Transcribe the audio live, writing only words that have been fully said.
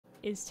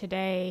is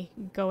today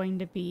going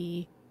to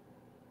be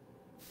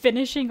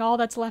finishing all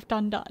that's left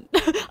undone.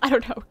 I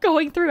don't know,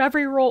 going through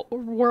every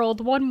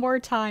world one more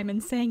time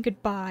and saying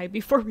goodbye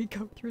before we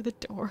go through the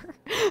door.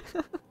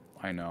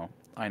 I know.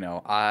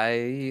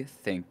 I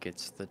think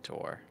it's the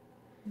door.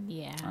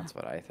 Yeah. That's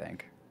what I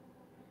think.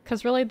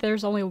 Because really,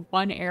 there's only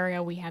one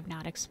area we have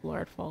not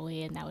explored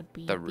fully, and that would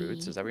be The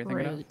roots. Is that what you're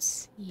thinking of?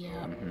 Roots. Yeah.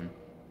 Mm-hmm.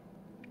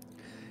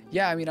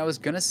 Yeah, I mean, I was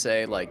gonna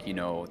say, like, you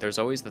know, there's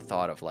always the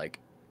thought of, like,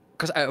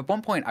 because at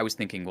one point I was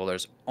thinking, well,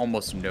 there's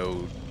almost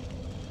no...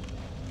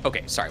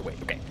 Okay, sorry,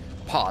 wait, okay.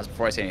 Pause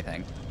before I say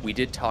anything. We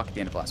did talk at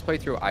the end of the last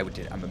playthrough.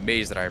 I'm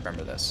amazed that I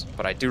remember this,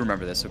 but I do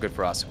remember this, so good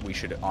for us. We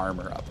should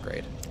armor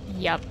upgrade.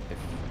 Yep.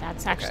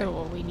 That's actually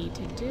what we need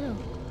to do.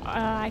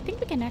 I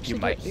think we can actually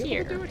do it here. You might be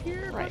able to do it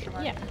here? Right,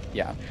 yeah.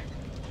 Yeah.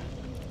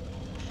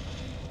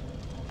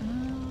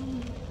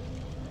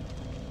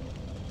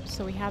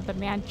 So we have the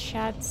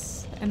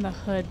manchettes and the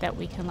hood that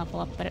we can level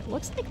up, but it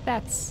looks like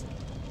that's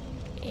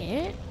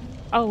it.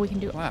 Oh, we can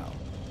do it. Wow.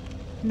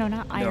 No,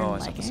 not iron No,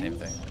 leggings. it's not the same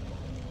thing.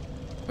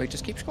 Wait,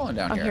 just keep scrolling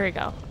down here. Oh, here we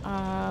go.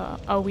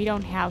 Oh, we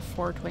don't have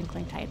 4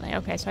 twinkling tightly.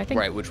 Okay, so I think...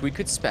 Right, which we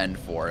could spend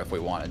for if we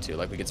wanted to.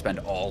 Like, we could spend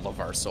all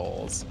of our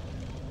souls.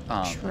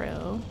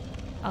 True.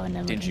 Oh, and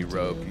then Dingy we can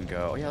Robe can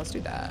go. Yeah, let's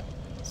do that.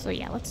 So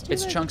yeah, let's do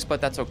It's chunks,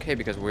 but that's okay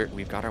because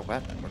we've got our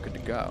weapon. We're good to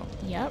go.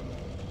 Yep.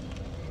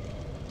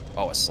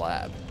 Oh, a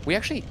slab. We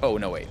actually... Oh,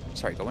 no, wait.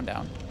 Sorry, going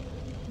down.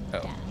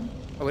 Oh. Down.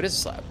 Oh, it is a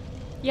slab.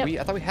 Yep.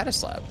 I thought we had a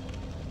slab.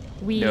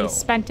 We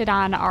spent it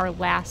on our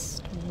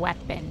last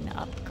weapon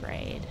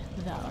upgrade,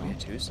 though. Oh, we had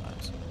 2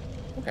 slabs.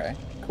 Okay,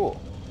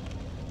 cool.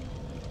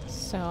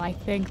 So I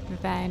think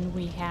then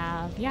we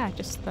have,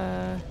 just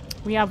the...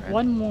 We have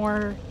one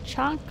more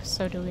chunk,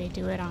 so do we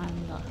do it on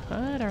the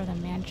hood or the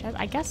manchette?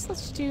 I guess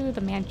let's do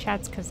the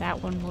manchettes, because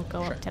that one will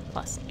go up to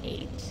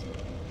 +8.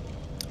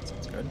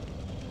 Sounds good.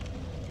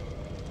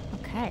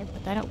 Okay,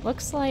 but then it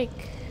looks like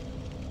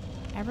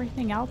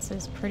everything else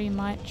is pretty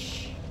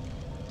much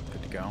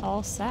good to go.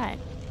 All set.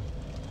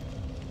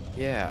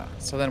 Yeah,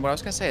 so then what I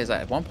was going to say is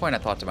that at one point I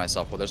thought to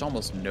myself, well, there's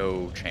almost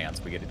no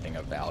chance we get anything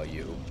of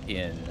value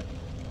in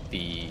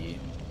the...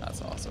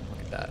 That's awesome,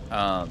 look at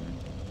that.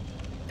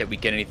 That we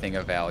get anything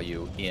of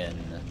value in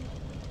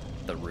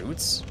the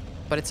roots.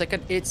 But it's like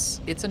it's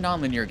a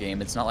non-linear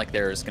game. It's not like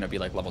there's going to be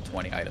like level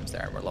 20 items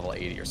there and we're level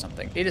 80 or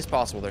something. It is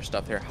possible there's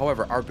stuff there.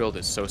 However, our build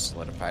is so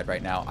solidified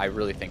right now. I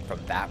really think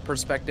from that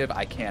perspective,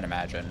 I can't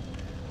imagine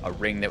a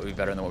ring that would be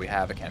better than what we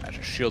have. I can't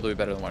imagine a shield that would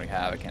be better than what we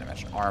have. I can't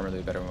imagine armor that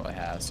would be better than what we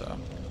have. So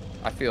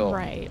I feel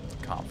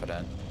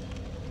confident.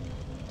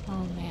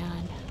 Oh,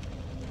 man.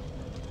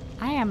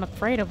 I am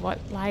afraid of what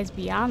lies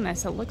beyond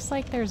this. It looks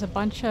like there's a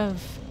bunch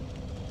of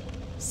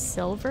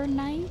silver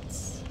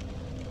knights.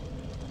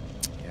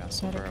 Yeah,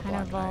 silver or kind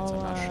black of knights,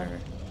 all I'm not sure.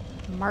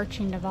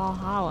 marching to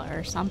Valhalla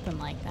or something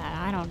like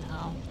that. I don't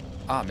know.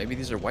 Ah, maybe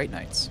these are white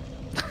knights.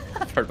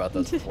 I've heard about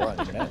those before on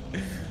the internet.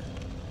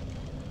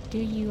 Do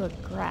you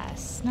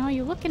aggress? No,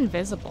 you look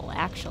invisible,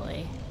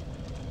 actually.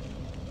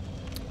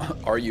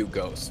 Are you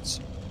ghosts?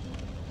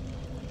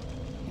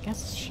 I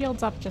guess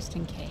shields up just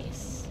in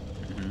case.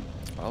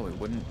 Well, we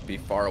wouldn't be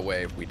far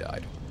away if we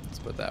died. Let's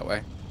put it that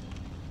way.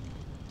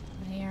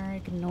 They are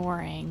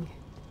ignoring.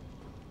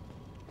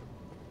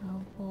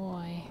 Oh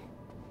boy.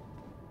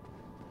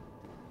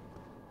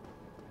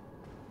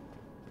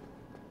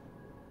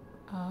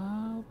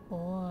 Oh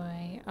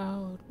boy.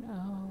 Oh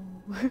no.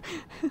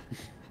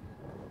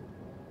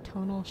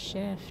 Tonal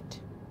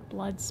shift.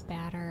 Blood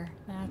spatter.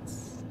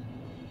 That's...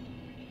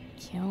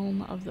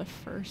 Kiln of the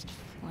first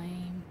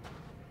flame.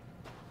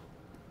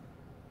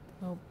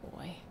 Oh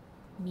boy.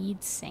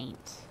 Mead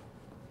Saint.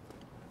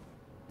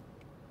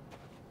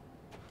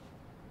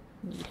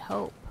 Need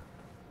hope.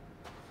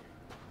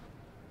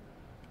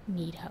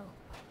 Need hope.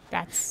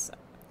 That's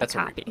a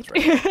copy.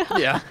 Right.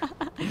 Yeah.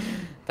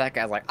 That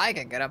guy's like, I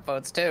can get up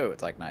votes too.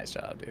 It's like, nice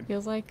job, dude.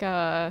 Feels like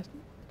a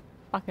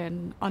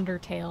fucking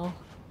Undertale.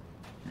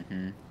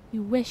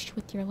 You wished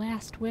with your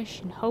last wish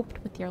and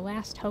hoped with your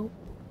last hope.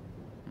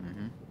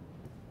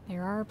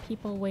 There are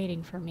people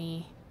waiting for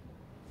me.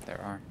 There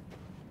are.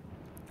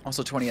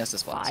 Also 20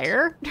 Estus flasks.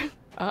 Fire?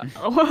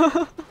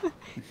 Uh-oh.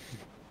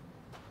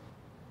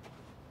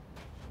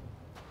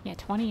 Yeah,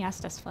 20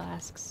 Estus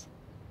flasks.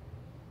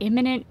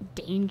 Imminent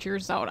danger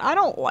zone. I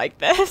don't like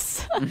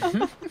this.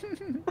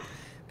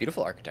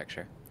 Beautiful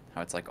architecture.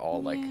 How it's like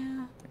all like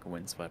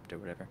windswept or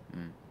whatever.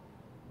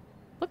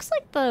 Looks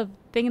like the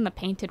thing in the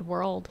painted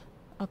world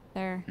up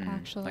there,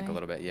 actually. Like a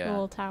little bit, yeah. The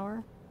little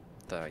tower.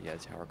 The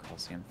Tower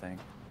Coliseum thing.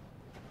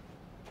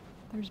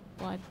 There's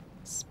blood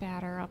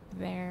spatter up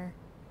there.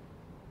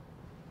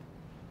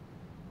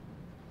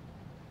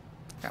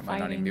 That might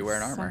not even be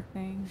wearing armor.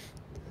 Something.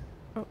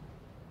 Oh.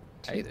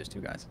 Hey, there's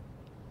 2 guys.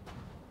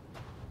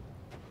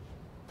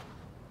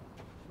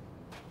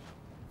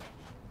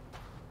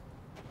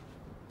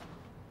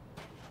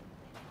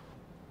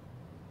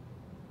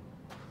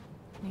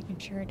 Making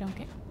sure I don't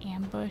get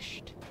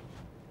ambushed.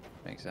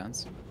 Makes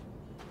sense.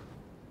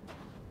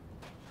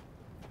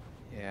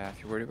 Yeah, if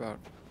you're worried about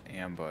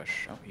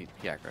ambush. Oh, he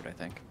aggroed, I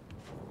think.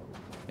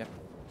 Yep.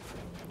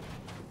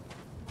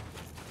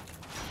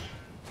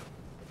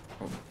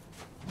 Oh.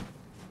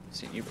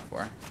 Seen you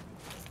before.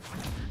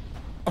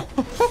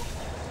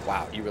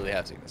 Wow, you really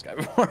have seen this guy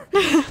before.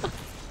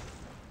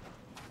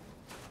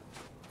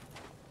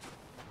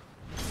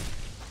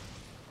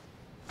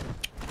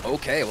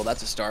 Okay, well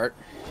that's a start.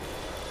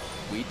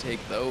 We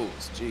take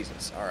those.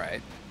 Jesus, all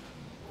right.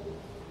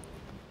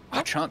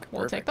 A chunk.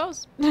 We'll Perfect. take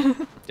those.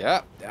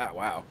 Yeah, yeah,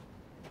 wow.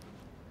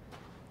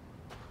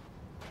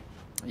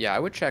 Yeah, I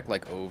would check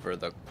like over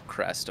the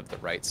crest of the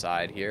right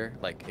side here.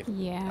 Like if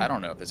Yeah. I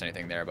don't know if there's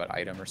anything there about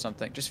item or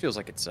something. Just feels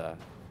like it's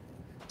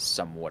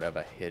somewhat of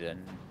a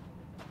hidden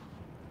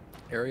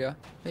area,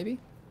 maybe?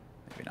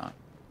 Maybe not.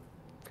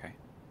 Okay,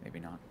 maybe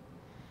not.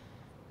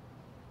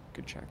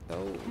 Good check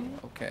though.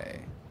 Okay.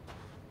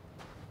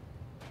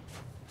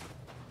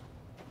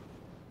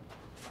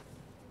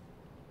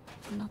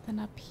 Nothing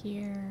up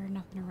here,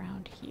 nothing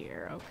around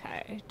here.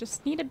 Okay.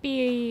 Just need to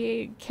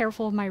be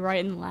careful of my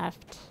right and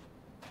left.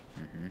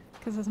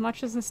 Because as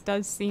much as this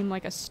does seem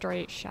like a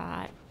straight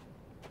shot,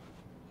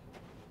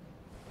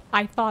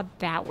 I thought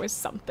that was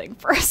something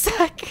for a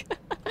sec.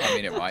 I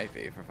mean, it might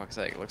be, for fuck's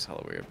sake. It looks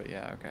hella weird, but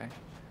yeah, okay.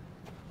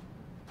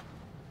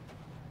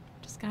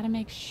 Just gotta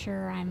make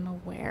sure I'm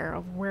aware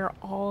of where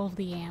all of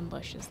the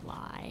ambushes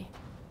lie.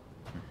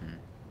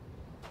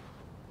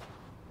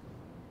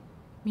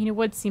 I mean, it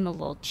would seem a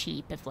little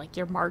cheap if, like,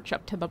 your march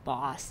up to the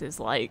boss is,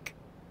 like,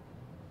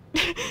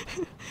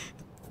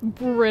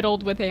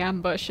 riddled with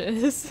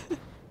ambushes.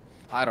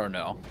 I don't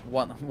know.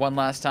 One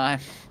last time.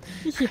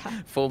 Yeah.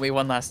 Fool me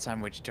one last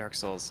time with Dark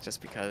Souls, just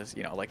because,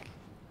 you know, like...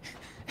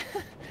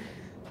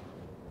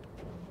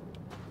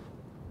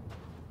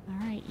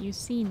 Alright, you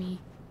see me.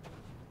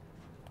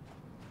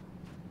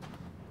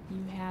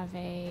 You have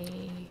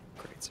a...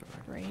 Great sword.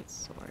 Great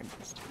sword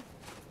this time.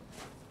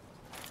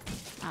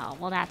 Oh,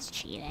 well that's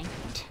cheating.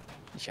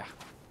 Yeah.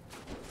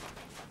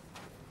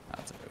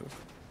 That's a move.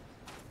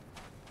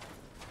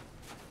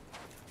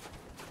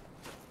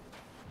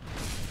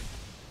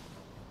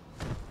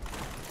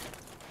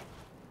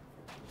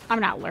 I'm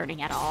not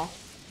learning at all.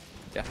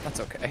 Yeah, that's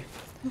okay.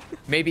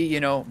 Maybe, you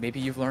know, maybe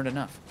you've learned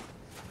enough.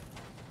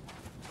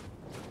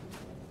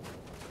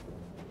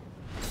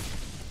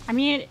 I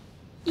mean,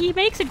 he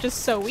makes it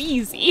just so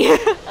easy.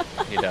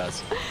 He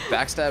does.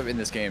 Backstab in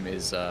this game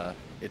is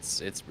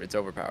it's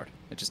overpowered.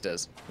 It just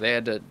is. They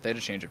had to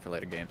change it for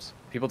later games.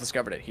 People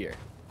discovered it here.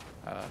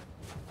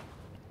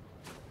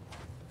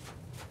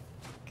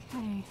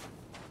 Okay.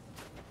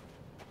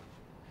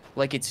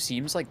 Like it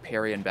seems like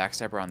parry and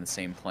backstab are on the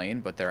same plane,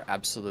 but they're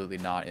absolutely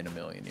not in a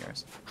million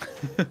years.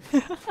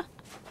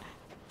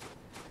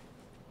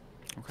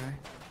 Okay.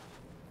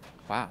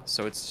 Wow.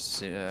 So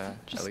it's at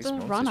least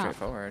mostly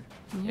straightforward.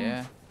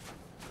 Yeah.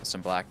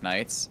 Some Black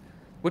Knights,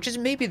 which is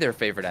maybe their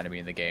favorite enemy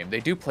in the game. They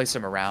do place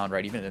them around,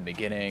 right? Even in the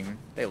beginning,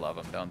 they love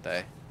them, don't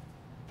they?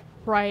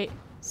 Right.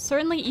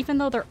 Certainly, even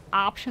though they're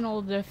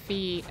optional to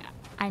defeat,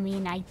 I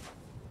mean, I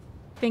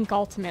think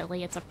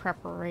ultimately it's a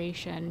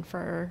preparation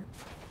for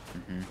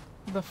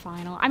the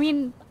final. I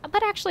mean,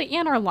 but actually,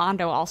 Anne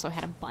Orlando also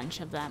had a bunch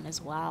of them as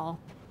well.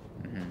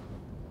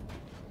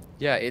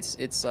 Yeah,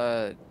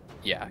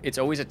 it's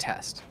always a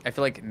test. I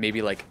feel like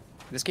maybe like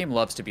this game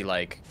loves to be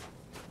like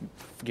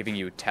giving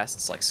you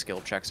tests like skill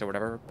checks or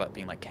whatever, but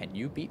being like, can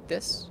you beat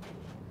this?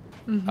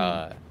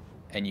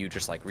 And you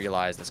just like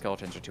realize the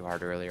skeletons are too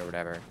hard early or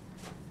whatever.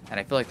 And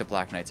I feel like the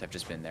Black Knights have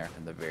just been there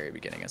from the very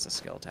beginning as a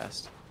skill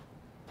test.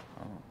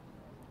 Oh.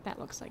 That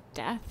looks like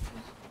death.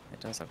 It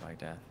does look like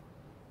death.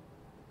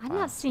 I'm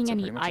Wow, not seeing so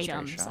any pretty much a straight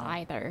items shot.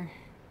 either.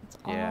 It's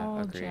Yeah, all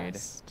agreed.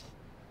 just...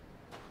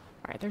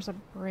 Alright, there's a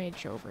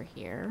bridge over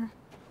here.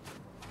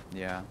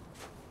 Yeah.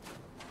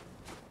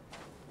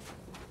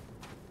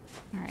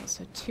 Alright,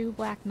 so 2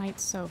 Black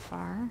Knights so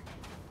far.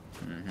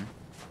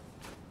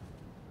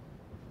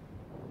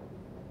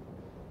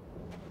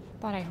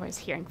 Thought I was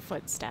hearing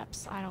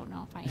footsteps. I don't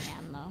know if I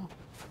am, though.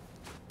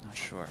 Not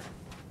sure.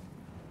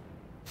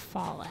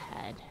 Fall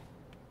ahead.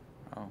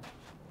 Oh.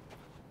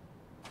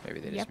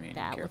 Maybe they Yep, just mean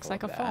that careful looks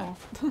like a of fall.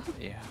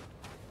 that. Yeah.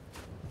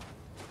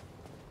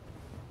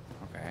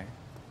 Okay.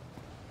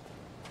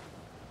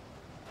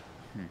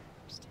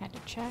 Just had to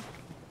check.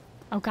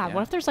 Oh god, Yeah.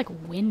 what if there's like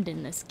wind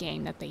in this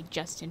game that they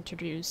just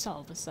introduced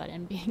all of a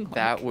sudden being like...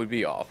 That would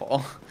be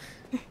awful.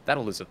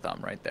 That'll lose a thumb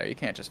right there. You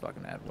can't just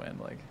fucking add wind,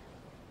 like...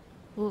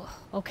 Ooh,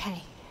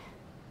 okay.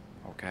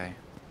 Okay.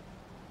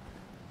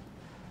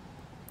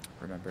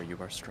 Remember, you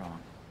are strong.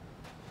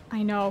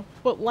 I know,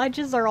 but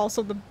ledges are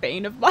also the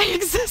bane of my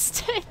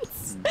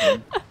existence.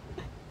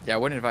 Yeah, I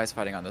wouldn't advise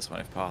fighting on this one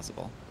if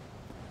possible.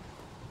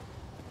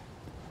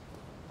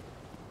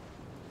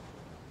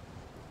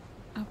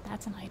 Oh,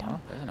 that's an item. Oh,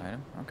 there's an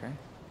item. Okay.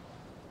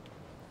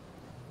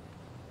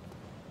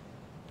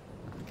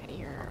 Okay,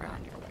 you're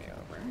on your way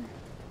over.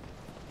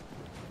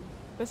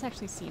 This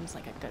actually seems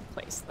like a good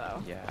place,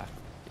 though. Yeah.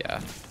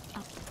 Yeah.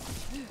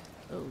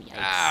 Oh, yikes.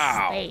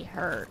 Ow! They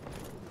hurt.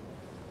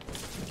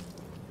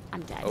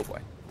 I'm dead. Oh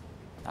boy.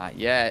 Not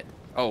yet.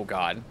 Oh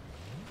god.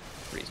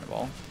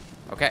 Reasonable.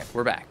 Okay,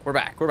 we're back. We're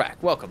back. We're back.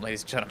 Welcome,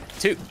 ladies and gentlemen,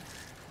 to...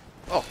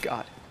 Oh,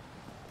 God.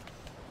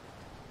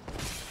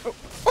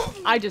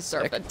 I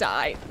deserve to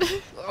die.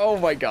 Oh,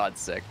 my God.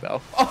 Sick,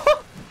 though.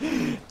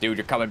 Dude,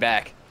 you're coming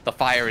back. The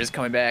fire is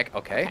coming back.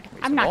 Okay. Okay,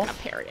 I'm not gonna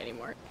parry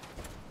anymore.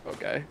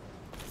 Okay.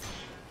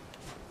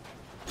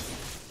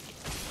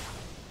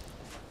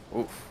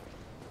 Oof.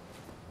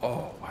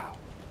 Oh, wow.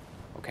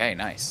 Okay,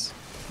 nice.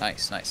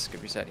 Nice, nice.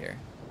 Good reset here.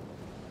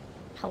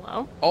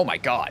 Hello? Oh, my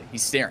God.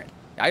 He's staring.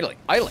 Idling.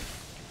 Idling.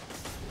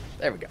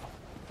 There we go.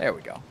 There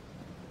we go.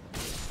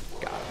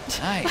 Got it.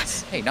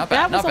 Nice. Hey, not bad.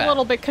 That was not bad. a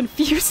little bit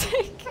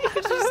confusing.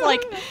 It's just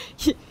like,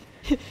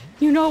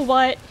 you know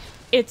what?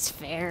 It's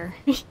fair.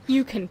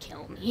 You can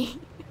kill me.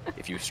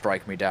 If you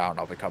strike me down,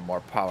 I'll become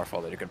more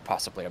powerful than you could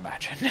possibly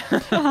imagine.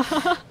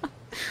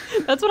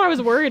 That's what I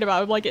was worried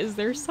about. Like, is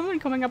there someone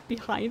coming up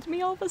behind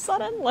me all of a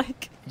sudden?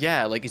 Like,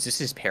 Yeah, like, is this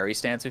his parry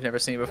stance we've never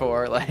seen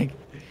before? Like,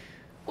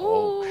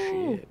 oh,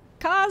 ooh, shit.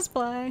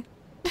 cosplay.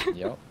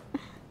 Yep.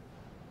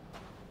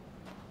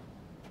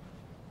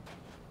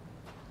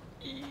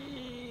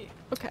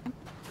 Okay.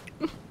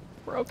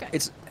 We're okay.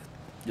 It's,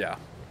 yeah.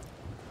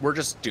 We're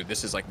just, dude,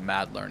 this is like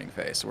mad learning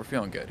phase, so we're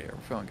feeling good here.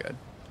 We're feeling good.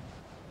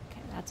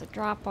 Okay, that's a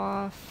drop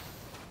off.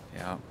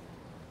 Yeah.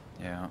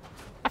 Yeah.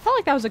 I felt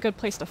like that was a good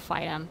place to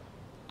fight him.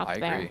 Up I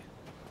there. agree.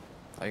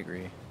 I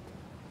agree.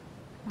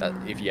 That,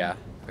 if, yeah,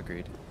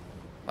 agreed.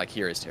 Like,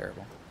 here is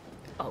terrible.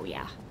 Oh,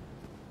 yeah.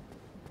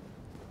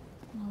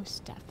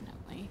 Most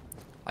definitely.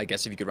 I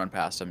guess if you could run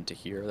past him to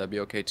here, that'd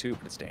be okay too,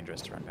 but it's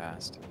dangerous to run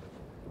past.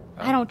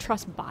 I don't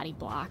trust body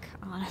block,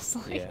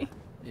 honestly. Yeah.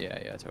 Yeah,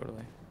 yeah,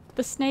 totally.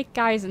 The snake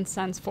guys in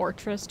Sen's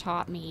Fortress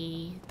taught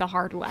me the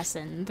hard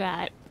lesson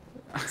that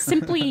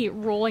simply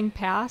rolling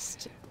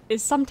past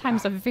is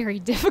sometimes a very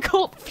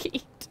difficult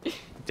feat.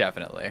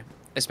 Definitely.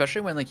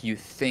 Especially when, like, you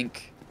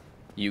think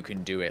you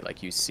can do it.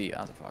 Like, you see...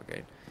 Oh, the fuck,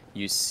 right?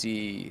 You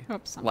see,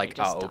 Oops, like,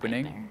 just a died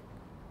opening. there.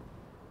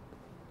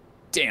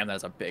 Damn,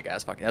 that's a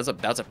big-ass fucking...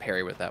 That's a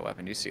parry with that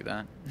weapon. Do you see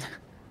that?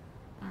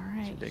 All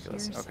right,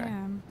 ridiculous. here's Okay.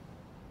 him.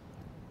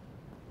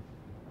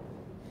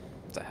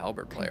 It's a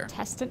halberd player.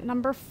 Contestant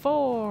number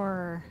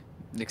 4.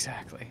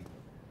 Exactly.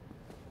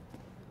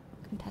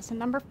 Contestant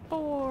number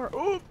 4.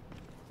 Ooh.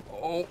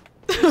 Oh.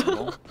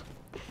 Reasonable.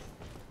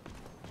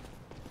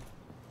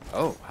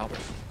 Oh, halberd.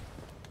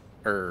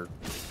 Or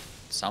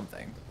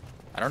something.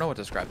 I don't know what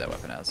to describe that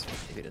weapon as.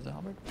 Maybe it is a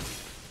halberd.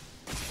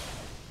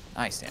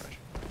 Nice damage.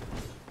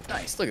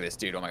 Nice. Look at this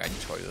dude. Oh my god, you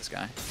toyed this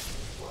guy.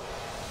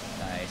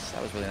 Nice.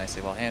 That was really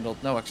nicely well handled.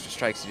 No extra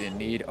strikes you didn't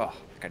need. Oh,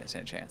 I didn't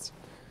stand a chance.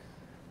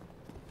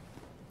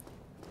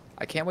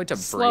 I can't wait to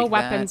break Slow that.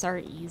 weapons are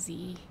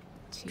easy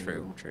to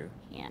True.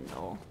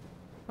 handle.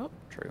 Oh,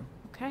 True.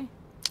 okay.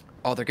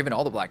 Oh, they're giving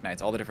all the Black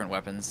Knights all the different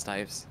weapons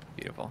types.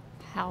 Beautiful.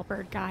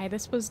 Halberd guy.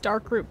 This was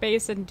Dark Root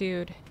Basin,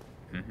 dude.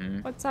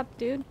 Mm-hmm. What's up,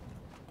 dude?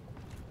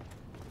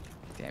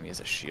 Damn, he has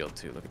a shield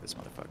too. Look at this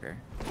motherfucker.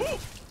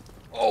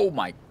 Oh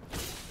my.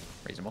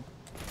 Reasonable.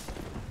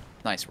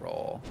 Nice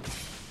roll.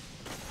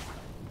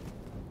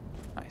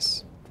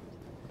 Nice.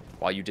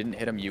 While you didn't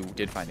hit him, you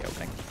did find the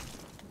opening.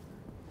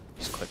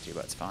 Just clipped you,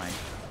 but it's fine.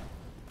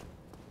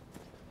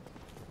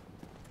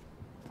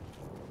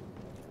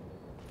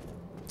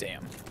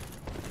 Damn.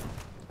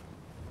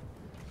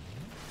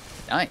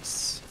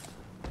 Nice.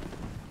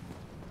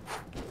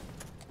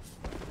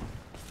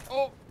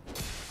 Oh.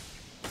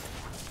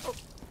 Oh,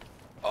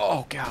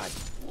 oh God.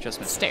 Just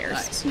missed.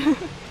 Stairs. Nice.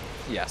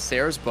 Yeah,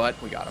 stairs,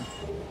 but we got him.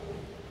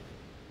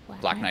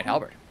 Black Knight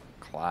Halberd.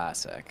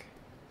 Classic.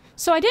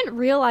 So I didn't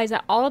realize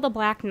that all of the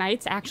Black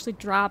Knights actually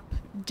drop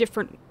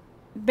different...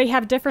 They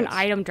have different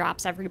item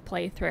drops every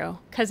playthrough.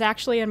 Because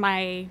actually in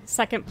my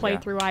second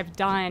playthrough I've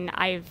done,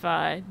 I've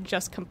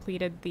just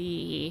completed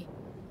the...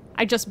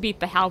 I just beat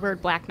the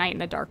Halberd Black Knight in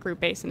the Dark Root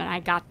Basin, and I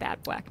got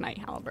that Black Knight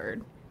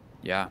Halberd.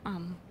 Yeah.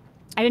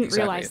 I didn't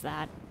realize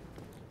that.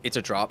 It's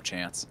a drop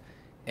chance.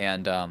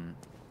 And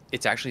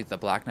it's actually the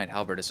Black Knight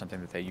Halberd is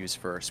something that they use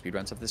for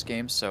speedruns of this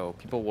game. So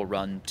people will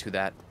run to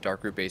that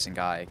Dark Root Basin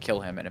guy, kill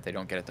him, and if they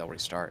don't get it, they'll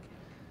restart.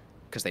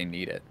 Because they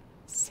need it.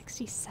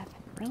 67,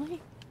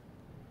 really?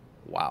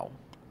 Wow.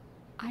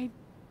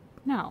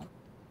 No.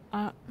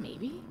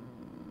 Maybe?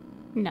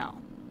 No.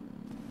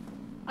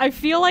 I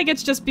feel like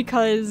it's just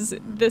because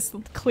this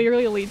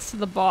clearly leads to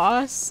the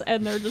boss,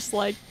 and they're just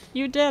like,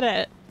 you did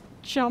it.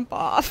 Jump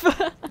off.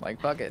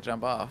 Like, fuck it,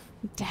 jump off.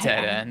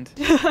 Dead end.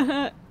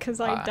 Because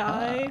I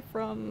die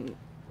from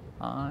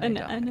an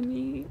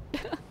enemy.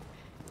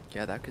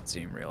 Yeah, that could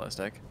seem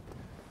realistic.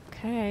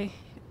 Okay.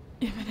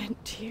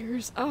 Imminent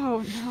tears.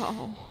 Oh,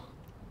 no.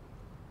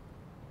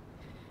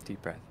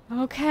 Deep breath.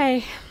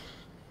 Okay.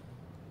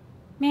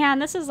 Man,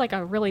 this is like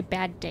a really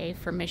bad day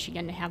for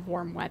Michigan to have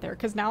warm weather,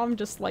 because now I'm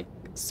just like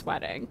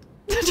sweating.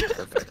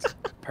 Perfect.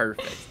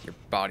 Perfect. Your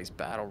body's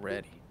battle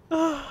ready.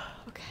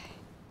 Okay.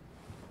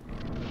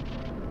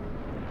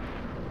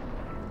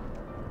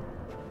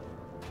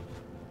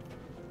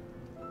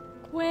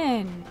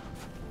 Gwyn.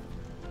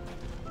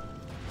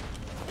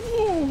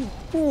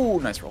 Ooh,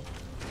 nice roll.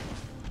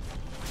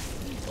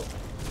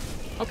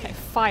 Okay,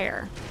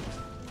 fire.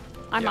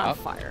 I'm on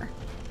fire.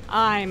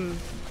 I'm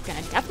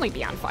gonna definitely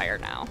be on fire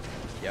now.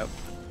 Yep.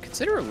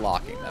 Consider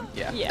locking them.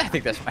 Yeah. Yeah. I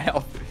think that's my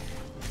help.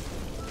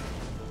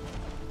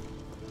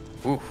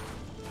 Ooh.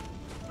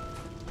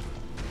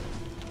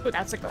 Ooh,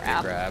 that's a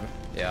grab. Grab.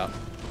 Yeah.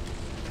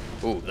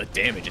 Ooh, the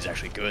damage is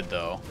actually good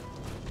though.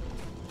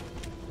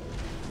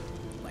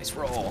 Nice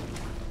roll.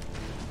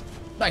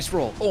 Nice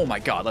roll. Oh my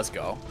god, let's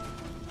go.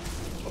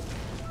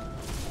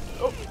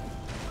 Oh.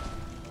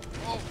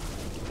 Oh.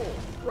 Oh.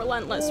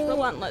 Relentless,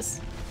 relentless.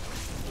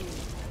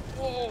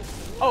 Oh.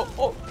 Oh,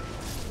 oh.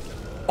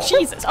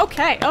 Jesus.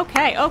 Okay,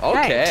 okay,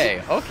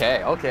 okay.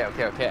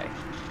 Okay.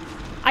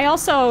 I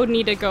also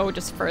need to go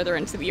just further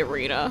into the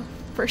arena,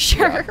 for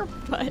sure. Yeah.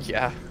 But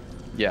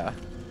Yeah.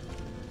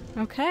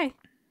 okay.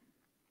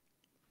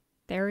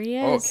 There he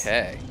is.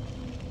 Okay.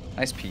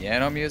 Nice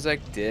piano music.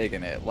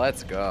 Digging it.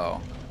 Let's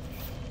go.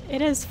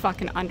 It is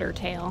fucking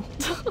Undertale.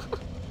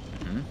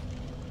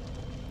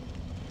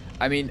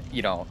 I mean,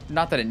 you know,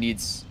 not that it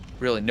needs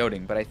really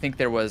noting, but I think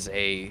there was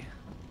a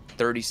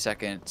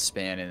 30-second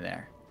span in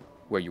there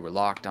where you were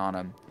locked on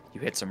him,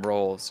 you hit some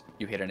rolls,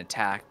 you hit an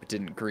attack but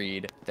didn't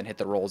greed, then hit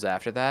the rolls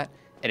after that,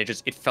 and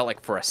it felt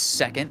like for a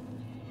second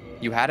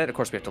you had it. Of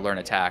course, we have to learn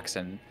attacks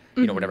and,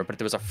 you know, whatever, but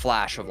there was a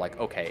flash of like,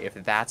 okay, if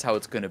that's how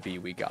it's going to be,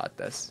 we got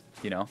this,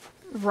 you know?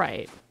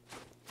 Right.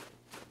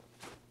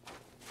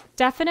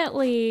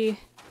 Definitely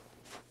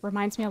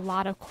reminds me a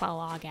lot of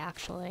Quelog,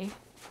 actually.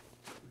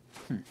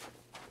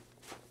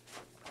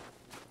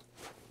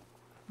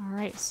 All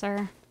right,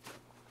 sir.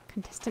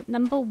 Contestant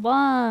number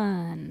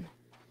 1.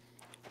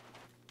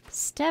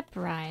 Step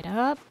right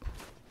up.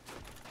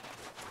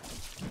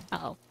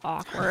 Uh-oh,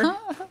 awkward.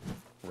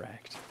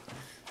 Wrecked.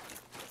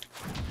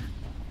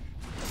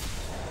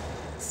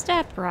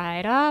 Step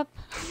right up.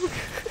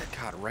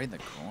 God, right in the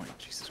groin.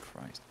 Jesus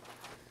Christ.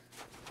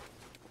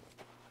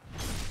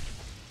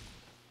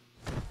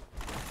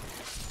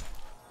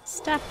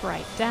 Step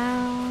right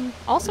down.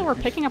 Also, we're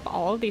picking up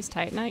all of these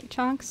Titanite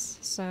chunks,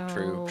 so...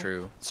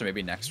 True. So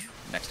maybe next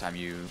time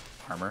you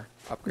armor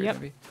upgrade, Yep.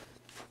 maybe?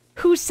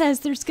 Who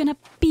says there's gonna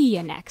be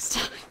a next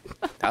time?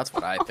 That's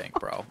what I think,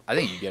 bro. I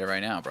think you get it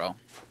right now, bro.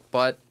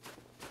 But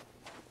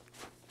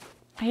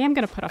I am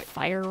gonna put a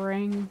fire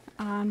ring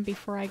on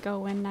before I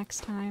go in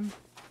next time.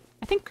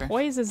 I think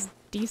poise is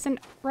decent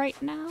right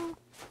now.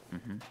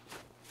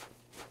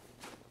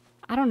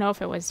 I don't know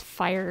if it was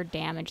fire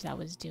damage that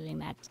was doing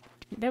that.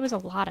 There was a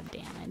lot of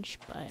damage,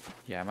 but...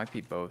 yeah, it might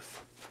be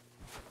both.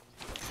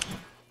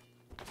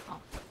 Oh.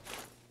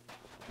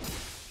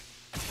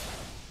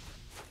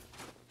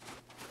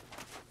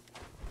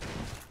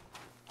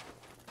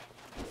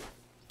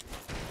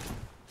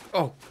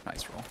 Oh,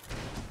 nice roll.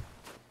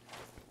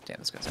 Damn,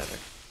 this guy's epic.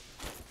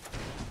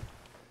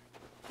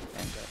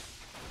 And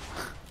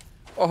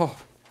oh,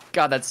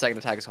 God, that second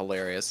attack is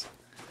hilarious.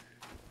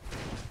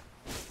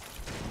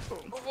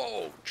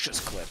 Oh,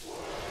 just clip.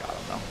 Got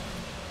him though.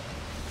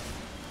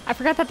 I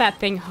forgot that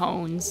thing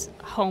homes.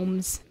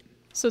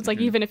 So it's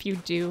like, even if you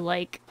do,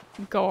 like,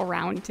 go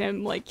around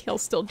him, like, he'll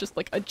still just,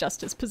 like,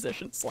 adjust his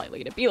position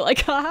slightly to be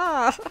like,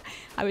 haha,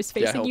 I was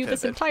facing you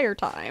this entire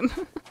time.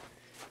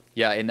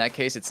 Yeah, in that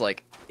case, it's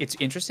like, it's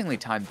interestingly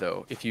timed,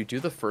 though. If you do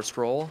the first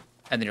roll,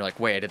 and then you're like,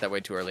 wait, I did that way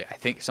too early, I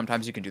think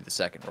sometimes you can do the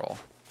second roll.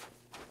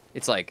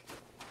 It's like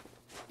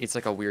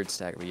a weird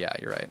stagger, but yeah,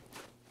 you're right.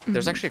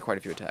 There's actually quite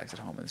a few attacks at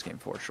home in this game,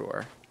 for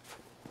sure.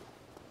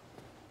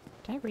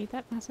 Did I read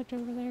that message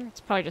over there?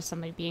 It's probably just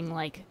somebody being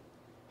like,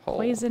 Hole.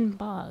 poison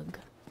bug.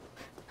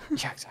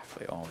 Yeah,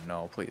 exactly. Oh,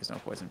 no, please, no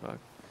poison bug.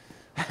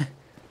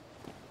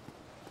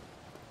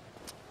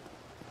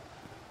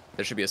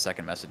 There should be a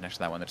second message next to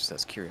that one that just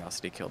says,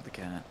 curiosity killed the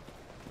cat.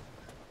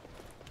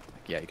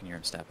 Like, yeah, you can hear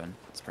him stepping.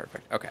 It's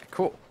perfect. Okay,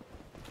 cool.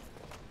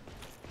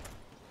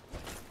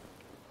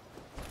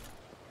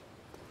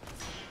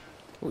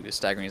 Ooh, just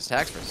staggering his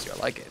attacks versus you. I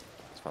like it.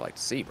 That's what I like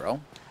to see, bro.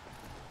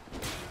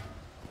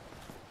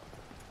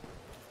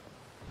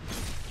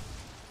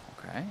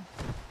 Okay.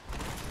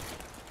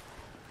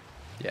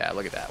 Yeah,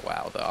 look at that.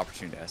 Wow, the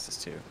opportunity to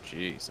assist too.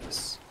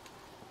 Jesus.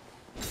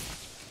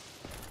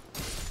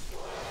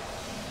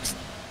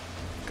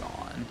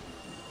 Gone.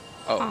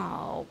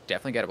 Oh.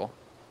 Definitely gettable.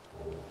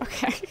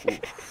 Okay.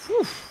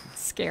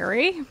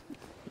 Scary,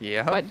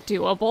 Yeah. but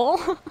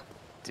doable.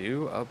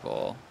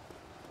 Doable.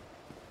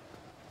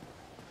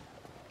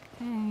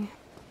 Okay.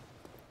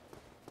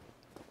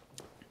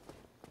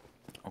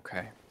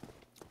 Okay.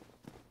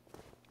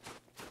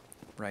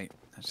 Right.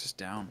 That's just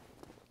down.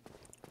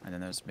 And then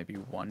there's maybe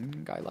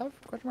one guy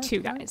left? Question mark?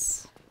 2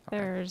 guys. Okay.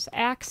 There's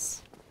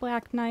Axe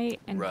Black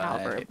Knight and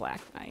Halberd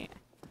Black Knight.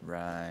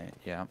 Right.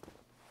 Yeah.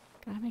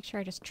 Gotta make sure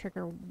I just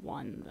trigger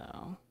 1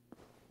 though.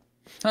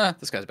 Huh,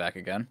 this guy's back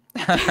again.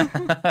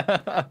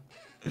 I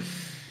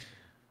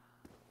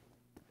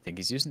think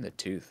he's using the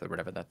tooth or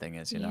whatever that thing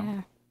is, you know?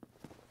 Yeah.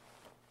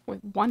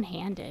 With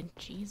one-handed.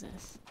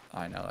 Jesus.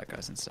 I know, that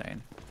guy's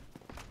insane.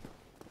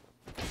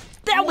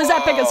 That was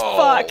epic as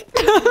fuck!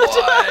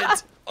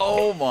 What?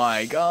 Oh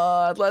my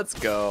god, let's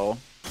go.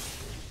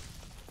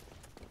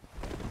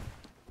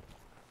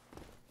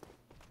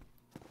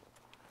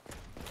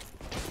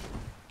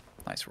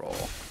 Nice roll.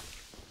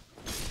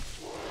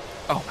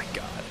 Oh my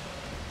god.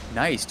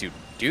 Nice, dude.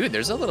 Dude,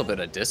 there's a little bit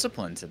of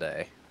discipline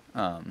today.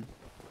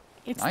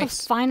 It's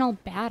Nice. the final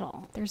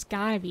battle. There's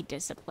gotta be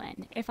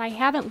discipline. If I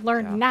haven't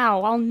learned Yeah.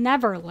 now, I'll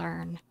never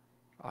learn.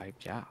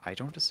 Yeah, I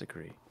don't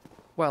disagree.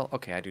 Well,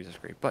 okay, I do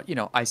disagree. But, you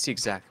know, I see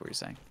exactly what you're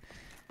saying.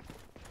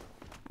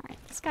 Alright,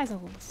 this guy's a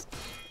little...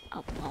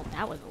 Oh, well,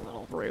 that was a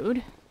little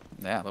rude.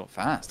 Yeah, a little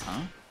fast,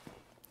 huh?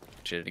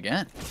 Did it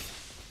again.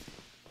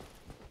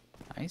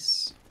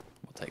 Nice.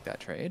 We'll take that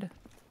trade.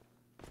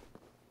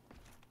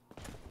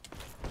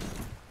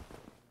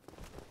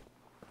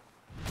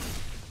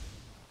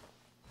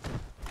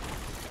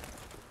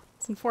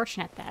 It's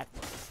unfortunate that...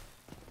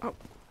 Oh,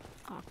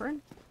 awkward.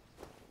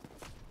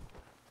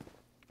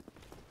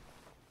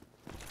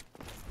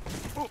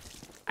 Oh,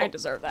 I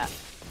deserve that.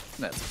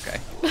 That's okay.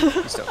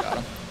 You still got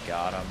him.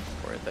 Got him.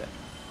 Worth it.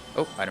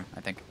 Oh, item,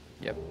 I think.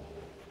 Yep.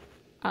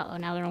 Uh-oh,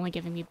 now they're only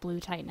giving me blue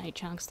Titanite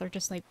chunks. They're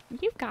just like,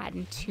 you've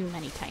gotten too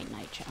many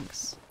Titanite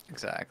chunks.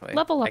 Exactly.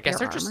 Level up I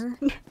guess your they're armor.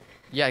 Just,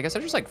 yeah, I guess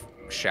they're just like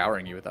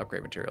showering you with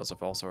upgrade materials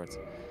of all sorts.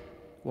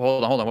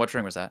 Well, hold on. What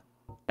ring was that?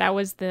 That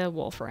was the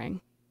wolf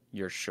ring.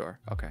 You're sure?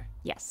 Okay.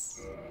 Yes.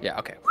 Yeah,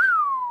 okay.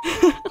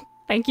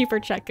 Thank you for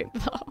checking,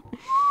 though.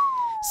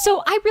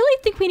 So I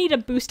really think we need a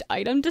boost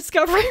item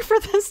discovery for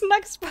this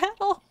next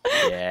battle.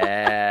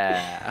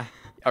 Yeah.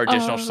 Our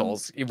additional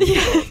souls. We could do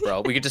both,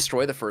 bro. We could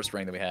destroy the first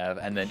ring that we have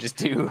and then just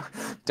do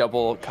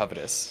double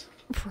covetous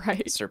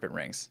Right. serpent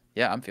rings.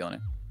 Yeah, I'm feeling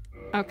it.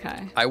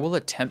 Okay. I will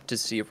attempt to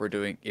see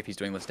if he's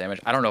doing less damage.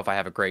 I don't know if I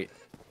have a great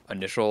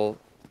initial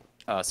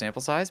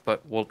sample size,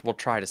 but we'll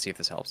try to see if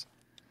this helps.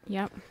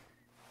 Yep.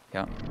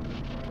 Yeah.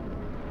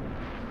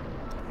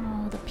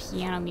 Oh, the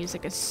piano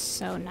music is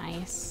so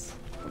nice.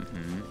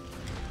 Mm-hmm.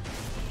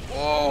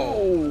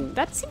 Whoa!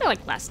 That seemed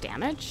like less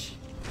damage.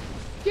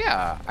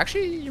 Yeah,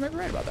 actually, you might be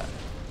right about that.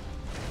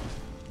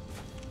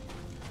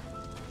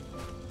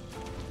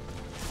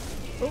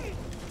 Oh,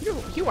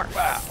 you are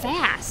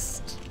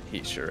fast.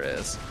 He sure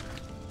is.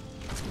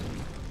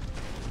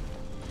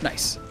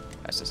 Nice.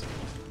 That's just...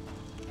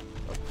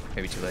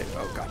 Maybe too late.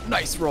 Oh, God.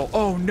 Nice roll.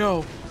 Oh,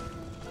 no.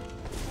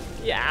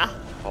 Yeah.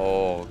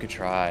 Oh, good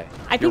try.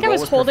 I think I Your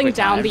was roll holding perfectly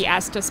down timed. the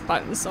Estus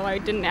button, so I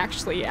didn't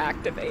actually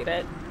activate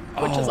it,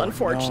 which is Oh,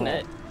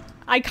 unfortunate. no.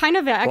 I kind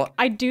of Well-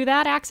 I do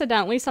that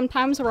accidentally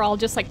sometimes, where I'll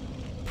just like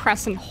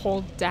press and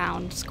hold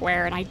down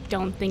square, and I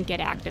don't think it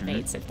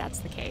activates if that's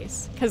the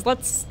case. Because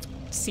let's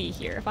see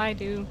here. If I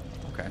do...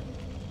 Okay.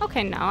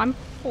 Okay, no, I'm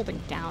holding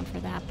down for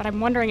that, but I'm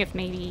wondering if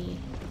maybe...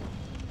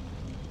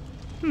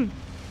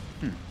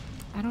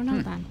 I don't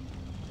know then.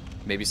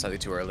 Maybe slightly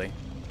too early.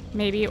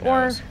 Maybe, Who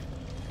or... knows?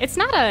 It's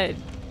not a...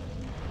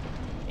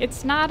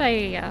 It's not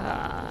a,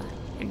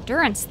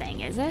 endurance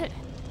thing, is it?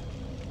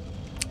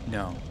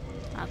 No.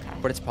 Okay.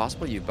 But it's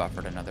possible you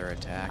buffered another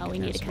attack. Oh, we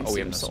and need to there's- consume we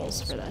have no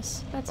souls for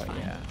this. That's But fine.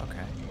 yeah,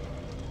 okay.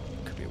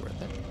 Could be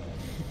worth it.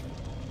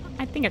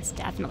 I think it's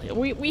definitely...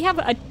 We have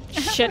a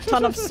shit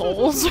ton of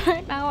souls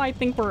right now. I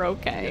think we're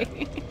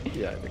okay.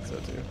 Yeah, I think so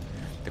too.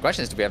 The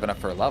question is, do we have enough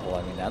for a level?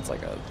 I mean, that's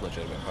like a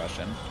legitimate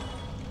question.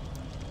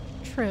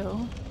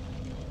 True.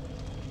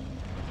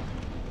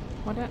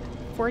 What a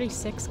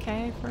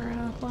 46k for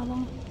a level?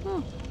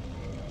 Hmm.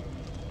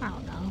 I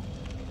don't know.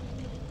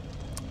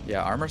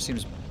 Yeah, armor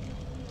seems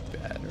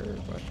better,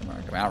 question mark.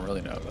 I mean, I don't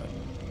really know, but...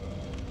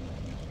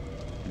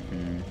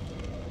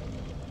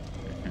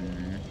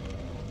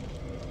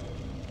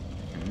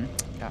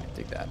 Yeah, I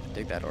dig that.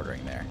 Dig that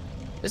ordering there.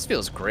 This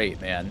feels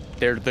great, man.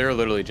 They're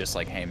literally just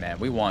like, hey, man,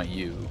 we want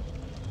you.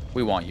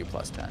 We want you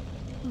plus 10.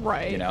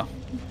 Right. You know?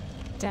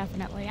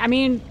 Definitely. I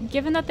mean,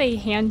 given that they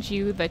hand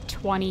you the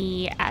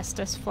 20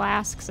 Estus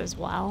flasks as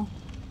well,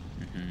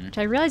 which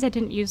I realized I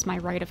didn't use my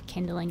right of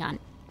kindling on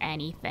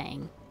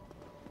anything.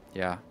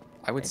 Yeah,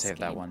 I would This save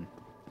that game. one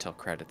till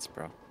credits,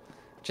 bro.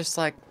 Just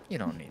like, you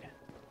don't need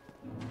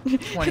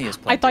it. 20 is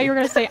plenty. I thought you were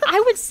going to say, I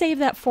would save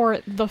that for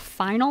the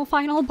final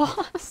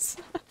boss.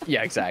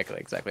 Yeah,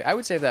 exactly. I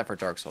would save that for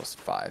Dark Souls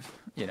 5,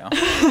 you know?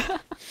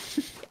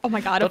 Oh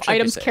my god, They'll if check your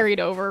items save. carried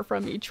over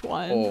from each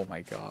one. Oh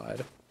my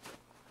god.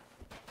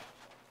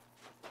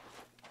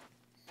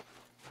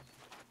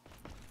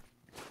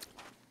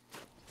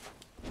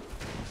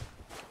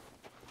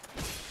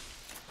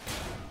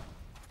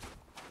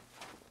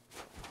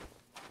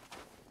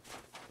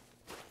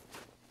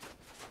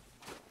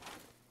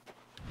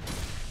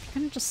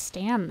 You're going to just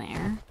stand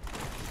there.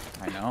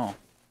 I know.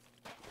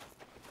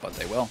 But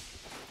they will.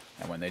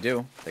 And when they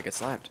do, they get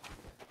slapped.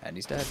 And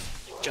he's dead.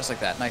 Just like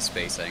that. Nice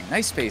spacing.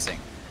 Nice spacing.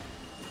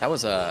 That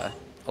was a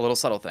little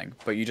subtle thing,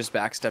 but you just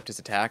backstepped his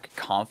attack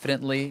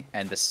confidently,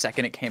 and the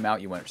second it came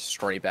out, you went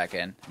straight back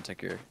in and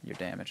took your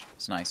damage.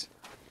 It's nice.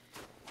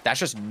 That's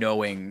just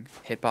knowing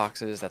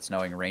hitboxes, that's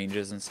knowing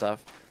ranges and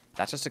stuff.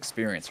 That's just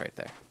experience right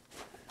there.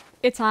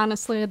 It's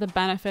honestly the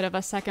benefit of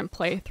a second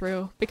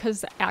playthrough,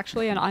 because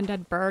actually in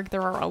Undead Burg,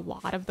 there are a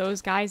lot of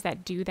those guys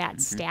that do that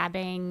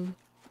stabbing,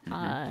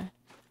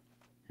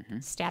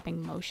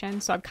 stabbing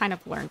motion. So I've kind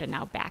of learned to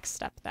now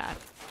backstep that.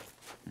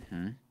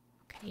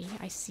 Okay,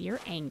 I see you're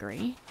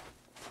angry.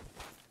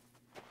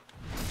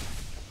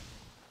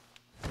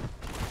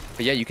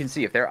 But yeah, you can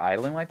see if they're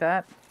idling like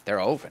that, they're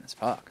open as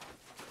fuck.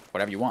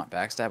 Whatever you want.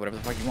 Backstab, whatever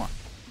the fuck you want.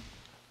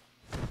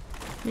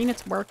 I mean,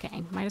 it's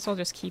working. Might as well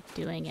just keep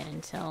doing it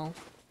until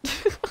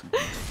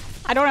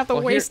I don't have to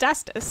waste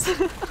Estus.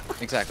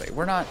 Exactly.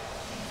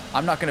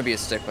 I'm not going to be a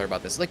stickler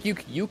about this. Like,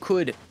 you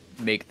could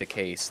make the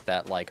case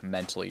that, like,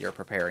 mentally you're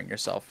preparing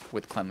yourself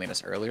with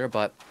cleanliness earlier,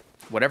 but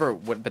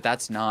but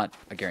that's not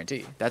a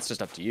guarantee. That's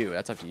just up to you.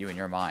 That's up to you in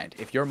your mind.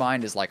 If your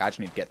mind is like, I just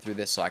need to get through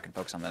this so I can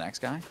focus on the next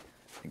guy,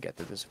 then get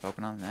through this and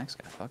focus on the next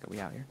guy. Fuck it, we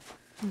out here.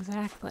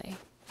 Exactly.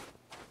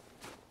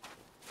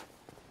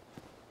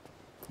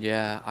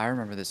 Yeah, I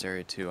remember this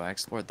area too. I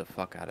explored the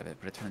fuck out of it,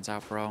 but it turns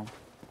out, bro,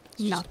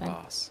 it's nothing. Just a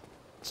boss.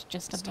 It's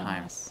just it's a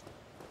time. boss.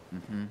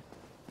 Mm-hmm.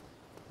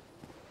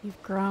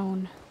 You've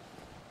grown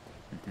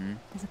Mm-hmm.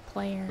 as a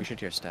player. We should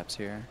hear steps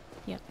here.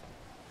 Yep.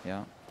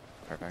 Yeah.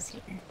 Perfect.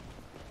 Here.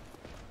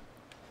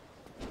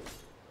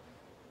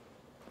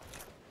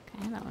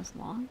 Okay, that was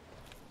long.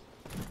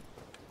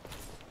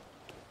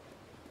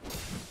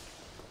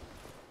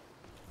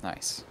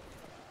 Nice.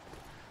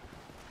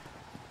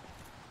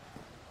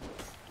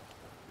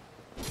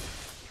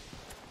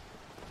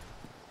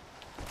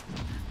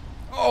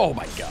 Oh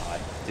my god.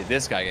 Did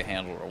this guy get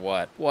handled or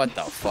what? What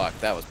the fuck?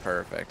 That was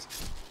perfect.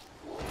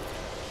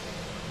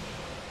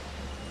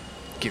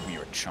 Give me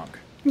your chunk.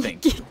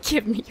 Thank you.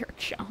 Give me your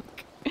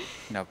chunk.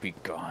 Now be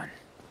gone.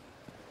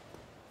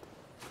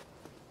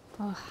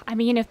 Ugh, I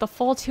mean, if the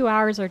full 2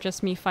 hours are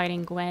just me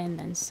fighting Gwyn,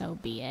 then so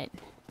be it.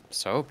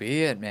 So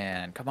be it,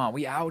 man. Come on,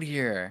 we out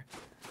here.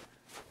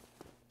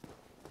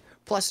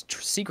 Plus,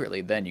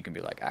 secretly, then you can be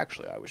like,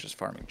 actually, I was just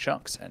farming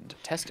chunks and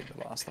testing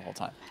the boss the whole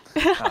time.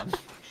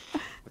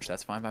 Which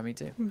that's fine by me,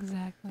 too.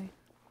 Exactly.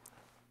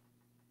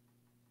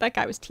 That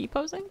guy was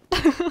T-posing?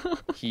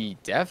 He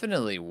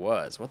definitely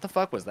was. What the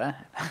fuck was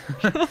that?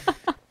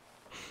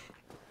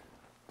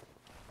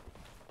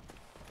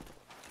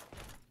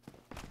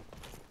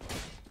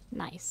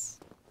 Nice.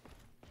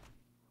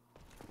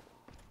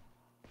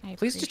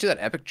 Please just do that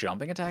epic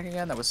jumping attack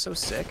again. That was so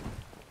sick.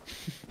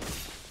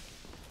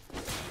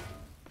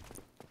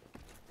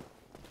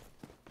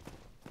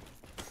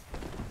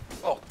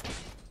 Oh.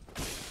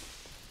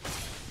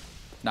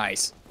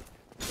 Nice.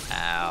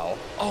 Ow.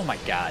 Oh my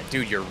god.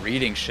 Dude, you're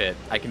reading shit.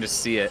 I can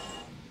just see it.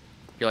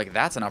 You're like,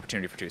 that's an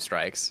opportunity for 2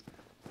 strikes.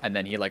 And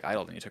then he like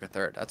idled and you took a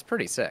 3rd. That's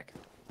pretty sick.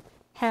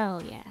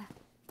 Hell yeah.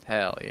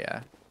 Hell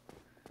yeah.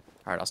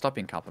 Alright, I'll stop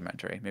being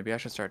complimentary. Maybe I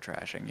should start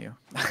trashing you.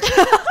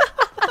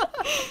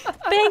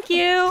 Thank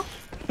you.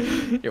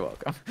 You're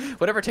welcome.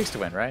 Whatever it takes to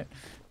win, right?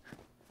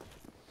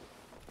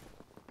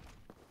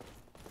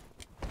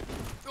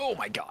 Oh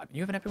my god,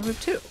 you have an epic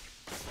move too.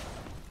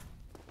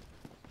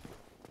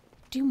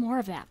 Do more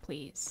of that,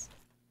 please.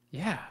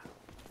 Yeah.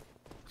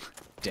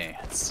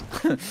 Dance.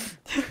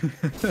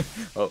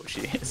 Oh,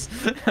 she is.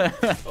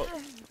 Oh.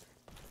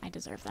 I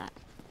deserve that.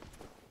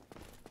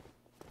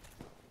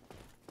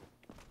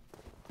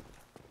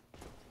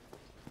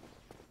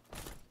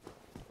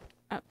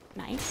 Oh,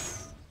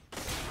 nice.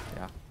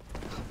 Yeah.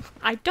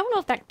 I don't know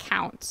if that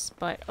counts,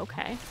 but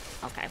okay.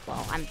 Okay,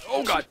 well, I'm...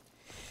 Oh god.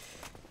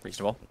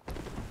 Reasonable.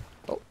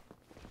 Oh.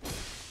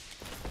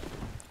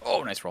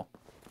 Oh, nice roll.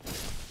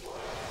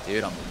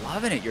 Dude, I'm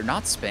loving it. You're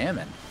not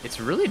spamming. It's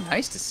really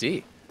nice to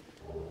see.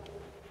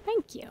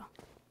 Thank you.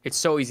 It's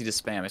so easy to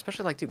spam,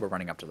 especially like, dude, we're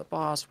running up to the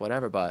boss,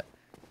 whatever, but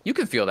you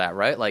can feel that,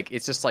 right? Like,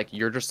 it's just like,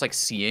 you're just like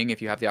seeing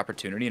if you have the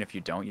opportunity, and if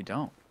you don't, you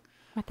don't.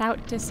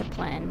 Without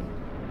discipline.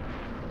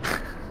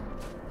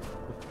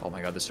 Oh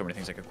my god, there's so many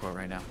things I could quote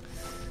right now.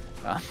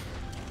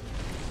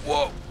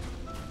 Whoa!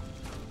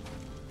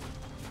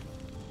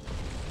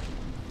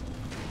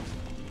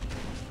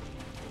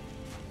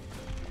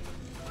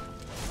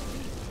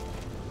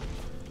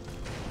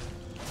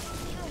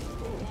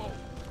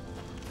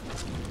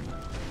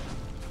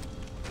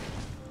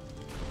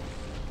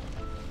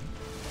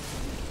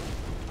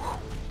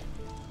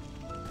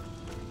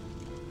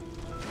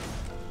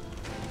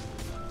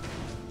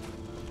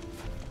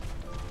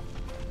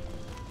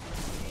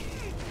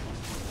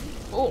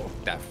 Oh,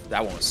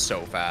 that one was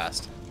so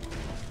fast.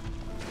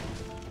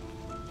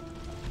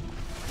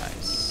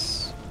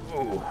 Nice.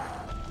 Ooh,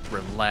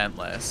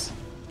 relentless.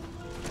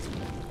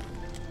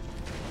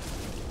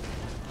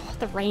 Oh,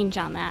 the range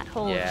on that.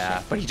 Holy Yeah,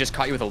 shit. but he just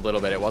caught you with a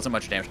little bit. It wasn't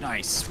much damage.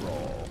 Nice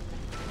roll.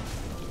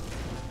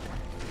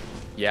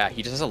 Yeah,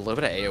 he just has a little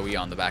bit of AoE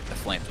on the back of the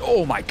flames.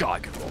 Oh my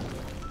god, good roll.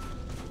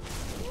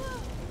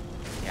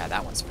 Yeah,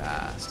 that one's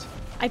fast.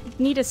 I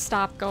need to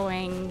stop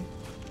going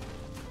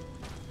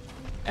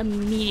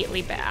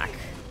immediately back.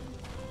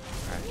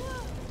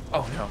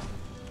 Oh no.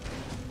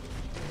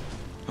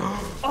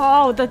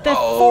 Oh, the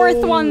Oh.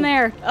 fourth one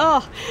there.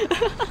 Oh.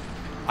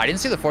 I didn't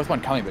see the 4th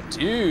one coming, but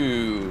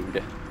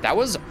dude,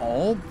 that's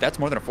more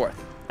than a 4th.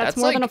 That's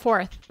more than a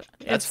 4th.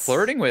 That's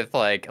flirting with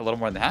like a little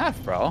more than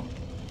half, bro.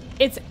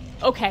 It's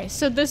okay,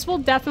 so this will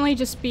definitely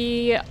just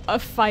be a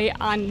fight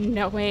on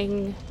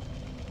knowing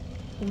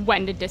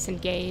when to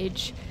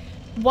disengage.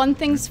 One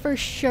thing's for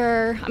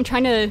sure, I'm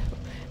trying to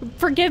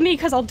forgive me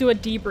because I'll do a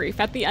debrief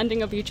at the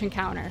ending of each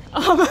encounter.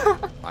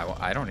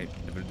 I don't need.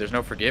 there's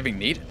no forgiving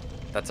needed.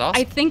 That's I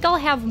awesome. think I'll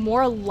have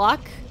more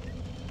luck.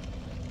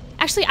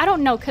 Actually, I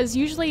don't know, because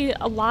usually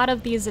a lot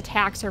of these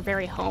attacks are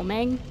very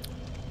homing,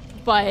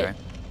 but Okay.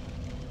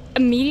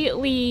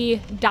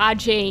 immediately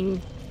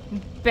dodging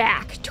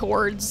back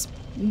towards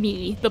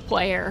me, the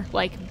player,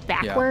 like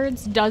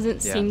backwards,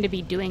 doesn't Yeah. seem to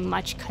be doing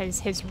much because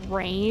his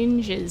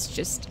range is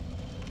just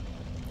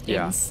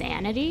Yeah.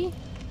 insanity.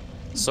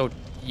 So,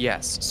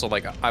 yes. So,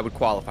 like, I would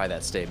qualify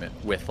that statement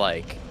with,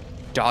 like,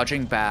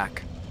 dodging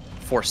back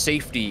for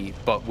safety,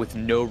 but with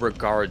no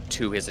regard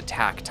to his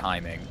attack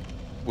timing,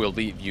 will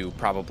leave you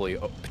probably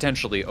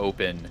potentially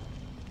open,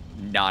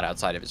 not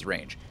outside of his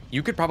range.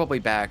 You could probably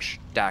dash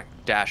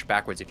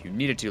backwards if you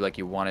needed to, like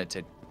you wanted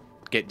to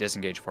get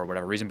disengaged for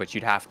whatever reason, but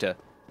you'd have to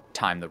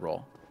time the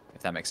roll,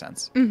 if that makes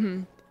sense.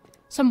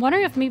 So I'm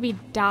wondering if maybe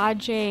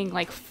dodging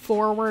like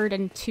forward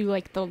and to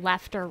like the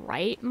left or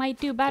right might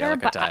do better. Yeah, like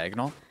a but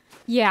diagonal.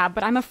 yeah,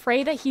 but I'm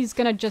afraid that he's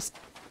gonna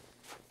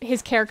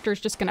his character's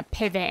just gonna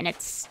pivot and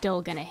it's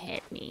still gonna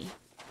hit me.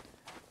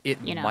 It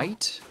You know.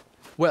 might.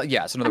 Well,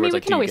 yeah. So in I other mean, words, we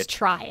like can do you always get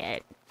try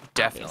it.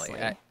 definitely.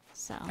 Obviously.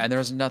 So And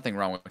there's nothing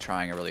wrong with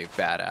trying a really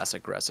badass,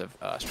 aggressive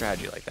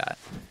strategy like that.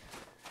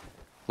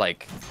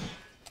 Like,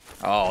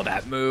 oh,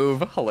 that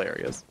move,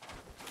 hilarious.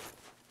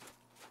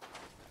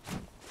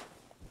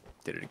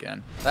 Did it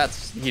again.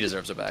 He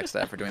deserves a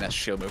backstab for doing that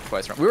shield move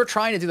twice. We were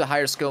trying to do the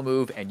higher skill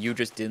move, and you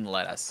just didn't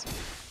let us.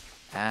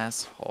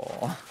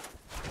 Asshole.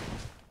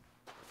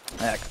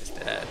 That guy's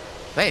dead.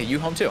 Hey, you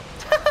home too?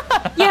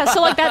 yeah,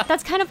 so like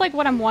that's kind of like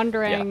what I'm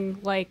wondering,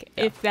 like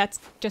if that's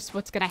just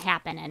what's gonna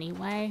happen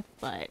anyway.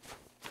 But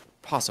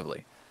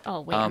Possibly.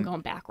 oh wait, I'm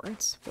going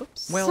backwards.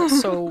 Whoops. Well,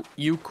 so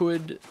you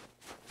could.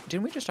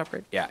 Didn't we just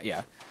upgrade?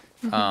 Yeah.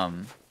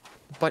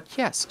 But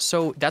yes,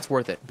 so that's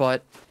worth it.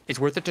 But it's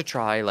worth it to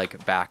try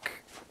like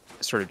back,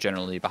 sort of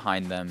generally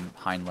behind them,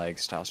 hind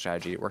legs style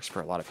strategy. It works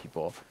for a lot of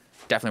people.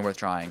 Definitely worth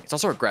trying. It's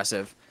also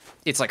aggressive.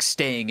 It's like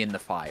staying in the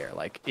fire.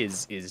 Like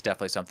is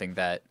definitely something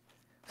that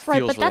right,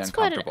 feels but really that's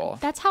uncomfortable.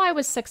 that's how I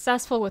was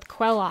successful with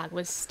Quelog,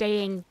 was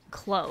staying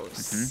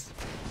close.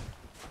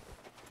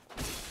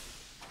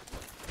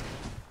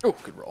 Oh,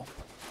 good roll.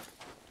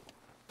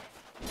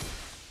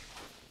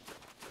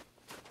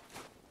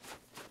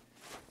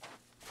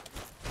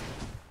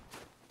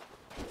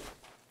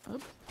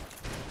 Oop.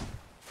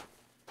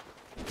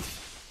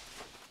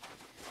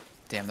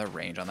 Damn, the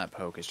range on that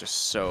poke is just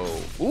so...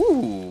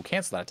 Ooh,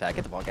 cancel that attack.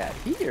 Get the ball out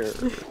here.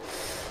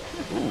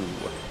 Ooh.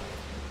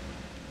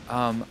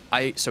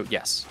 So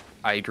yes,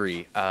 I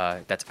agree.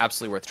 That's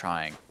absolutely worth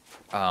trying.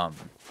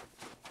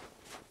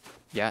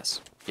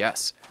 Yes.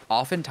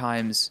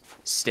 Oftentimes,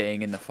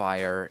 staying in the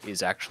fire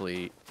is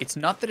actually... It's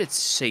not that it's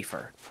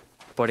safer,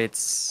 but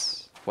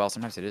it's... Well,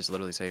 sometimes it is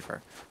literally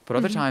safer. But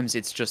other times,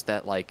 it's just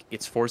that, like,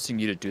 it's forcing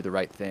you to do the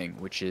right thing,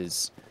 which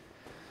is...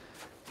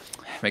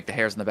 Make the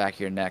hairs on the back of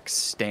your neck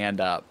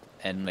stand up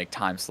and make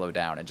time slow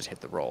down and just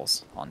hit the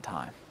rolls on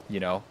time, you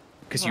know?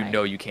 Because you Right.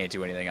 know you can't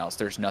do anything else.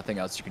 There's nothing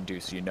else you can do,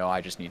 so you know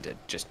I just need to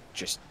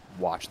just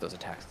watch those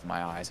attacks with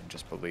my eyes and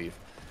just believe.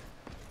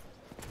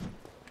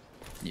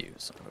 You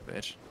son of a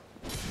bitch.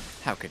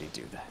 How could he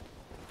do that?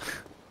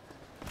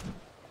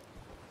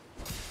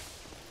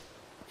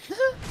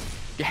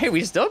 Hey,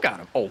 we still got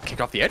him. Oh, kick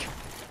off the edge.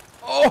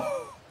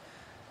 Oh!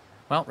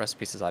 Well, rest in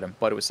peace this item,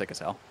 but it was sick as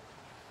hell.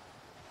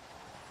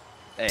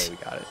 Hey, we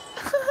got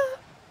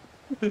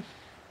it.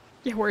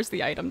 Yeah, where's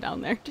the item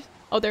down there?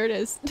 Oh, there it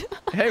is.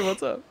 Hey,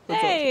 what's up?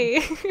 What's hey.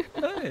 up?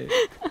 Hey.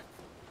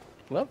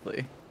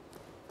 Lovely.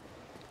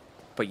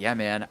 But yeah,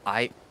 man,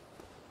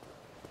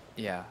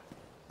 yeah,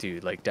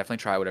 dude, like definitely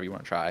try whatever you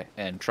want to try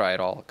and try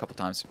it all a couple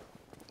times.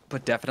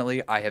 But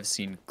definitely I have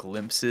seen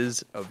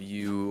glimpses of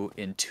you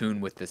in tune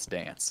with this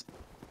dance.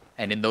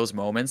 And in those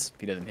moments,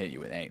 he doesn't hit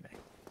you with anything.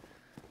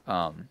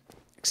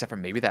 Except for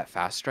maybe that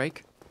fast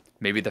strike.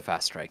 Maybe the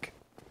fast strike.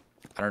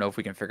 I don't know if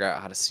we can figure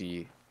out how to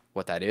see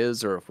what that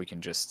is or if we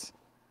can just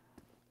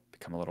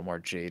become a little more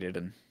jaded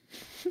and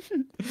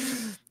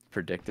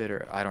predict it,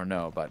 or I don't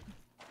know, but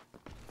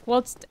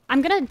Well,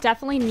 I'm gonna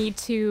definitely need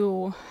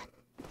to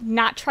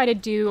not try to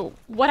do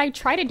what I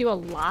try to do a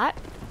lot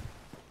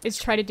is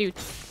try to do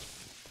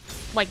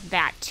like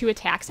that, 2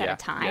 attacks at a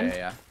time.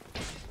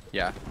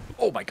 Yeah.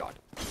 Oh my god.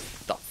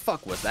 The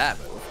fuck was that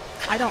move?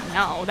 I don't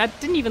know. That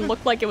didn't even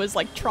look like it was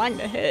like trying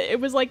to hit. It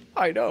was like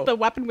I know. the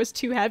weapon was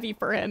too heavy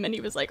for him, and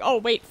he was like, "Oh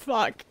wait,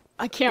 fuck,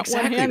 I can't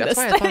Exactly. one-hand That's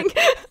this why thing."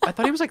 I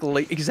thought he was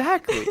like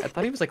exactly. I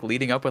thought he was like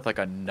leading up with like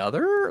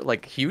another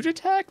like huge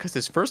attack because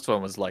his first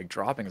one was like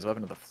dropping his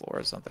weapon to the floor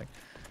or something.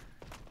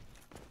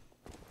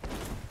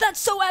 That's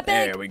so epic.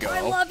 There we go.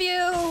 I love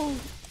you.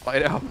 I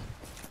know.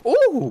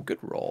 Oh, good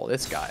roll.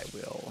 This guy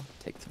will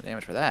take some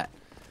damage for that.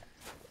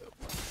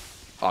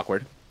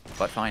 Awkward,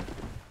 but fine.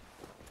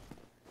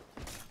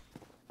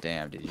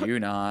 Damn, did you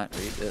not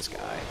read this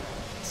guy?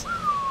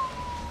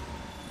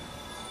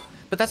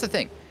 But that's the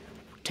thing.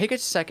 Take a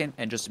second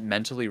and just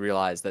mentally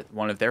realize that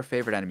one of their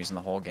favorite enemies in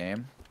the whole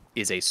game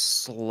is a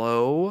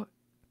slow,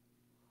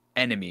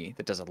 enemy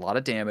that does a lot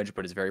of damage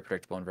but is very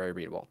predictable and very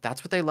readable.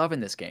 That's what they love in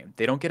this game.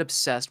 They don't get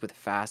obsessed with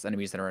fast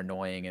enemies that are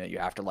annoying and that you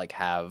have to like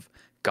have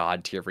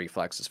god tier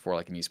reflexes for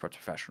like an esports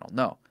professional.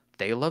 No,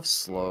 they love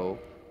slow,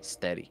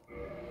 steady.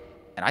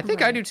 And I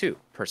think I do Right. too,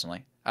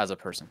 personally, as a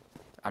person.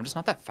 I'm just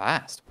not that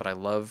fast, but I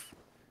love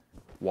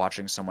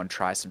watching someone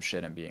try some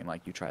shit and being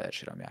like, you try that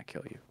shit on me, I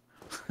kill you.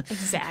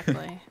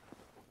 Exactly.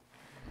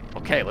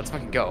 Okay, let's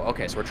fucking go.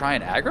 Okay, so we're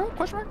trying aggro?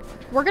 Question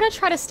mark? We're gonna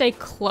try to stay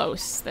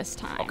close this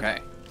time. Okay.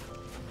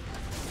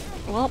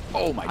 Well,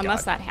 Oh my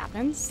unless god. that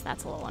happens,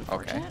 that's a little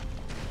unfortunate. Okay.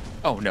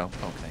 Oh no.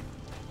 Okay.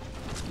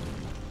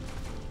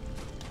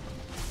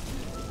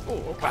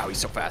 Oh wow, he's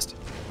so fast.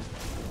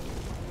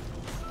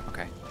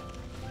 Okay.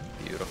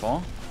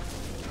 Beautiful.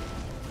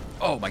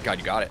 Oh my god,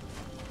 you got it.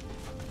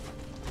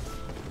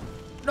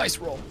 Nice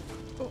roll.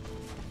 Oh.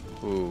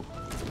 Ooh.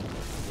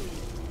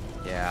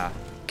 Yeah.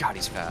 God,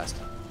 he's fast.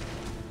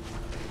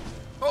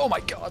 Oh my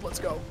god, let's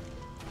go.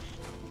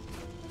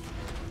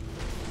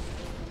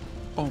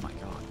 Oh my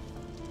god.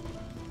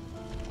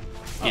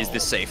 Is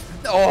this safe?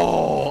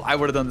 Oh, I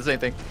would have done the same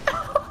thing.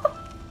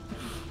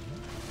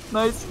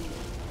 Nice.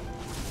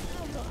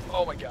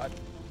 Oh my god.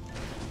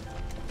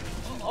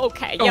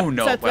 Okay. Oh, Yep,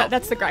 no, so well.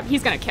 that's the grab.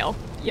 He's gonna kill.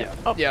 Yeah.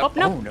 Oh, Yeah. oh,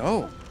 no. Oh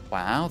no.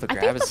 Wow, the I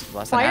grab think is the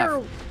less than fire.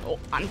 half. Oh,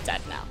 I'm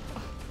dead now.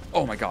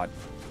 Oh my god.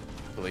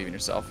 Believe in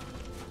yourself.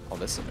 Oh,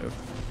 this is a move.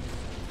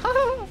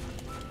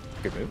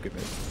 Good move, good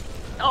move.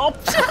 Oh.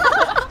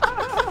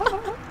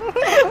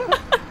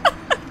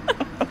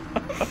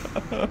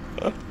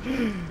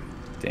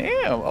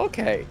 Damn,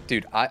 okay.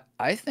 Dude,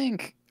 I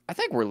think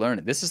we're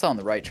learning. This is on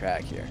the right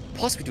track here.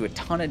 Plus we do a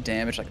ton of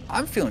damage. Like,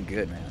 I'm feeling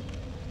good, man.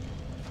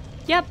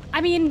 Yep.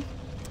 I mean,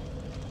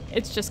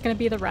 it's just gonna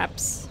be the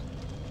reps.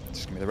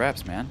 Just give me the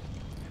reps, man.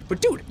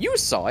 But dude, you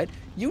saw it.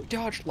 You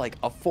dodged like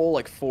a full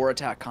like 4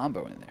 attack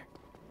combo in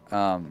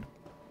there.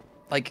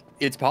 Like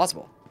it's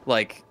possible.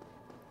 Like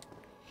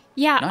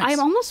Yeah, nice. I'm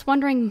almost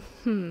wondering.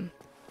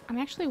 I'm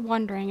actually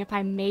wondering if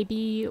I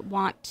maybe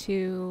want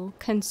to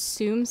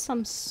consume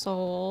some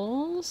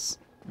souls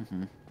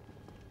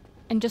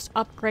and just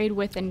upgrade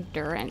with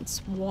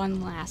endurance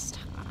one last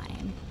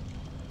time.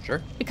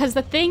 Sure. Because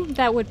the thing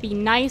that would be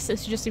nice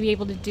is just to be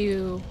able to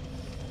do.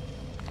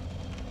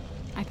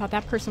 I thought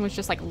that person was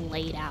just like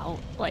laid out,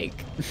 like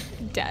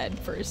dead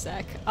for a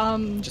sec.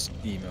 Just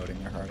emoting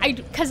their heart.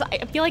 Because I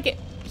feel like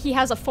he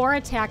has a 4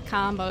 attack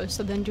combo,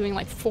 so then doing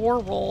like 4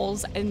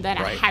 rolls and then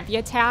Right. a heavy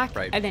attack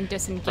Right. and then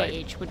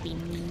disengage would be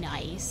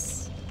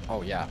nice.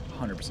 Oh yeah,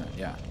 100%.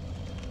 Yeah.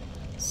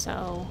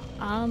 So,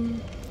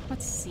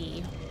 let's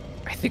see.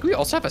 I think we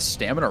also have a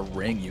stamina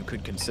ring you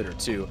could consider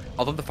too.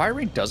 Although the fire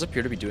ring does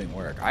appear to be doing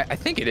work. I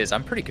think it is.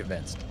 I'm pretty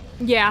convinced.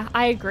 Yeah,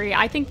 I agree.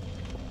 I think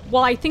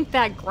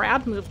that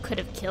grab move could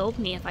have killed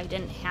me if I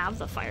didn't have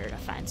the fire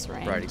defense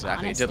ring. Right,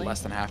 exactly. It did honestly.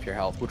 less than half your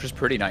health, which was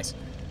pretty nice.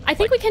 I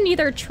think we can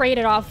either trade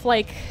it off,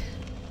 like,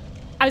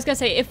 I was gonna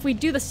say, if we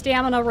do the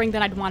stamina ring,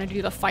 then I'd want to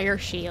do the fire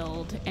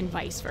shield and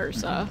vice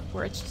versa,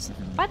 where it's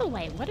just, by the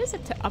way, what is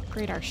it to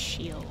upgrade our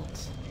shield?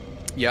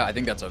 Yeah, I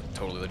think that's a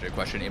totally legit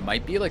question. It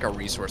might be like a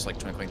resource like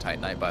Twinkling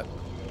Titanite, but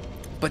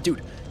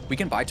dude, we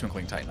can buy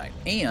Twinkling Titanite,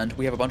 and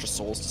we have a bunch of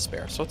souls to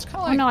spare, so it's kind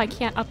of Oh like... no, I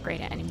can't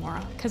upgrade it anymore,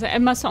 because it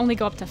must only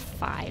go up to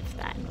 5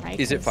 then, right?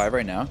 Is it 'Cause- 5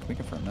 right now? Can we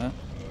confirm that?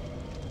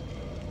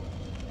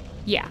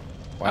 Yeah.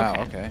 Wow,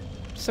 okay.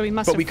 So we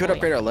must But have we could fully-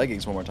 upgrade our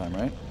leggings one more time,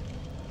 right?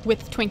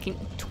 with Twinkling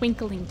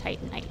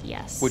Titanite,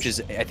 yes. Which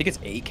is, I think it's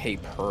 8k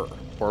per,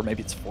 or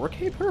maybe it's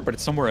 4k per, but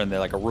it's somewhere in there,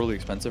 like a really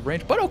expensive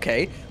range. But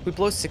okay, we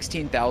blow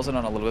 16,000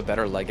 on a little bit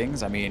better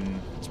leggings. I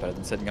mean, it's better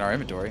than sitting in our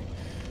inventory.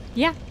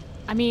 Yeah,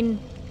 I mean,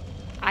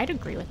 I'd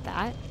agree with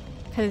that.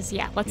 Because,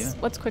 yeah,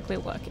 let's quickly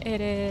look. It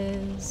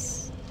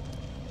is...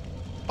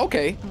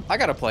 Okay, I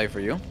got a play for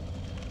you.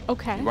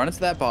 Okay. You run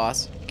into that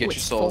boss, get Which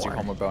your souls, your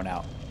 4? homeward bone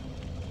out.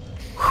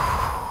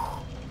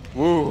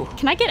 Woo.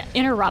 Can I get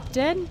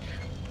interrupted?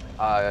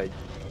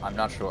 I'm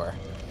not sure.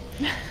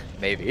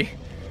 Maybe.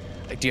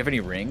 Like, do you have any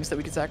rings that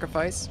we could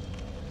sacrifice?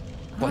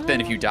 But then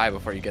if you die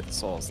before you get the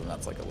souls, then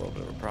that's like a little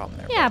bit of a problem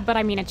there. Yeah, but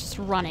I mean, it's just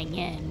running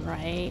in,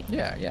 right?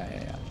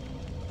 Yeah.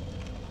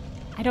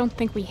 I don't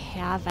think we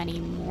have any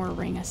more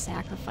Ring of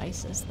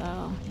Sacrifices,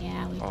 though.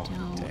 Yeah, we Oh,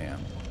 don't.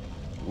 damn.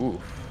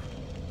 Oof.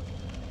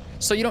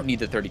 So you don't need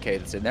the 30k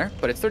that's in there,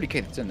 but it's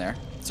 30k that's in there.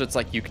 So it's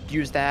like you could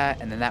use that,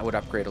 and then that would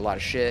upgrade a lot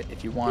of shit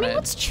if you I wanted. mean,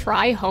 let's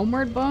try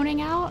Homeward Boning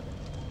out.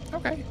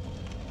 Okay.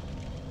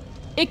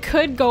 It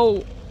could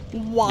go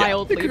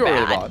wildly it could go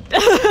bad.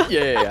 really bad.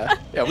 Yeah.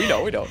 Yeah, we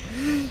know.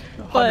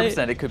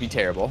 100% it could be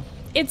terrible.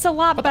 It's a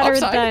lot But the better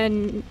upside-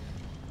 than...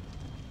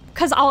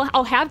 Because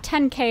I'll have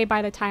 10k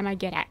by the time I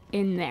get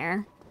in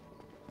there.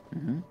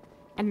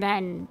 And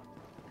then,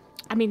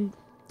 I mean,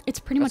 it's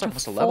pretty That's much a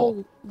almost a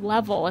full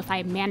level if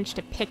I manage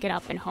to pick it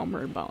up and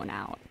Homeward Bone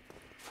out.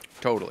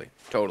 Totally.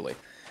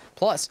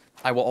 Plus,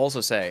 I will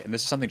also say, and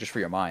this is something just for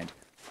your mind,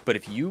 but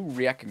if you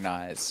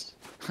recognize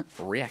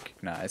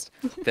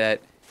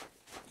that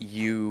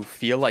you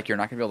feel like you're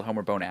not going to be able to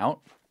homeward bone out,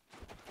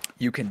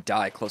 you can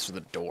die close to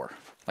the door.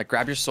 Like,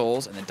 grab your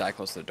souls and then die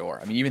close to the door.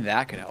 I mean, even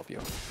that could help you.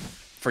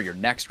 for your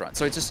next run.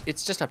 So it's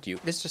just up to you.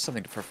 This is just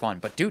something for fun.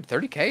 But dude,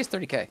 30K is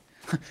 30K.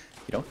 You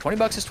know, 20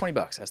 bucks is 20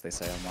 bucks, as they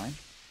say online.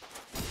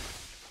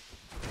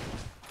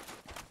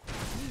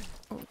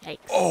 Oh, yikes.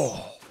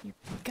 Oh, You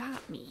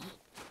got me.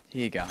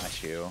 he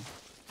got you.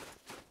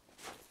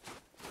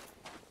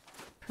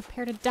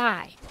 Prepare to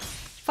die.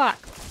 Fuck.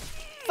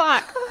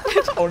 Fuck.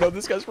 Oh no,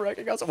 this guy's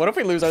wrecking us. What if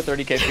we lose our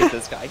 30K because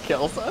this guy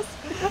kills us?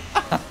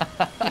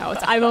 No,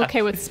 I'm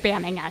okay with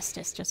spamming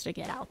Estus just to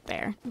get out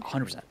there.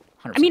 100%.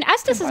 I mean,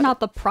 Estus is not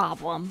the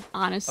problem,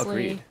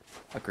 honestly.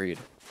 Agreed.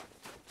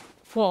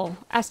 Well,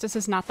 Estus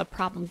is not the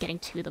problem getting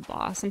to the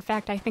boss. In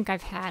fact, I think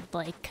I've had,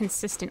 like,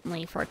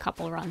 consistently for a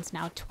couple runs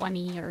now,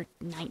 20 or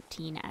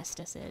 19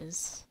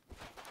 Estuses.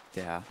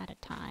 Yeah. At a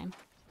time.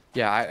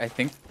 Yeah, I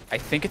think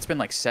it's been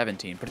like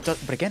 17,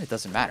 but again, it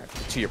doesn't matter.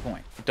 To your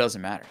point, it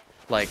doesn't matter.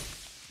 Like,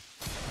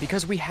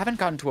 because we haven't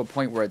gotten to a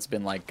point where it's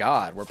been like,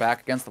 God, we're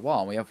back against the wall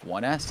and we have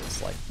one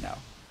Estus. Like, no.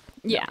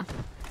 Yeah. No.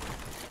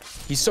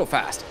 He's so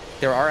fast.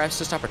 There are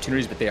Estus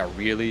opportunities, but they are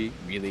really,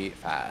 really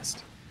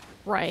fast.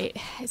 Right.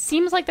 It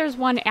seems like there's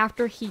one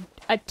after he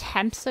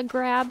attempts a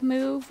grab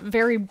move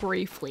very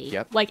briefly.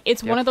 Yep. Like,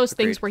 it's one of those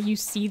Agreed. things where you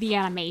see the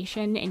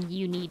animation and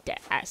you need to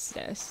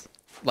Estus.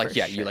 Like,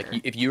 yeah, sure.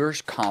 if you're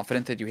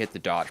confident that you hit the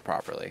dodge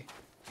properly,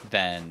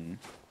 then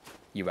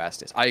you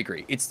Estus. I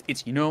agree. It's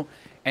you know,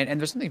 and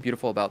there's something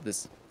beautiful about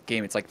this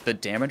game. It's like the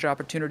damage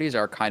opportunities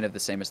are kind of the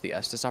same as the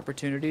Estus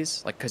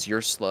opportunities, like, because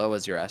you're slow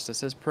as your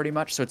Estus is pretty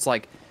much. So it's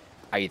like,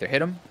 I either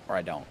hit him or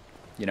I don't,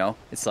 you know?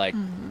 It's like,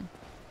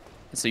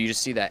 so you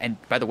just see that. And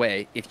by the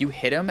way, if you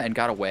hit him and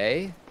got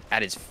away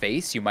at his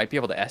face, you might be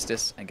able to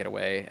Estus and get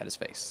away at his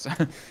face.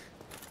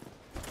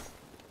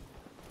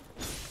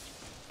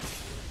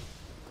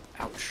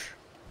 Ouch.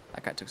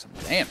 That guy took some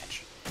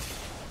damage.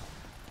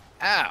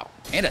 Ow.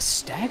 And a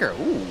stagger.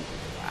 Ooh.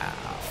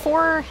 Wow.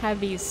 4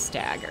 heavies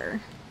stagger.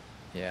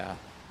 Yeah.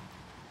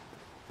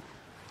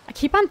 I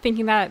keep on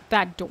thinking that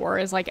that door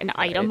is like an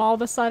item all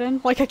of a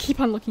sudden. Like, I keep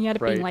on looking at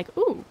it being like,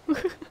 ooh.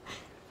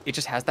 It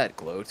just has that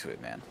glow to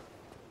it, man.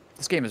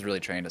 This game has really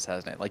trained us,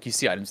 hasn't it? Like, you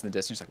see items in the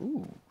distance, you're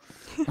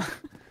like, ooh.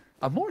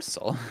 A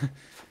morsel.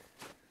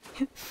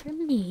 For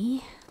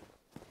me.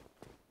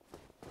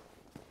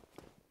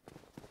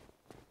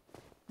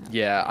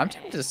 Yeah, I'm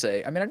tempted to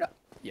say, I mean, I know,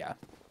 yeah.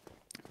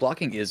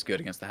 Blocking is good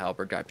against the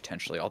halberd guy,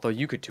 potentially. Although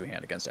you could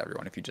two-hand against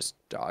everyone if you just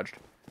dodged.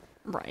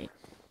 Right.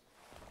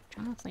 Which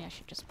honestly, I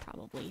should just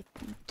probably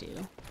do.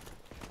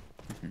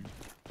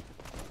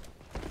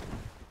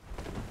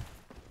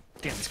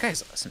 Damn, this guy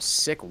has some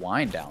sick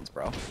wind downs,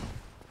 bro.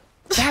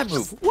 That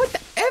move. What the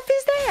F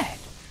is that?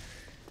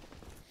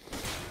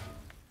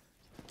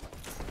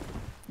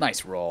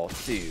 Nice roll.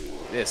 Dude,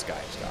 this guy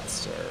just got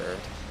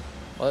served.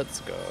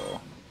 Let's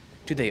go.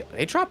 Dude,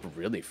 they drop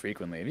really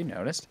frequently. Have you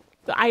noticed?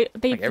 They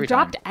Like every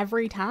dropped time.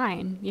 every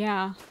time.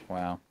 Yeah.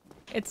 Wow.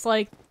 It's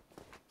like,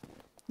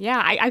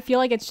 yeah, I feel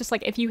like it's just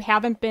like if you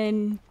haven't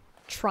been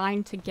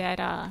trying to get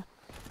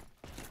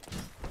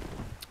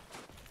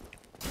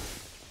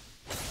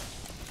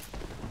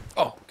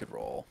Oh, good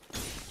roll.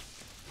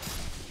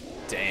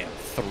 Damn,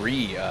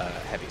 3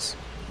 heavies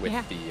with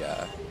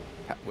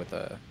with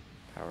a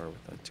power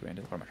with a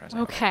two-handed. What am I trying to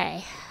say?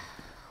 Okay.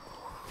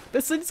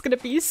 This is gonna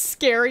be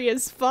scary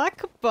as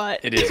fuck, but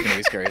It is gonna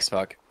be scary as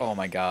fuck. Oh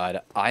my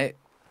god.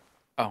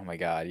 Oh my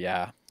god,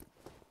 yeah.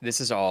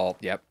 This is all,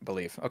 yep,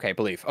 belief. Okay,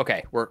 belief.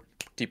 Okay, we're,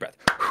 deep breath.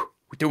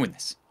 We're doing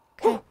this.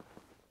 Okay.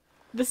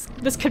 This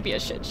could be a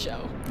shit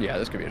show. Yeah,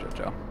 this could be a shit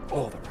show.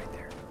 Oh, they're right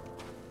there.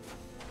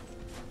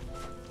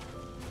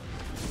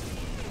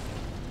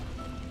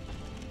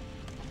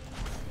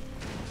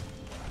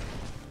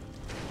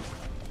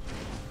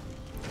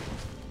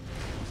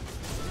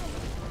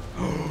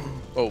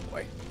 Oh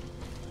boy.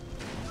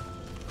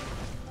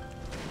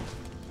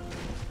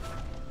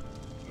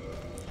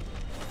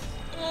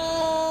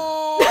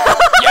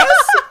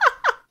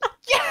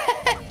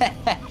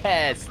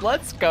 Yes,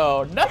 let's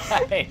go. Nice.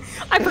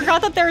 I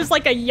forgot that there was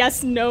like a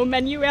yes/no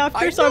menu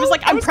after, so I was know,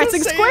 like, I I'm was gonna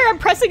pressing say- square, I'm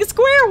pressing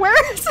square,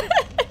 where is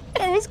it?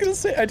 I was gonna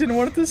say, I didn't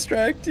want to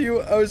distract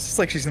you. I was just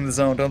like, she's in the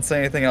zone, don't say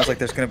anything. I was like,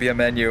 there's gonna be a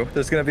menu.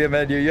 There's gonna be a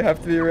menu. You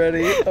have to be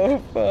ready. Oh,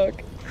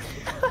 fuck.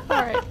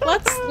 Alright,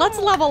 let's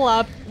level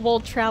up. We'll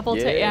travel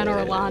to Yeah. Anne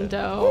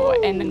Orlando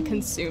and then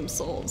consume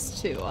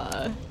souls to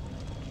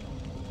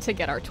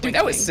get our Dude,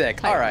 that was twinkling sick.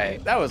 Tyranny.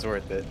 Alright, that was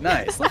worth it.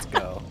 Nice, let's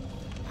go.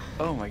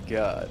 Oh my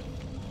god.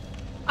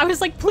 I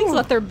was like, please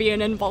let there be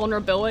an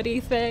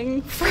invulnerability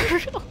thing for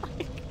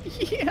like,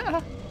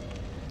 Yeah.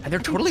 And there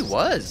totally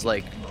was,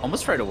 like,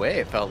 almost right away,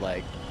 it felt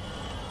like.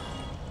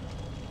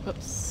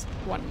 oops,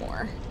 one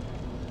more.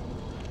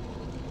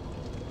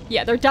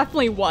 Yeah, there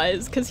definitely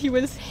was, because he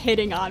was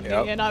hitting on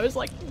Yep. me, and I was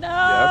like,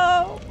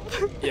 no!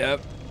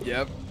 Yep.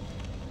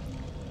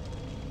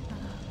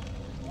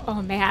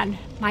 Oh man,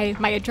 my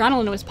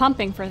adrenaline was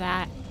pumping for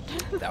that.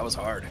 That was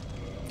hard.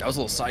 That was a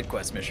little side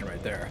quest mission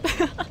right there.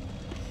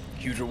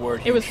 Huge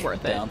reward, It was huge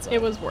worth it. downside.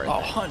 It was worth Oh,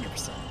 it.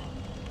 100%.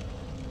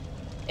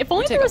 If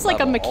only take there a was like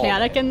a level all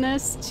mechanic the way. in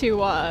this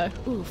to,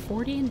 ooh,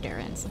 40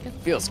 endurance. Look at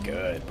Feels that.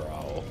 good,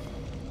 bro.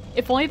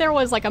 If only there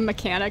was like a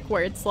mechanic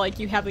where it's like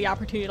you have the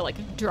opportunity to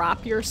like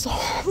drop your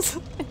souls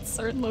in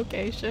certain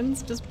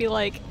locations. Just be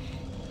like,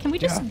 can we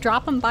just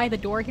drop them by the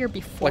door here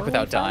before? Like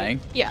without we fight?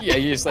 dying? Yeah. Yeah,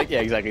 you just like,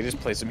 yeah, exactly. Just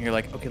place them here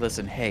like, okay,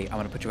 listen, hey, I'm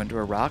gonna put you under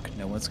a rock.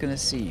 No one's gonna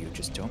see you.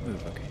 Just don't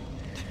move, okay?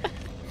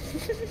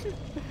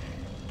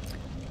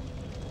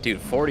 Dude,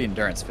 40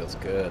 endurance feels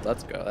good.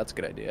 Let's go. That's a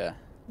good idea.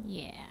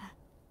 Yeah.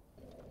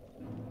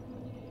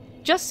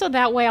 Just so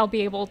that way I'll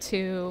be able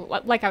to,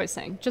 like I was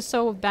saying, just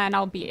so then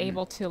I'll be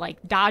able to like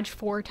dodge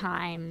 4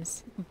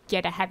 times,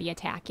 get a heavy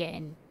attack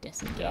in,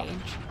 disengage.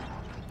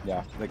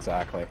 Yeah,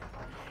 exactly.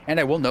 And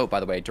I will note,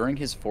 by the way, during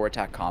his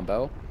 4-attack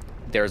combo,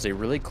 there's a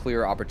really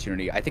clear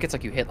opportunity. I think it's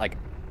like you hit like,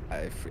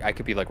 I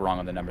could be like wrong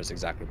on the numbers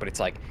exactly, but it's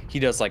like he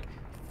does like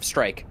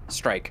strike,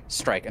 strike,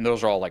 strike, and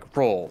those are all like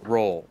roll,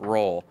 roll,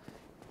 roll.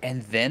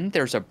 And then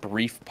there's a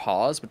brief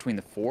pause between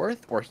the 4th,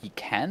 or he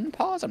can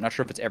pause. I'm not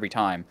sure if it's every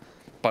time.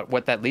 But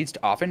what that leads to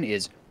often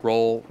is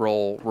roll,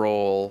 roll,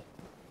 roll,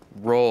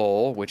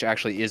 roll, which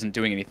actually isn't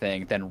doing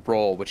anything, then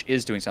roll, which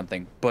is doing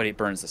something, but it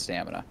burns the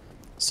stamina.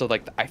 So,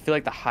 like, I feel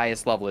like the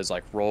highest level is,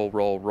 like, roll,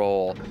 roll,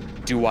 roll.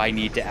 Do I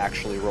need to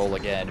actually roll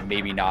again?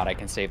 Maybe not. I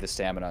can save the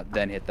stamina,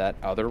 then hit that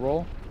other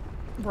roll.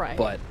 Right.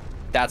 But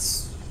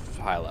that's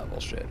high-level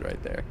shit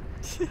right there.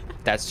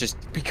 That's just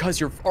because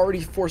you're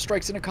already 4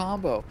 strikes in a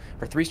combo,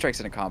 or 3 strikes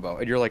in a combo,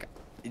 and you're like,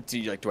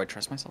 do I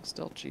trust myself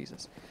still?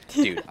 Jesus.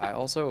 Dude, I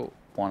also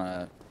want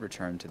to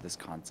return to this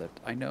concept.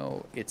 I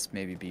know it's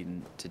maybe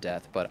beaten to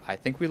death, but I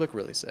think we look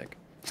really sick.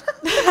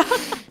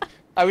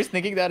 I was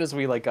thinking that as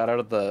we like got out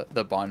of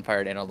the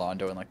bonfire in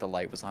Orlando and like the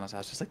light was on us. I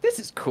was just like, this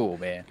is cool,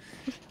 man.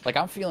 Like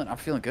I'm feeling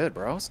good,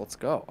 bro. So let's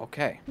go.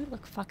 Okay. We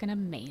look fucking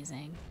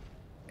amazing.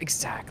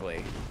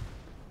 Exactly.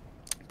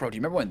 Bro, do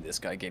you remember when this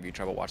guy gave you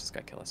trouble? Watch this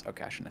guy kill us.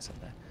 Okay, I shouldn't have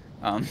said that.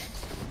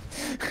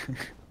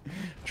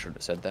 Shouldn't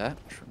have said that.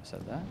 Shouldn't have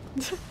said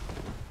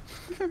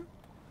that.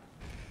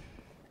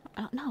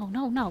 Oh, no,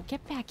 no, no.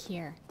 Get back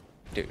here.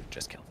 Dude,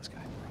 just kill this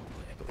guy.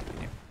 I believe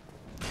in you.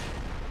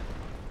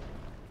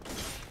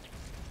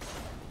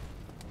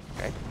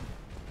 Okay.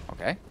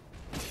 Okay.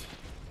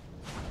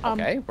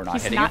 Okay, we're not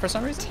he's hitting him for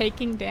some reason?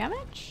 Taking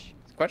damage?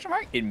 Question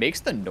mark? It makes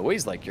the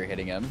noise like you're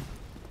hitting him.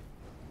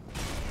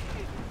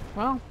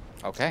 Well.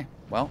 Okay.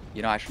 Well,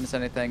 you know, I shouldn't have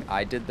said anything.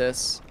 I did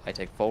this. I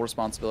take full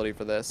responsibility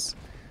for this.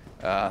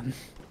 I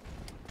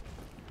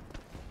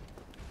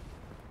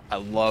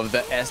love the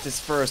Estus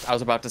first. I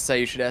was about to say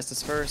you should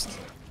Estus first.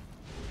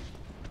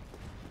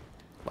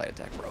 Light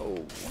attack,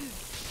 bro.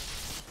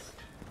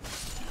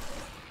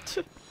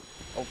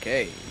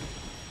 Okay.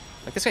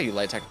 Like this guy, you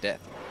light attack to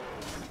death.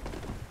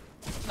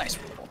 Nice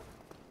roll.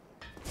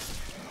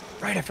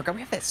 Right, I forgot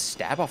we have that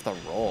stab off the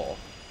roll.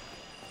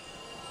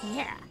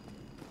 Yeah.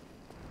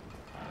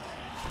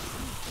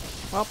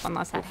 Well,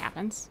 unless that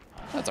happens.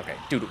 That's okay.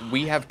 Dude,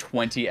 we have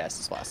 20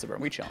 S's last burn.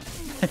 We chilling.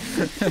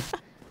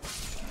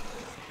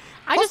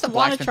 I Plus, just the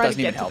want to blacksmith try to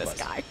doesn't even get to help this us.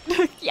 guy.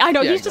 Yeah, I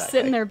know, Yeah, he's just exactly.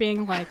 sitting there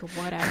being like,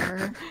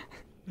 whatever.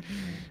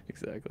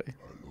 Exactly.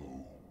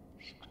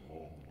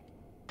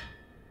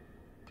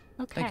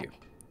 Okay. Thank you.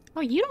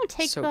 Oh, you don't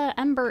take So- the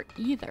ember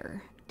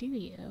either, do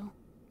you?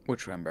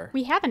 Which ember?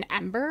 We have an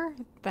ember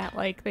that,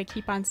 like, they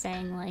keep on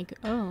saying, like,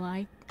 oh,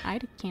 I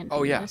can't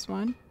do yeah. this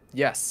one.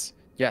 Yes.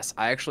 Yes,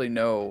 I actually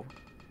know.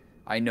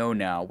 I know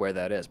now where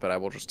that is, but I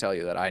will just tell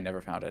you that I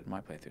never found it in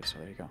my playthrough, so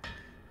there you go.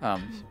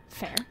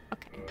 Fair.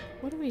 Okay.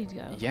 What do we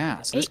go?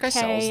 Yeah, so this guy 8K,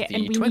 sells and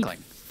the we Twinkling.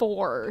 Need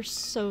 4,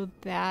 so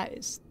that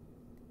is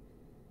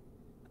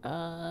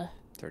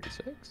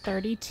 36?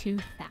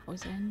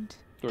 32,000.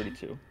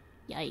 32.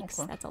 Yikes,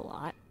 Okay. that's a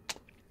lot.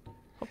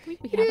 Hopefully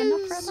we It have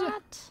enough is. for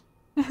that.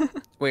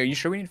 Wait, are you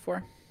sure we need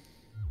 4?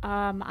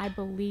 I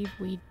believe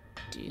we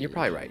do. You're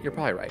probably right. You're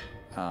probably right.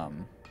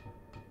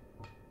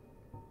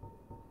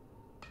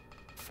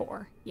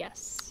 4,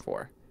 yes.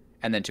 4.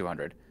 And then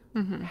 200.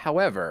 Mm-hmm.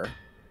 However,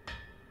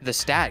 the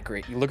stat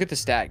grade, you look at the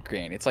stat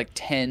grade, it's like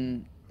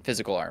 10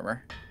 physical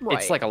armor. Right.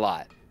 It's like a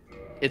lot.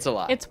 It's a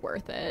lot. It's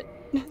worth it.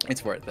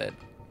 It's worth it.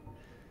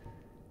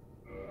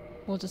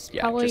 We'll just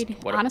Yeah, probably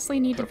just what if- honestly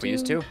need to What if we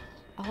use 2?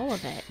 all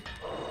of it.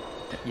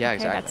 Yeah, Okay,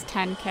 exactly. that's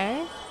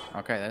 10K.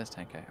 Okay, that is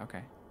 10K.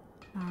 Okay.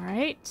 All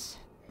right.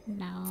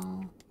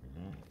 No.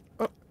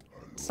 Oh.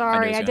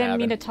 Sorry, was I gonna didn't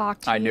mean to happen.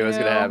 talk to you. I knew it was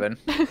going to happen.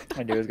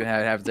 I knew it was going to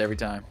happen. It happens every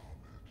time.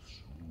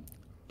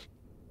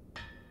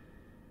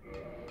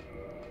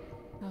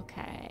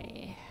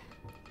 Okay.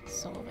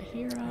 Soul of a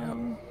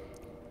hero.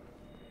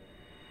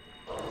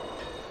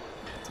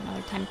 That's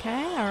another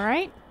 10K. All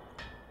right.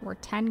 We're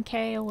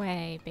 10K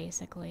away,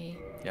 basically.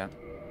 Yeah.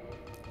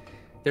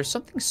 There's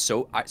something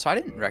so I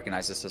didn't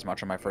recognize this as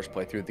much on my first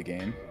playthrough of the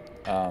game,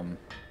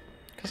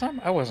 because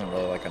I wasn't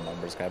really like a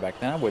numbers guy back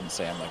then. I wouldn't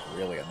say I'm like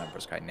really a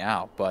numbers guy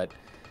now, but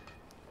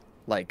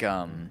like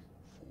oh,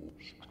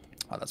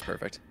 that's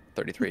perfect.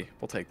 33.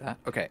 We'll take that.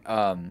 Okay.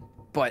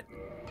 But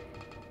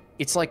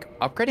it's like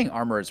upgrading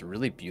armor is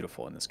really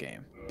beautiful in this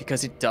game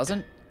because it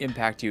doesn't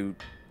impact you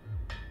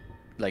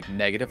like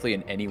negatively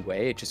in any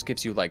way. It just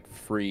gives you like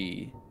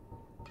free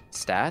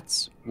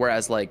stats,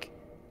 whereas like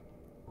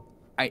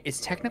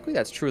it's technically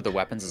that's true of the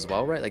weapons as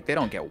well, right? Like, they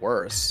don't get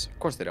worse. Of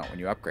course they don't when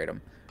you upgrade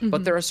them.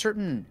 But there are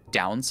certain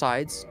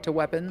downsides to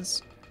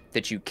weapons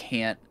that you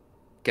can't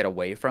get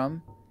away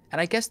from. And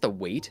I guess the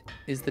weight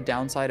is the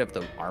downside of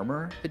the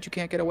armor that you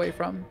can't get away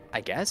from, I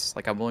guess.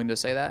 Like, I'm willing to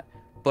say that.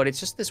 But it's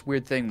just this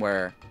weird thing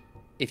where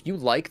if you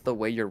like the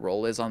way your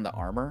roll is on the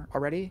armor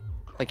already,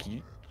 like,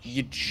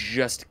 you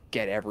just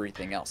get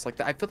everything else.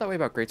 Like, I feel that way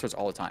about greatswords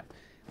all the time.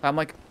 I'm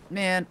like,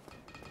 man,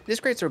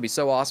 this greatsword would be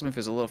so awesome if it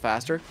was a little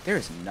faster. There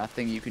is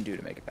nothing you can do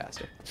to make it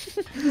faster.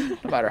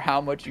 No matter how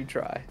much you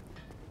try.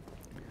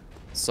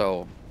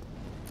 So,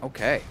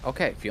 okay,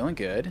 feeling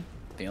good.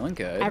 Feeling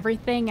good.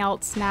 Everything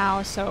else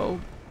now, so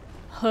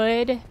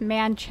hood,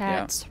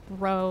 manchettes,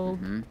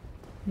 robe,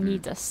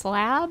 needs a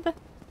slab.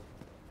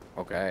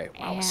 Okay,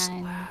 wow, and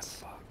slab,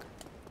 fuck.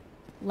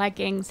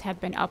 Leggings have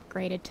been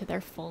upgraded to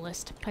their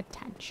fullest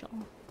potential.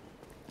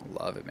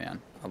 I love it,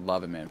 man. I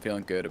love it, man.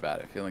 Feeling good about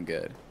it. Feeling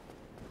good.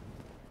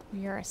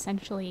 We are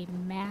essentially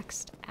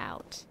maxed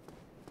out.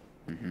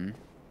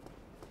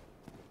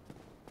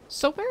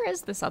 So where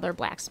is this other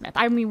blacksmith?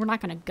 I mean, we're not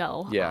going to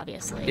go,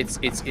 obviously. It's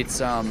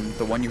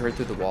the one you heard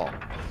through the wall.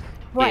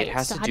 Right. It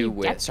has to do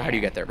with how do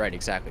you get there? Right,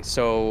 exactly.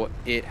 So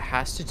it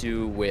has to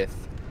do with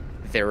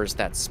there is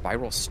that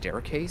spiral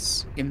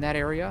staircase in that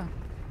area.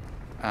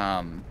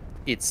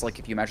 It's like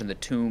if you imagine the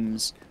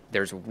tombs,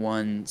 there's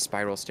one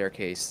spiral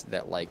staircase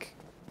that like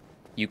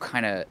you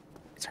kind of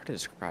it's hard to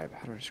describe.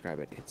 How do I describe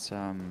it? It's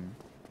I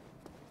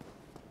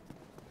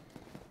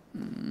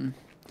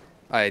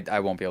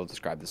won't be able to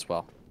describe this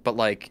well. But,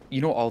 like,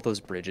 you know all those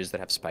bridges that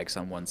have spikes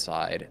on one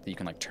side that you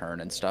can, like, turn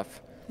and stuff?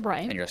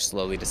 Right. And you're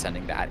slowly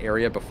descending that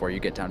area before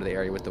you get down to the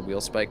area with the wheel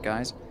spike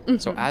guys?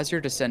 So as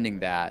you're descending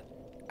that,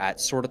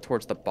 at sort of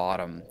towards the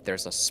bottom,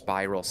 there's a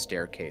spiral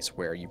staircase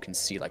where you can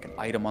see, like, an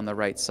item on the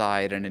right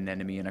side and an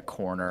enemy in a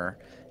corner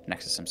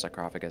next to some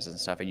sarcophagus and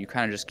stuff. And you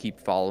kind of just keep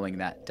following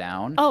that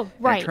down. Oh,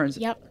 right.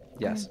 Yep.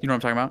 Yes. You know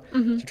what I'm talking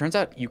about? So it turns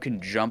out you can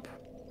jump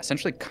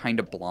essentially kind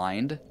of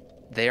blind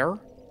there,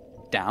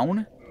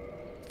 down,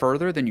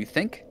 further than you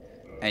think,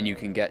 and you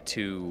can get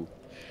to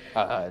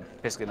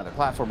basically another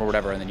platform or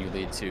whatever, and then you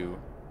lead to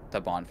the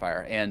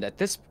bonfire. And at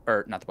this,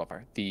 or not the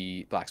bonfire,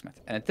 the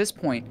blacksmith. And at this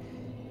point,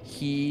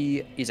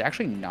 he is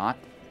actually not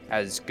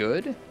as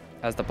good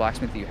as the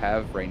blacksmith that you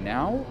have right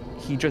now.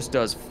 He just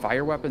does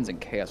fire weapons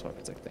and chaos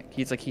weapons, I think.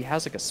 He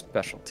has like a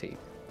specialty.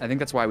 I think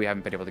that's why we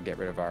haven't been able to get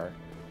rid of our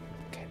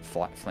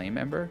flame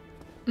ember.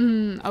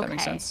 Okay. That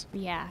makes sense.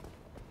 Yeah.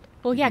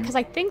 Well, yeah, because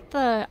I think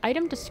the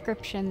item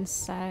description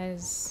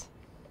says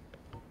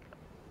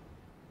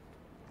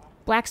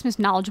blacksmith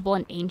knowledgeable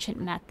in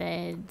ancient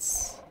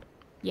methods.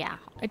 Yeah,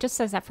 it just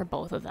says that for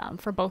both of them,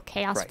 for both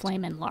chaos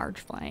flame and large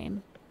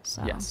flame.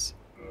 So yes.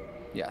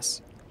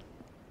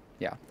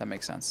 Yeah, that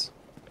makes sense.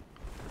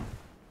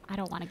 I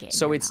don't want to get.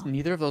 So it's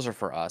neither of those are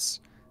for us.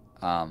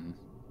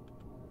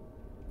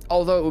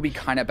 Although it would be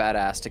kind of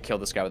badass to kill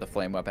this guy with a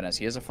flame weapon, as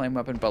he is a flame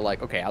weapon, but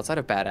like, okay, outside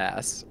of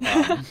badass,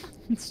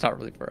 it's not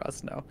really for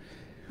us, no.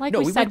 Like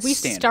we said, we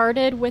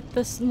started with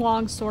this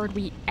long sword,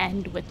 we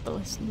end with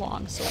this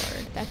long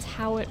sword. That's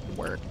how it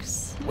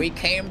works. We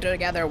came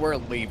together, we're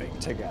leaving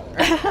together.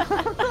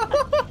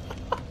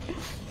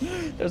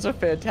 There's a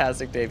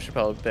fantastic Dave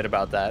Chappelle bit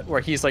about that,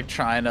 where he's like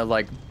trying to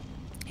like,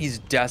 he's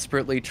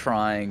desperately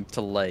trying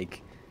to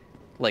like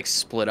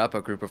split up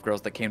a group of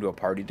girls that came to a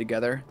party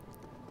together.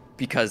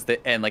 Because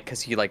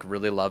he like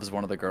really loves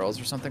one of the girls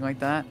or something like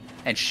that,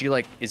 and she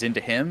like is into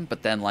him,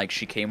 but then like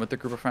she came with a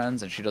group of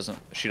friends and she doesn't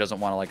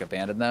want to like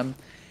abandon them,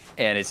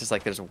 and it's just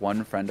like there's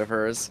one friend of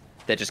hers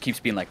that just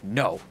keeps being like,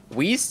 no,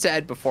 we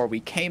said before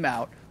we came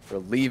out we're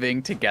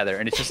leaving together,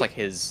 and it's just like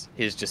his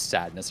just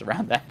sadness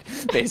around that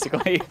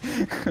basically.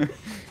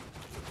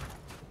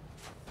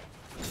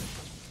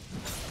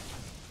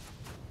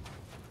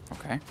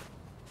 Okay.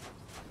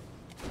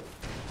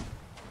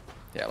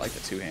 Yeah, I like the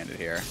two-handed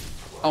here.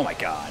 Oh my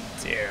god,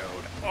 dude.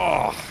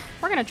 Oh.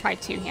 We're gonna try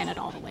two-handed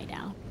all the way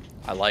down.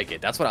 I like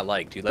it. That's what I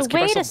like, dude. Let's keep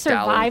ourselves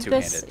down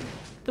two-handed.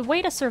 The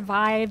way to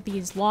survive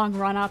these long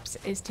run-ups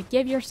is to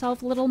give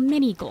yourself little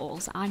mini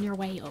goals on your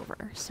way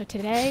over. So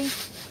today,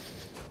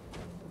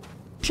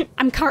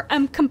 I'm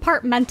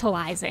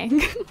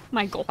compartmentalizing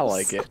my goals. I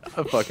like it.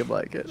 I fucking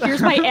like it.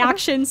 Here's my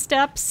action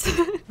steps.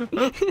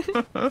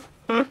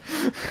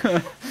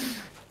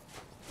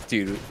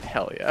 Dude,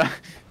 hell yeah.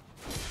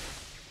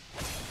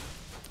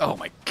 Oh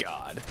my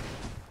god.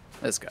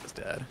 This guy's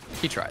dead.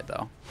 He tried,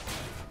 though.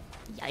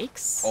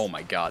 Yikes. Oh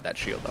my god, that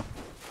shield,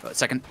 though.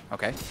 Second,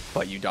 okay.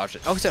 But you dodged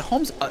it. Oh, so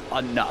home's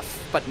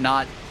enough, but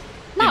not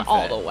Not infinite.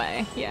 all the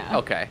way, yeah.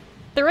 Okay.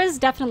 There is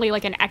definitely,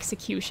 like, an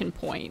execution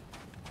point.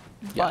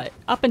 But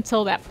up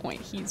until that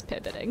point, he's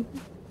pivoting.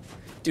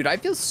 Dude, I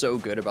feel so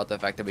good about the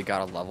fact that we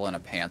got a level and a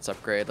pants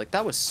upgrade. Like,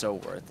 that was so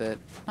worth it.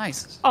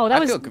 Nice. Oh, that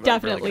was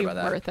definitely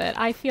worth it.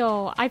 I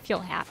feel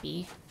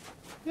happy.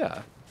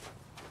 Yeah.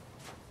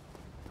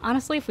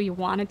 Honestly, if we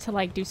wanted to,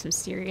 like, do some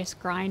serious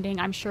grinding,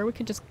 I'm sure we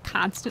could just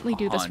constantly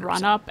do this 100%.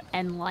 run-up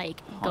and,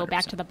 like, go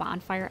back 100%. to the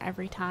bonfire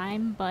every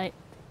time, but...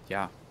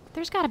 Yeah.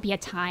 There's got to be a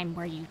time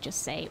where you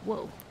just say,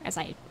 whoa, as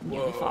I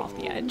nearly fall off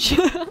the edge.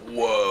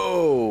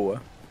 Whoa.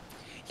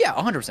 Yeah,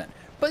 100%.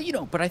 But, you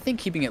know, but I think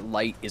keeping it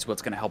light is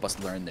what's going to help us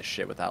learn this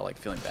shit without, like,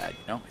 feeling bad,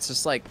 you know? It's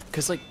just like,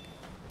 because, like...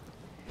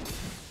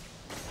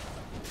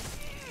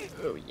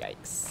 Oh,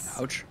 yikes.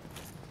 Ouch.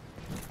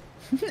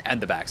 And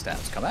the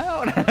backstabs come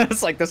out.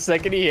 It's like the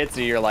second he hits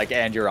you, you're like,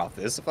 and you're off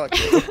this. Fuck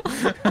you.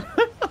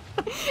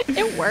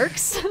 It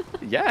works.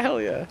 Yeah,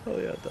 hell yeah. Hell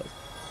yeah, it does.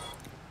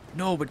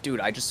 No, but dude,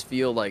 I just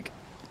feel like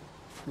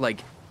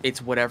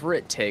it's whatever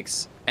it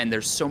takes, and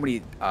there's so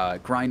many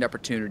grind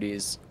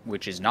opportunities,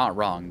 which is not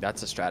wrong.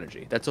 That's a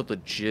strategy. That's a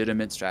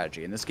legitimate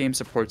strategy, and this game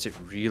supports it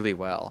really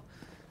well.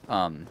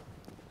 And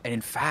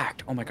in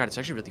fact, oh my god, it's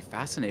actually really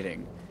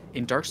fascinating.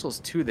 In Dark Souls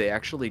 2, they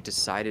actually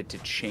decided to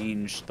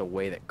change the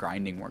way that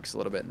grinding works a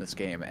little bit in this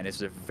game, and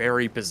it's a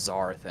very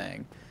bizarre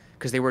thing.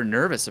 Because they were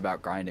nervous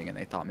about grinding, and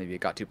they thought maybe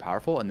it got too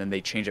powerful, and then they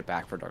changed it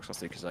back for Dark Souls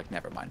 3, because like,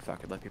 never mind,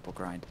 fuck it, let people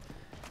grind.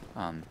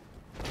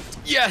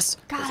 Yes!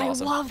 God, That's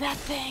awesome. I love that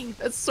thing.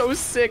 That's so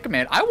sick,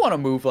 man. I want to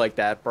move like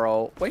that,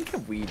 bro. When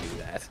can we do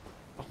that?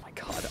 Oh my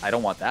god, I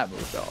don't want that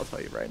move, though, I'll tell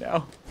you right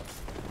now.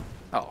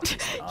 Oh,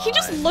 He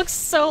just looks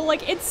so,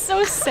 like, it's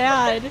so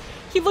sad.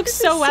 He looks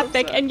so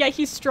epic, and yet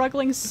he's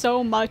struggling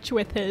so much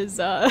with his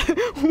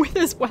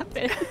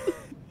weapon.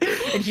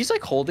 And he's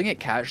like holding it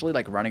casually,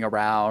 like running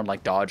around,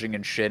 like dodging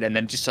and shit, and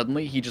then just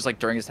suddenly he just like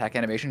during his attack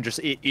animation, just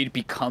it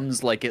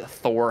becomes like a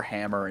Thor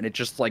hammer, and it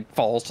just like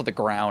falls to the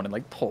ground and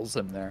like pulls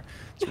him there.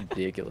 It's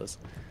ridiculous.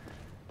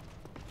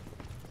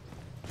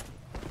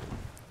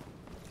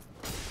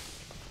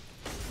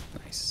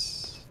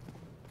 Nice.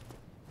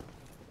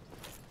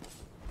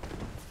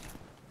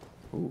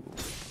 Ooh.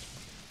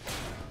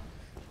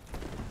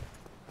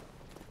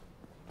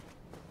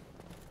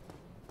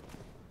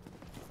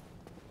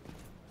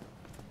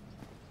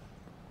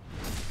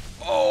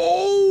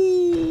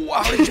 Oh,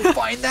 how did you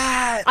find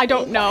that? I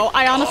don't know.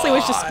 I honestly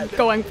was just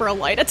going for a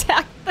light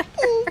attack there.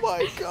 Oh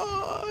my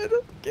god.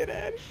 Get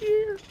out of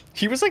here.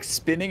 He was like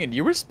spinning and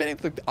you were spinning.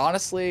 Like,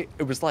 honestly,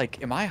 it was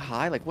like, am I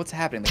high? Like, what's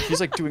happening? Like, he's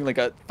like doing like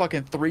a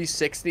fucking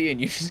 360 and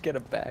you just get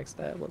a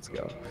backstab. Let's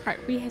go.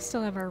 Alright, we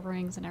still have our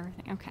rings and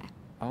everything. Okay.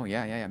 Oh,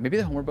 yeah, yeah, yeah. Maybe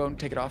the Homer bone,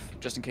 take it off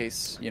just in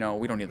case, you know,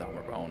 we don't need the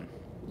Homer bone.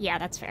 Yeah,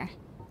 that's fair.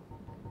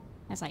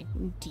 As I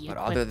But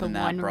other than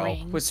that, bro.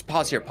 ring.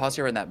 Pause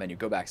here in that menu.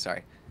 Go back,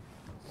 sorry.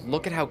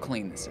 Look at how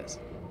clean this is.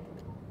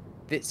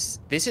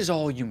 This is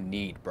all you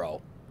need, bro.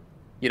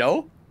 You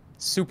know?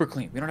 Super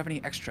clean. We don't have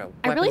any extra weapons.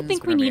 I really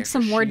think we need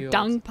some more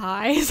dung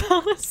pies,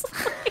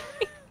 honestly.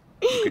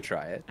 You could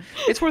try it.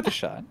 It's worth a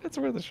shot. It's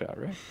worth a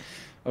shot, right?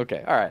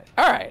 Okay, alright.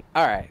 Alright,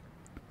 alright.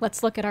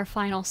 Let's look at our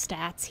final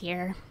stats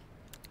here.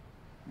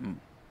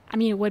 I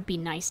mean, it would be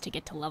nice to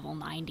get to level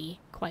 90,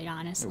 quite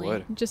honestly. It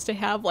would. Just to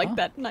have like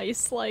that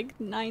nice like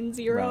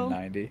 9-0. Around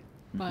 90.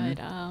 But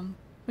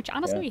which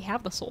honestly we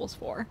have the souls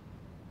for.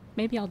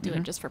 Maybe I'll do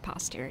it just for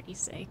posterity's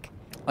sake.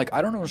 Like,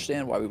 I don't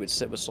understand why we would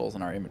sit with souls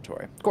in our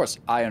inventory. Of course,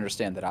 I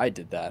understand that I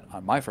did that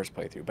on my first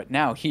playthrough, but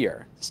now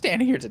here,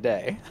 standing here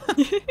today,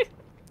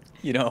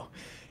 you know,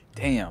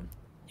 damn,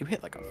 you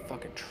hit like a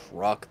fucking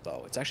truck,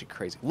 though. It's actually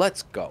crazy.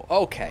 Let's go.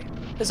 Okay,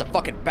 this is a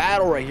fucking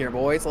battle right here,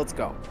 boys. Let's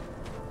go.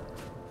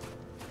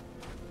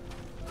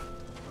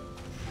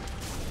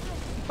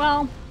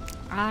 Well,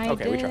 I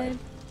we did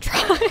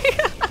Try.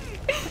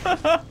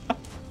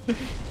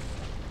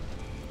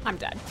 I'm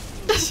dead.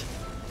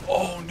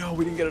 Oh, no,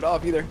 we didn't get it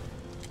off either.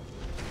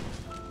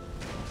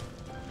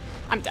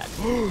 I'm dead.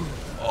 Oh.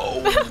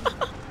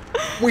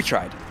 We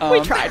tried.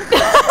 We tried.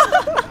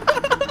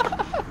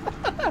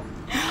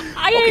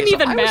 I ain't so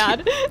even I was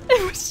mad.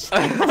 It was just...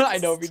 I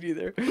know, me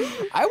neither.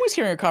 I was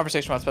hearing a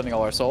conversation about spending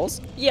all our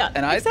souls. Yeah,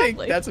 And I exactly.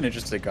 think that's an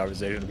interesting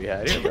conversation to be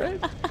had here, right?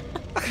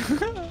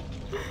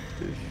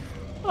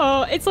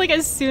 Oh, it's like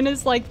as soon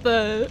as like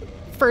the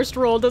first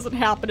roll doesn't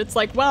happen, it's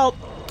like, well,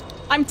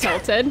 I'm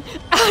tilted.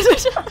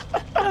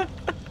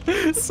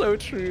 So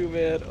true,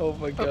 man. Oh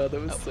my god, that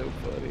was so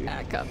funny.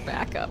 Back up,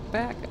 back up,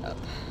 back up.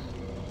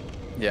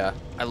 Yeah,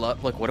 I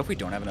love, like, what if we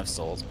don't have enough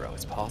souls, bro?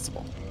 It's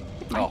possible.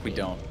 Oh, we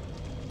don't.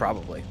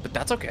 Probably. But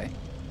that's okay.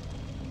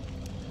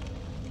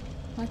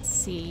 Let's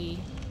see.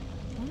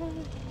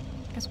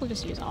 I guess we'll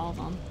just use all of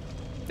them.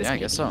 This Yeah, I may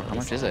guess be so. really How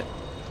much is slow. it?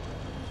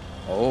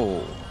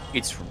 Oh,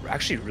 it's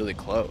actually really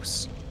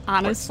close.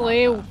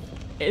 Honestly, Or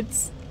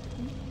it's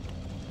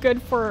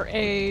good for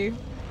a...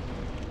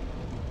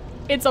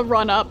 It's a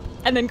run-up,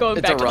 and then going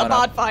It's back a to the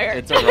run-up. bonfire.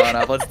 It's a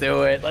run-up. Let's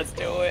do it. Let's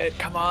do it.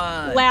 Come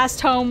on. Last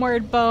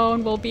homeward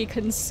bone will be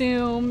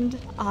consumed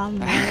on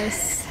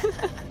this.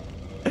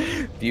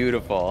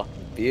 Beautiful.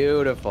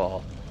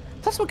 Beautiful.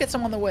 Plus, we'll get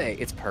some on the way.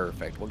 It's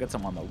perfect. We'll get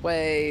some on the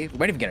way. We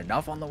might even get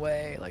enough on the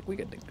way. Like, we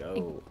good to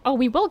go. Oh,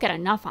 we will get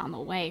enough on the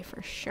way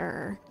for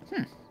sure.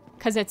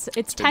 Because it's did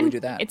we 10. do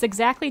that? It's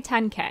exactly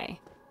 10k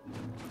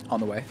On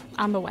the way.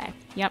 on the way.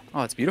 Yep.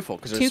 Oh, it's beautiful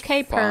because there's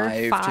 2k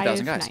per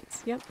 2,000 guys.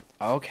 nights. Yep.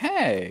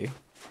 Okay.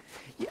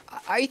 Yeah,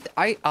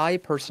 I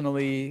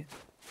personally,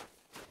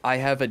 I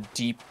have a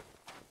deep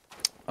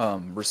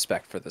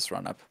respect for this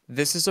run-up.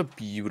 This is a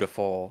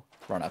beautiful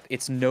run-up.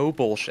 It's no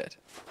bullshit.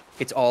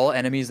 It's all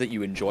enemies that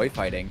you enjoy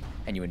fighting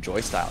and you enjoy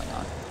styling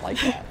on.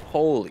 Like that.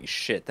 Holy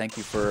shit. Thank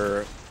you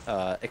for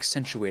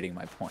accentuating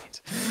my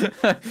point.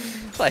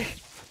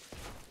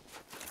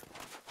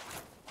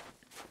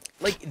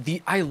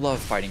 I love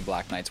fighting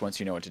Black Knights once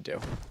you know what to do.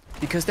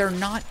 Because they're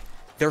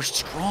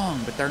strong,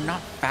 but they're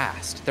not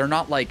fast. They're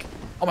not like,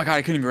 oh my god,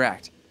 I couldn't even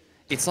react.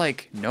 It's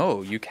like,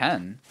 no, you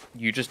can.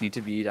 You just need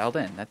to be dialed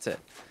in. That's it.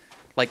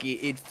 Like,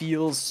 it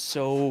feels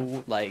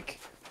so, like,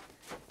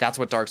 that's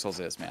what Dark Souls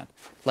is, man.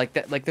 Like,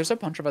 there's a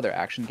bunch of other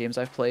action games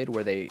I've played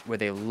where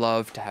they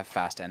love to have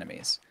fast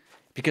enemies.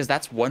 Because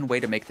that's one way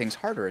to make things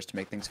harder, is to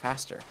make things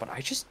faster. But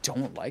I just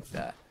don't like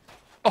that.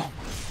 Oh.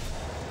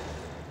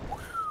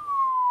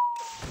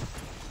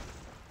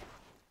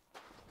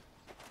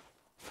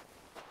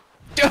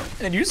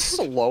 And you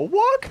slow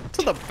walk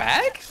to the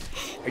back?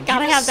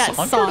 Gotta have that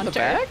saunter. To the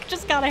back?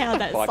 Just gotta have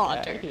that Fuck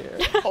saunter. outta here.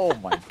 Oh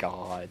my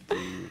god,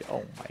 dude.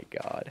 Oh my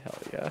god. Hell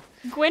yeah.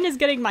 Gwyn is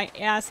getting my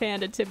ass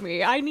handed to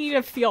me. I need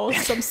to feel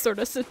some sort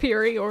of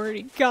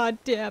superiority. God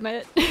damn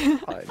it.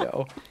 I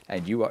know.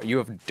 And you have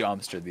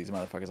dumpstered these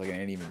motherfuckers like I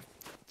ain't even.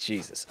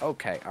 Jesus.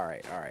 Okay. All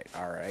right.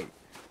 All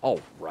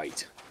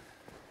right.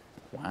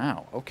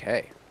 Wow.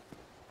 Okay.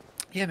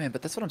 Yeah, man.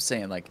 But that's what I'm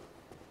saying. Like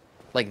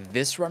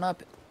this run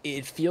up,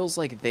 it feels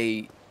like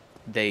they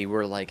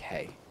were like,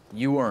 hey,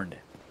 you earned it.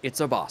 It's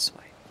a boss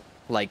fight.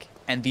 Like,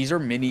 and these are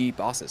mini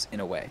bosses in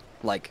a way.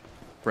 Like,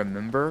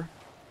 remember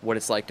what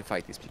it's like to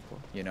fight these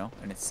people, you know?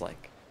 And it's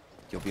like,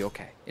 you'll be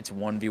okay. It's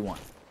 1v1.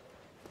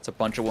 It's a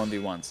bunch of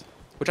 1v1s,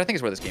 which I think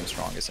is where this game's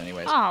strongest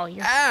anyways. Oh,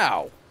 you're...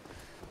 Ow!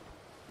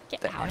 Get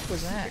The out heck of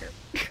was that? here.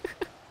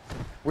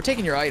 We're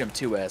taking your item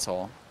too,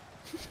 asshole.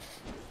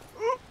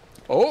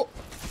 Oh!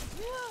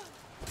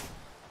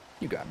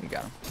 You got him, you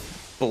got him.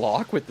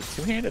 Block with the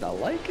two-handed, I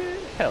like it.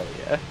 Hell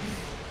yeah.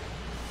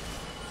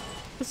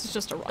 This is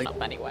just a run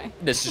up anyway.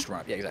 This is just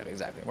run up. Yeah,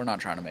 exactly. We're not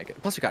trying to make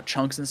it. Plus we got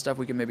chunks and stuff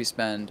we can maybe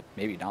spend.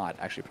 Maybe not.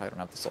 Actually, probably don't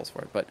have the souls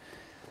for it. But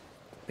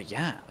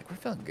yeah, like we're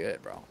feeling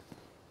good, bro.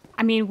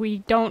 I mean, we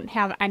don't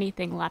have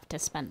anything left to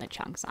spend the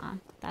chunks on.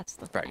 That's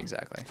the thing. Right,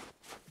 exactly.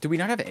 Do we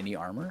not have any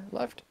armor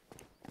left?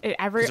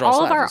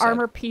 All of our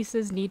armor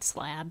pieces need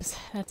slabs.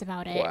 That's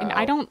about it. Wow. And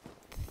I don't...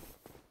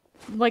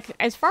 Like,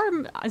 as far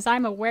as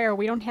I'm aware,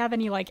 we don't have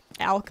any, like,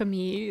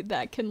 alchemy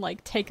that can,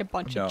 like, take a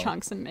bunch of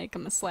chunks and make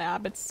them a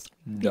slab. It's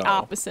the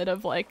opposite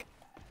of, like,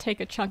 take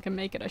a chunk and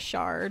make it a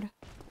shard.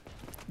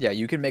 Yeah,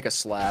 you can make a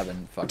slab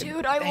and fucking...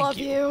 Dude, I love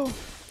you.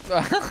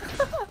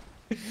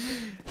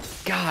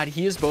 God,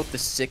 he is both the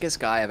sickest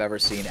guy I've ever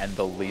seen and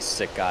the least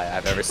sick guy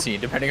I've ever seen,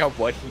 depending on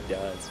what he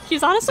does.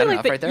 He's honestly,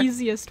 like, the right there?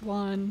 easiest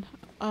one.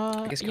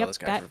 I guess kill this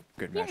guy for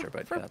good measure,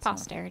 but for yeah, that's not...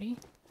 posterity.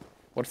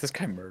 What if this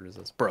guy murders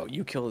us? Bro,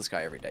 you kill this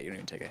guy every day. You don't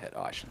even take a hit.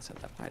 Oh, I shouldn't have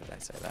said that. Why did I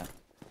say that?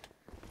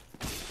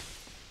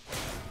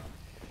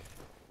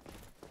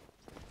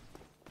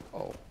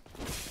 Oh.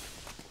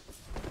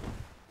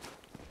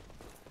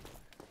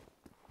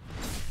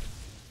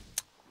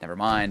 Never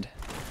mind.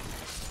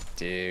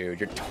 Dude,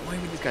 you're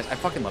toying with these guys. I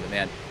fucking love it,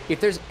 man. If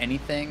there's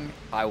anything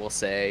I will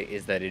say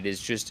is that it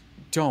is just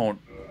don't...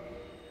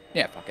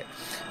 Yeah, fuck it.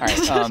 All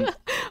right.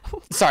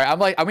 Sorry,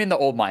 I'm in the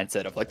old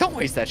mindset of like, don't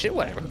waste that shit.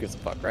 Whatever. Who gives a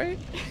fuck, right?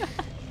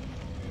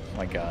 Oh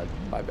my god,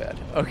 my bad.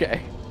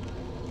 Okay.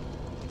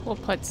 We'll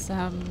put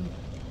some...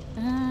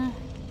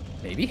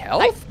 Maybe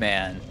health,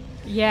 man.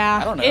 Yeah,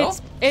 I don't know.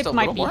 It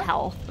might be more?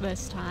 health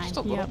this time. Just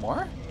a little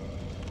more.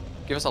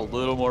 Give us a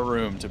little more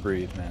room to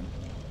breathe, man.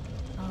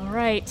 All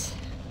right.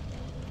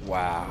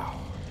 Wow.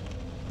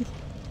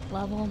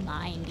 Level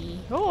 90.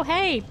 Oh,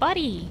 hey,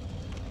 buddy.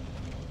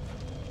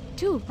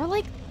 Dude, we're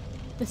like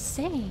the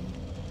same.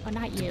 Oh,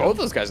 not you. Both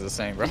those guys are the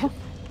same, bro.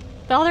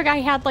 The other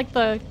guy had like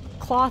the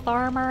cloth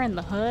armor and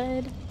the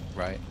hood.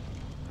 Right.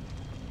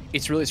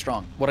 It's really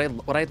strong. What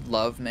I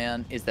love,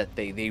 man, is that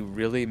they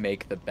really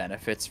make the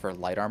benefits for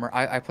light armor.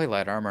 I play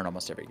light armor in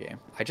almost every game.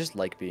 I just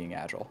like being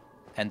agile.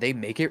 And they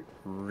make it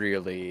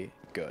really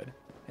good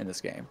in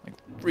this game. Like,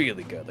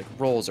 really good. Like,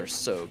 rolls are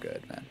so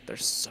good, man. They're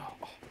so...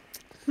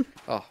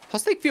 Oh,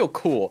 plus they feel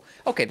cool.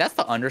 Okay, that's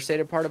the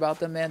understated part about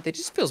them, man. They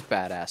just feels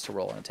badass to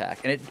roll an attack.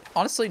 And it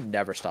honestly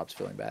never stops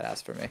feeling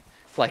badass for me.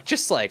 Like,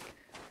 just like,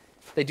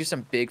 they do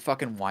some big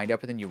fucking wind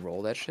up and then you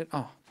roll that shit.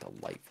 Oh,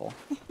 delightful.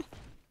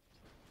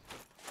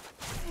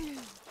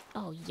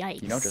 Oh,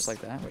 yikes. You know, just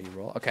like that, where you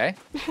roll. Okay,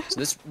 so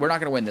this, we're not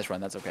going to win this run.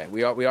 That's okay.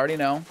 We already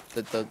know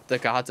that the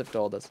gods have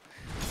told us.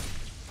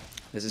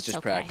 This is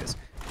just practice.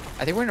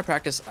 I think we're going to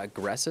practice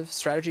aggressive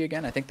strategy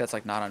again. I think that's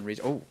like not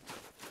unreasonable.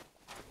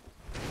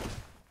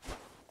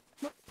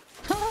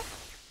 Oh.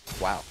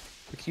 Wow.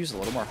 We could use a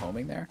little more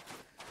homing there.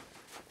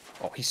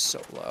 Oh, he's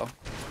so low.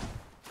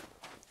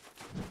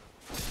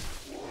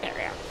 There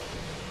we are.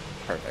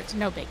 Perfect.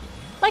 No biggie.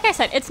 Like I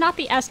said, it's not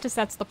the Estus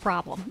that's the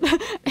problem.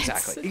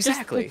 Exactly. It's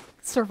just the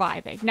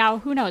surviving. Now,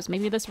 who knows?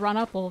 Maybe this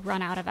run-up will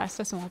run out of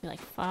Estus and we'll be like,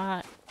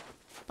 fuck.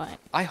 But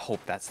I hope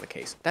that's the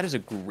case. That is a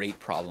great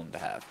problem to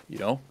have, you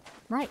know?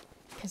 right.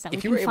 Because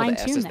if you were able to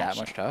Estus that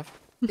much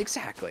tough.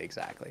 Exactly.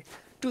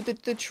 Dude,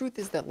 the truth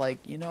is that, like,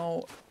 you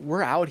know,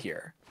 we're out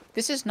here.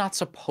 This is not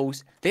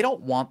supposed... They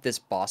don't want this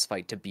boss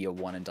fight to be a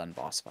one-and-done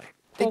boss fight.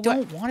 They Well,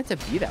 don't want it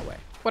to be that way.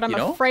 What I'm you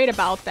know? afraid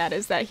about that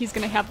is that he's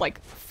gonna have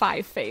like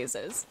 5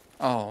 phases.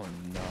 Oh,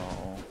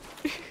 no.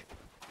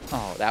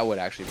 Oh, that would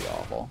actually be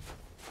awful.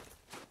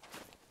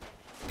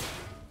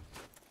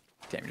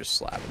 Damn, you're just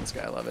slapping this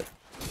guy. I love it.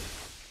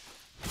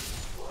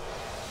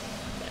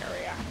 There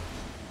we are.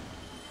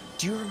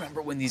 Do you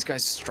remember when these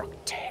guys struck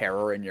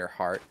terror in your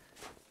heart?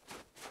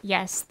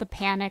 Yes, the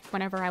panic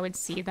whenever I would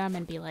see them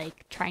and be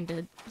like trying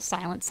to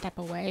silent step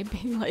away,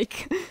 being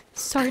like,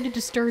 sorry to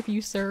disturb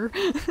you, sir.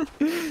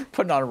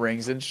 Putting on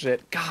rings and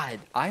shit. God,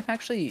 I'm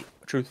actually,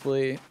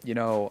 truthfully, you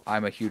know,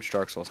 I'm a huge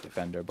Dark Souls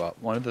defender,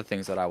 but one of the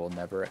things that I will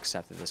never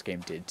accept that this game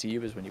did to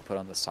you is when you put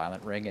on the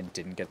silent ring and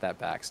didn't get that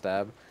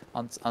backstab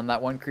on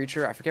that one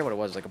creature. I forget what it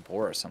was, like a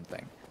boar or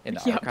something in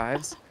the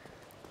archives.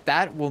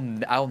 That will,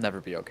 I'll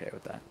never be okay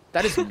with that.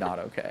 That is not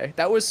okay.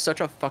 That was such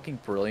a fucking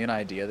brilliant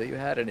idea that you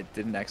had, and it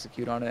didn't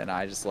execute on it, and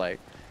I just like,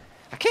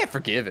 I can't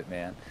forgive it,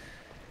 man.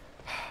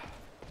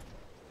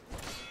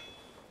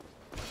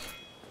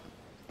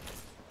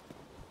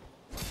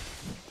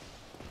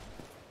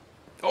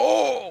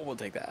 Oh, we'll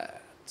take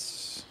that.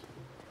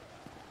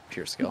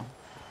 Pure skill.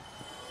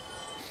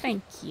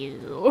 Thank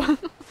you.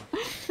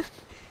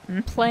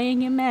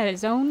 Playing him at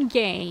his own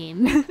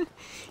game.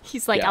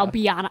 He's like, Yeah.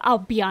 I'll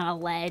be on a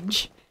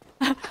ledge.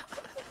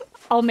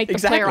 I'll make the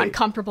player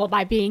uncomfortable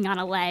by being on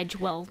a ledge.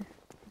 Well,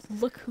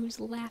 look who's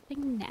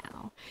laughing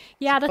now.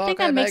 Yeah, the thing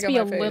that makes me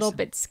a little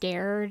bit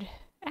scared.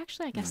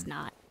 Actually, I guess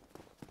not.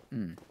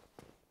 Can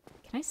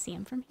I see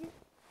him from here?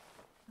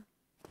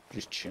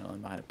 Just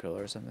chilling behind a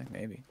pillar or something,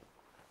 maybe.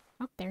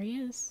 Oh, there he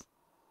is.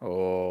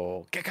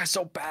 Oh, that guy's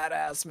so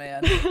badass,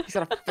 man. He's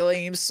got a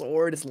flame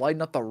sword. It's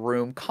lighting up the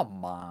room.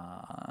 Come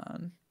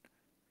on.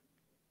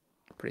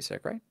 Pretty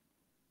sick, right?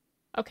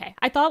 Okay,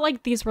 I thought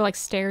like these were like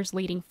stairs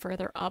leading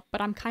further up, but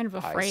I'm kind of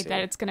afraid see.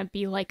 that it's gonna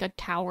be like a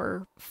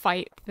tower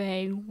fight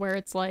thing where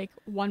it's like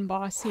one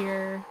boss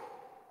here,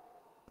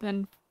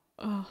 then,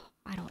 oh,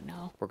 I don't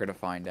know. We're going to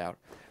find out.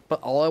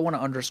 But all I want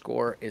to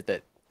underscore is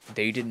that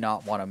they did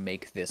not want to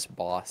make this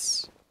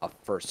boss a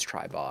first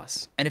try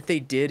boss. And if they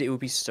did, it would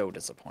be so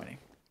disappointing.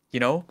 You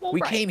know? Well,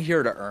 we right. came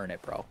here to earn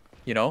it, bro.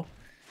 You know?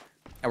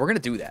 And we're going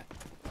to do that.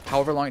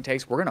 However long it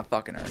takes, we're going to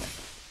fucking earn it.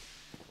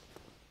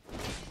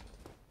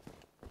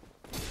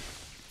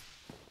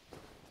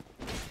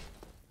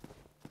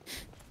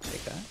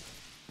 Take that.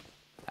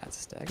 That's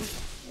a stagger.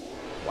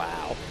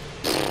 Wow.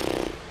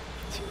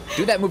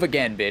 Do that move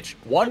again, bitch.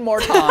 One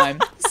more time.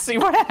 See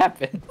what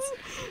happens.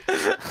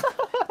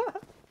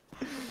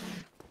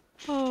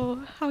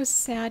 Oh, how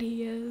sad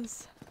he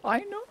is.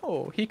 I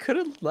know. He could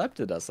have leapt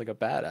at us like a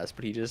badass,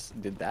 but he just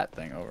did that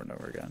thing over and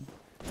over again.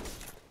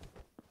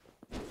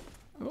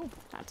 Oh,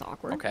 that's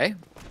awkward. Okay.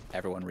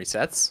 Everyone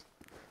resets.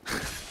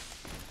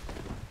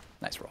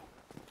 Nice roll.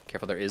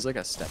 Careful, there is like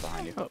a step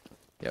behind you. Oh.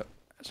 Yep.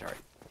 Sorry.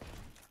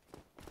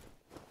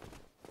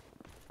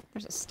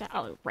 There's a step.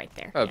 Oh, right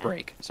there. Oh, yeah.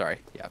 break. Sorry.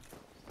 Yeah.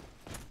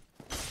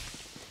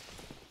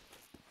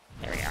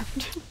 There we are.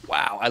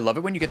 Wow. I love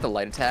it when you get the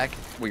light attack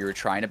where you're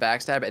trying to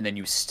backstab and then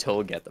you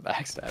still get the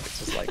backstab. It's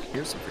just like,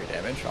 here's some free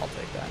damage. I'll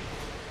take that.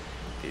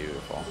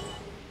 Beautiful.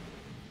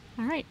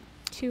 All right,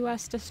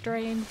 2S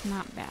destroying,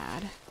 not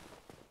bad.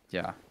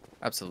 Yeah,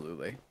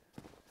 absolutely.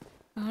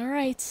 All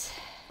right.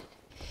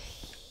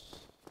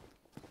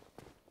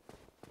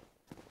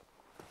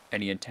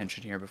 Any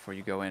intention here before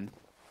you go in?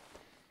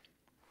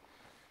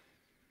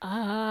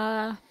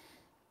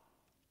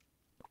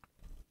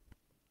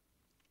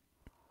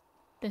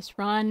 This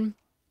run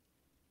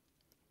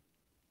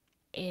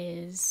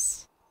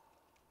is...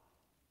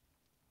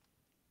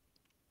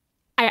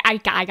 I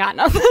got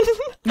nothing.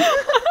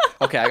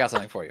 Okay, I got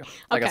something for you.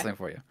 I got Okay. something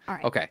for you. All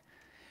right. Okay.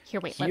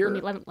 Here, wait. Here-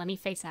 Let me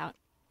face out.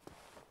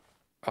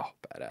 Oh,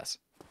 badass.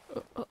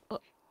 Oh,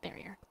 there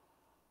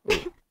we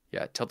are.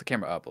 Yeah, tilt the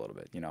camera up a little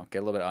bit, you know, get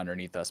a little bit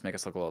underneath us, make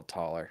us look a little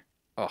taller.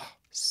 Oh,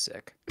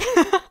 sick.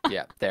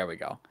 Yeah, there we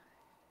go.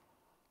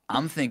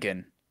 I'm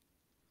thinking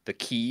the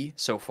key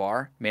so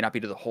far may not be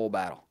to the whole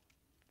battle,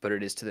 but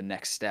it is to the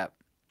next step,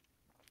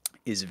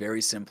 is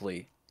very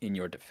simply in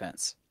your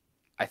defense.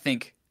 I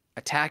think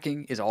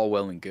attacking is all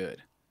well and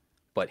good,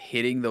 but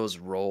hitting those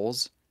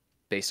rolls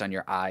based on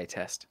your eye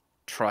test,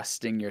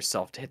 trusting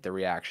yourself to hit the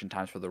reaction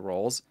times for the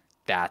rolls,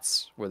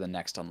 that's where the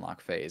next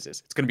unlock phase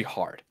is. It's going to be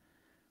hard,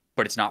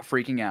 but it's not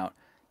freaking out,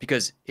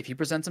 because if he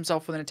presents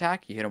himself with an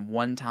attack, you hit him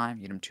one time,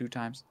 you hit him 2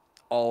 times,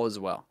 all is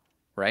well,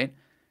 right?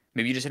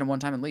 Maybe you just hit him 1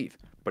 time and leave,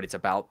 but it's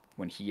about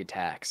when he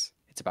attacks.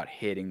 It's about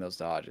hitting those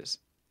dodges.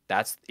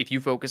 That's, if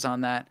you focus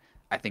on that,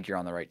 I think you're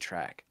on the right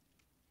track.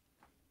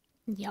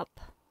 Yep.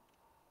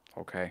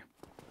 Okay.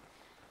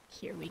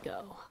 Here we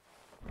go.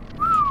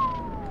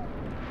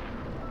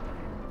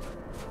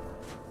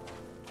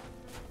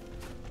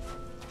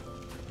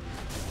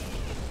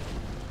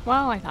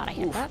 Well, I thought I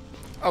hit that.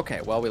 Okay,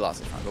 well, we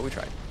lost this one, but we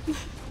tried.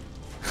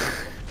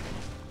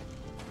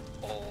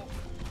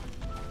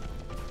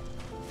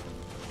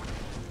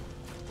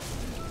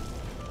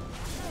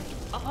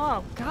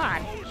 Oh,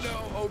 God. Oh,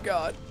 no. Oh,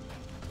 God.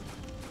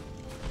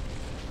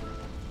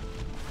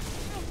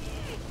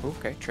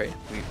 Okay, trade.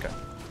 We got.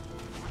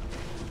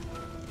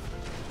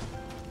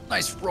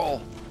 Nice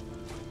roll.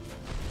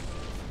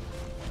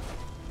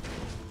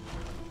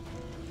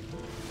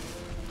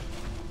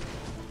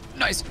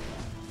 Nice.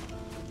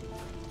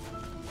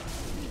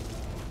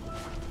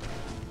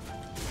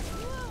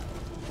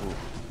 Ooh.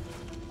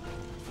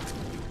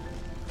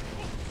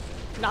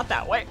 Not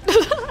that way.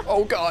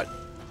 Oh god.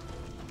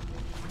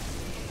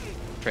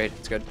 Trade,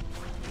 it's good.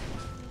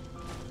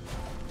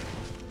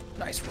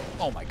 Nice roll.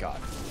 Oh my god.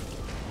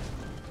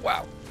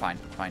 Wow. Fine,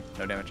 fine.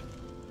 No damage.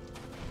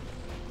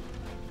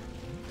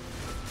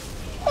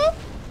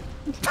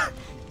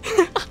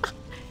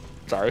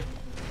 Sorry.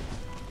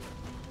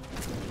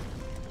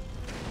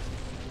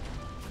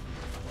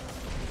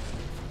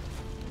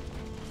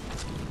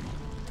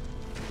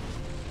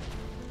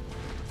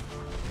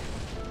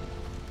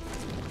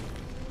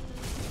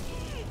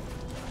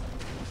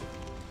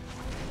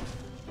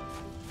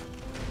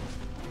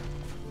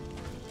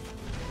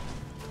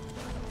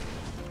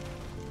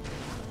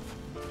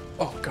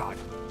 Oh god.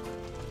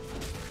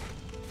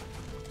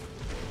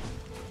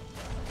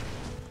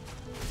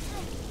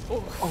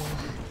 Oh.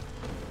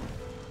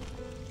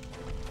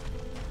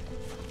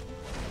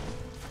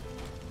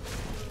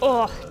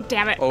 Oh,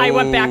 damn it. I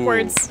went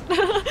backwards.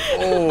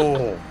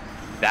 Oh.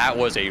 That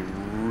was a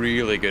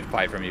really good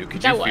fight from you.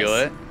 Could you feel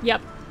it?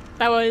 Yep.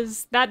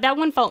 That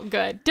one felt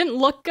good. Didn't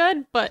look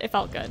good, but it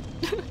felt good.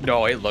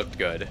 No, it looked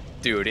good.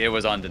 Dude, it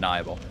was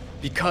undeniable.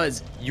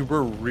 Because you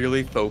were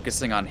really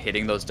focusing on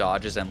hitting those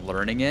dodges and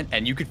learning it,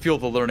 and you could feel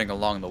the learning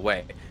along the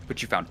way.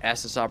 But you found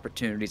SS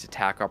opportunities,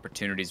 attack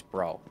opportunities,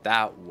 bro.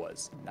 That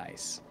was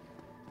nice.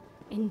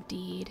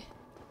 Indeed.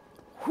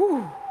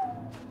 Whew.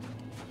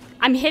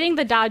 I'm hitting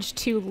the dodge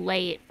too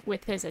late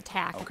with his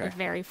attack Okay. at the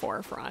very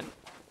forefront,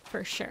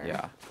 for sure.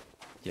 Yeah.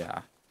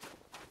 Yeah.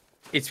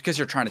 It's because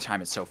you're trying to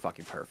time it so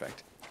fucking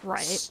perfect.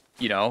 Right.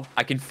 You know,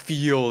 I can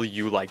feel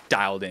you like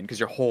dialed in because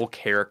your whole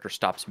character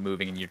stops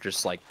moving and you're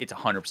just like, it's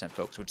 100%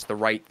 focused, which is the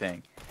right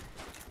thing.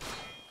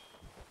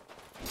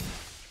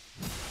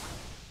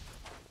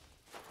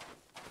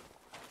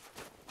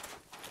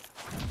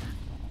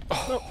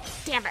 Oh,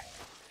 damn it.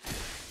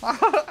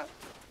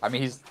 I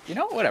mean, he's, you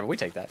know, whatever, we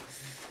take that.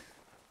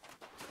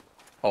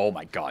 Oh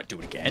my god, do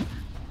it again?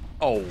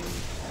 Oh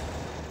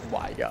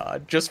my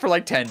god, just for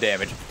like 10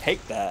 damage.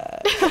 Take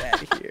that. Get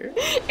out of here.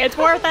 It's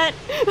worth it.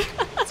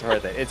 It's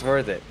worth it. It's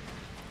worth it.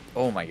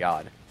 Oh my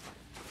god.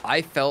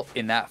 I felt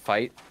in that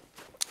fight,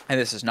 and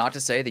this is not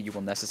to say that you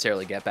will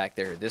necessarily get back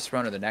there this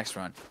run or the next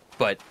run,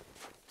 but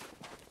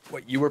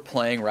what you were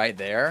playing right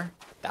there,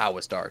 that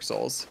was Dark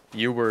Souls.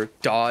 You were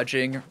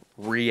dodging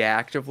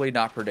reactively,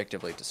 not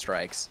predictively, to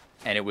strikes,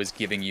 and it was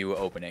giving you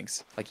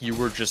openings. Like, you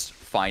were just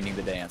finding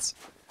the dance.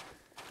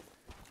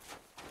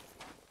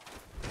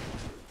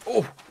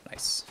 Oh,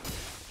 nice.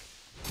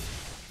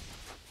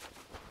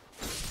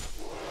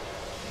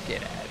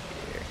 Get out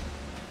of here.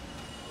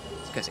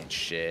 This guys ain't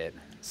shit.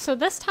 So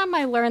this time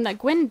I learned that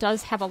Gwyn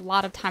does have a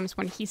lot of times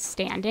when he's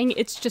standing.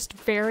 It's just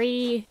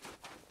very...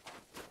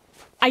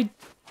 I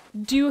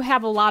do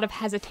have a lot of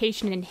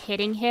hesitation in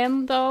hitting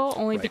him, though,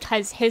 only Right.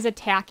 because his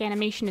attack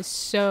animation is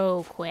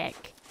so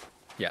quick.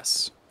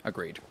 Yes,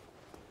 agreed.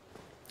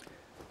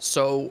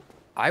 So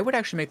I would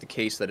actually make the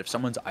case that if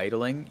someone's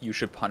idling, you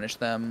should punish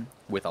them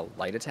with a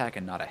light attack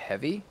and not a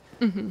heavy.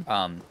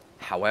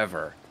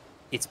 However,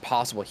 it's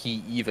possible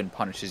he even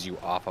punishes you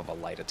off of a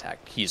light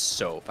attack. He's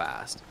so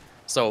fast.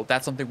 So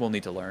that's something we'll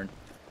need to learn.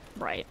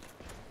 Right.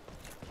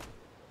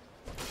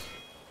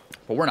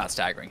 But we're not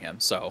staggering him,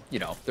 so, you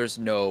know, there's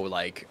no,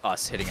 like,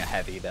 us hitting a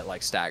heavy that,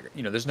 like, stagger.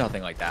 You know, there's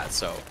nothing like that,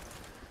 so.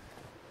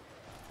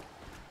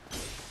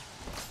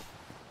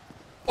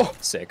 Oh,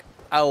 sick.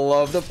 I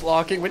love the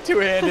blocking with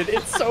two-handed.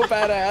 It's so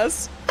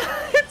badass.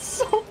 It's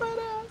so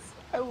badass.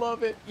 I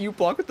love it. You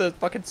block with the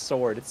fucking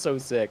sword. It's so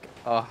sick.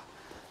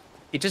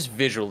 It just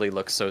visually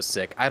looks so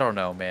sick. I don't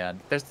know,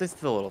 man. There's the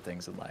little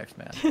things in life,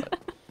 man. But...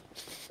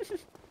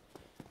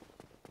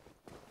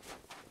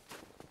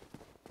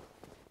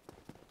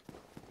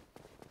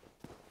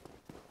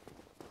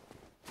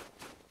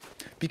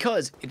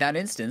 Because in that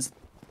instance,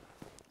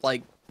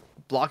 like,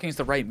 blocking is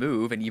the right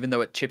move, and even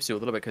though it chips you a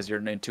little bit because you're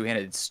in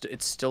two-handed,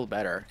 it's still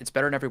better. It's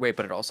better in every way,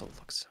 but it also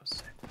looks so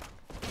sick.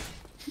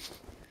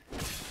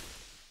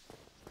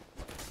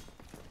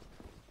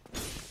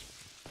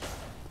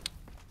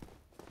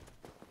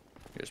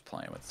 You're just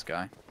playing with this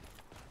guy.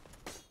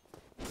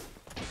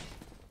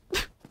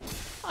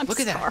 Look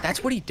at that.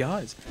 That's what he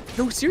does.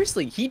 No,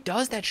 seriously, he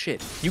does that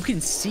shit. You can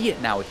see it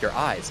now with your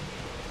eyes.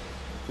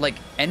 Like,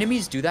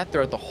 enemies do that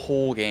throughout the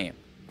whole game.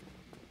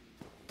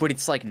 But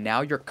it's like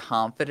now you're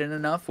confident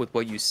enough with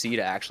what you see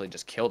to actually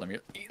just kill them. You're,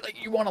 like,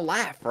 you want to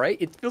laugh, right?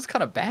 It feels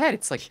kind of bad.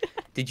 It's like,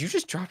 did you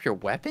just drop your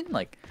weapon?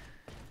 Like,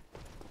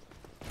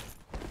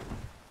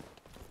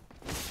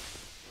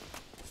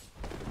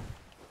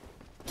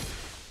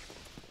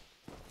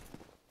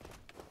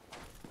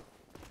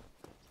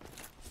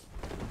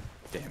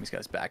 damn, he's got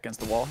his back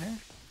against the wall here.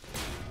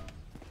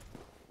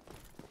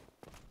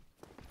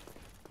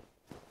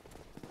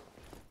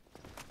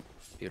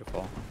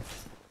 Beautiful.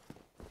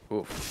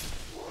 Oof.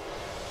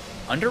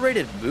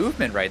 Underrated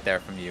movement right there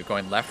from you,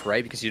 going left,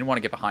 right, because you didn't want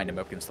to get behind him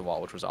up against the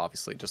wall, which was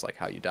obviously just like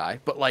how you die.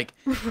 But like,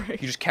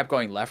 Right. you just kept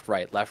going left,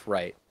 right,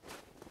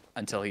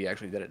 until he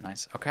actually did it.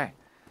 Nice. Okay.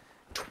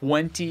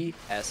 20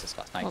 S's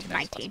class. 19 Well, S's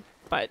class. 19,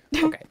 but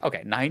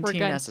Okay. 19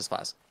 good. S's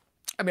class.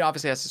 I mean,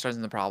 obviously S's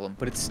isn't the problem,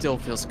 but it still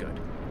feels good.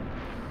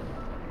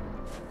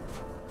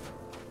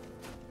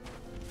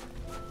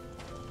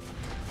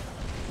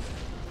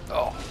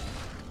 Oh.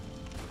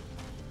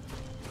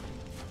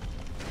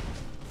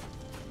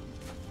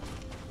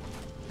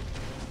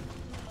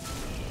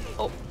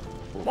 oh,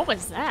 what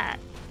was that?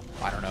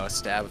 I don't know, a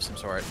stab of some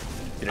sort.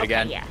 Did it Okay,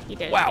 again? yeah, he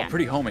did it Wow, again.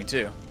 pretty homing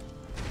too.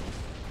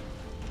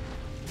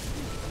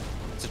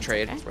 It's a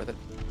trade. Okay. It's worth it.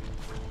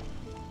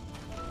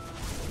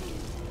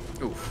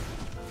 Oof.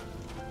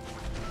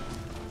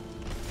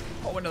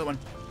 Oh, another one.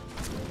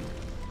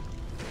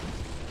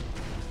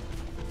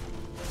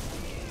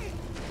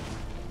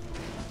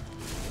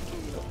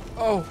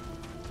 Oh.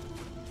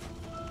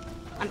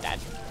 I'm dead.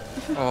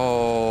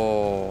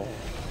 Oh.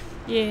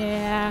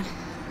 Yeah.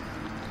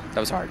 That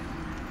was hard.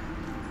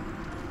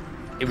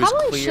 It was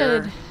Probably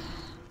clear.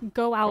 should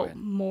go out ahead.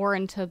 more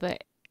into the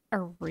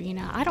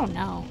arena. I don't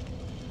know.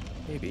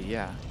 Maybe,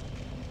 yeah.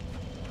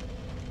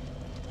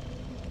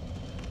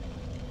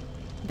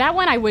 That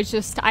one I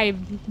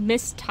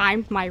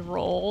mistimed my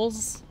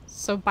rolls.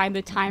 So by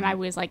the time I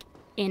was like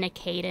in a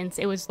cadence,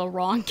 it was the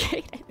wrong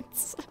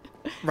cadence.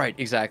 Right,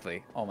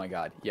 exactly. Oh my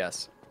god,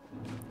 yes.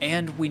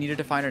 And we needed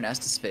to find an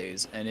Estus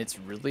phase, and it's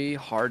really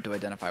hard to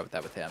identify with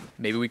that with him.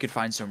 Maybe we could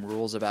find some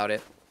rules about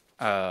it.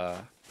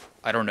 I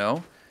don't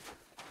know.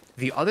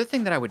 The other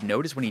thing that I would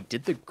note is when he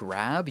did the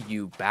grab,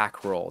 you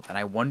back rolled, and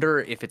I wonder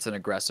if it's an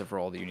aggressive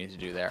roll that you need to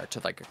do there to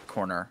like a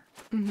corner,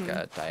 like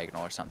a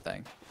diagonal or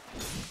something.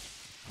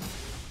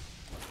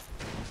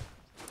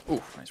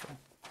 Ooh, nice roll.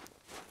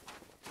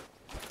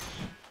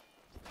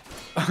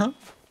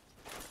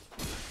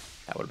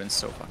 That would have been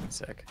so fucking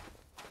sick.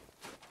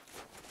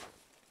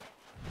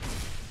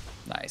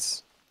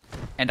 Nice.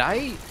 And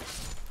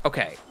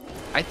okay,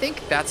 I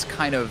think that's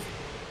kind of,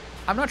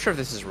 I'm not sure if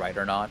this is right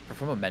or not, but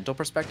from a mental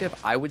perspective,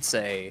 I would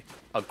say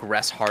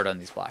aggress hard on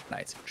these Black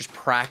Knights. Just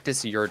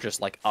practice your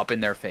just like up in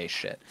their face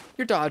shit.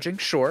 You're dodging,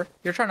 sure.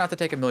 You're trying not to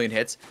take a million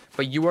hits,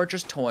 but you are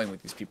just toying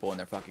with these people in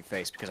their fucking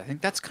face because I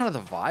think that's kind of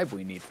the vibe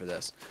we need for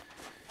this.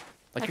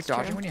 Like That's you're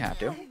dodging true. when you have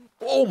to.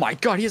 Oh my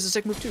god, he has a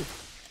sick move too.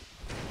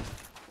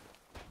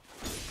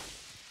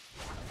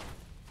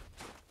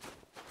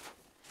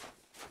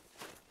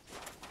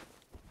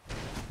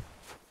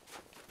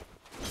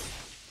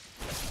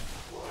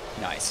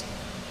 Nice.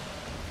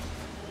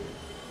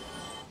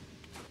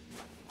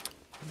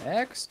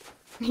 Next.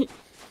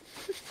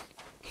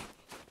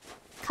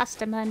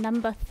 Customer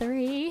number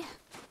 3.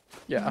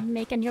 Yeah,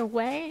 Making your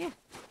way.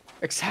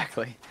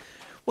 exactly.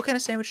 What kind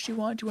of sandwich do you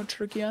want? Do you want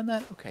turkey on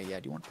that? Okay, yeah.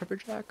 Do you want pepper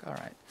jack? All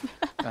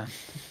right.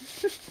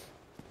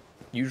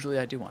 Usually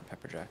I do want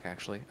pepper jack,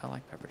 actually. I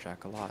like pepper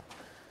jack a lot.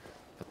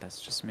 But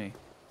that's just me.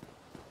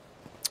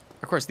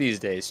 Of course, these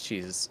days,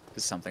 cheese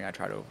is something I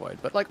try to avoid.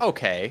 But, like,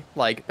 okay.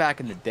 Like, back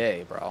in the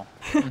day, bro.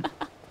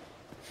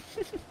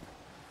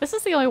 This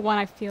is the only one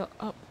I feel.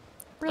 Oh,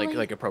 really?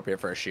 Like appropriate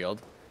for a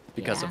shield.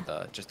 Because Yeah.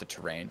 of just the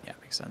terrain. Yeah,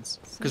 makes sense.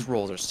 Because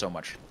rolls are so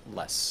much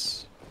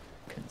less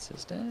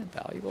consistent,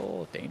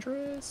 valuable,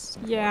 dangerous.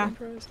 Some more Yeah.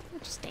 dangerous. They're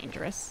just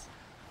dangerous.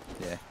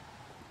 Yeah.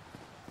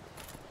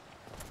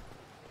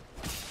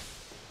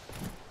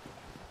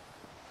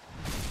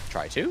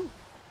 Try to.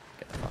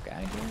 Get the fuck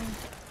out of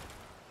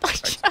here.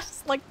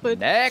 Just like the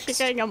Next.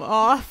 kicking him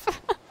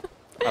off.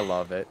 I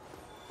love it.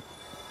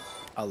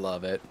 I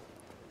love it.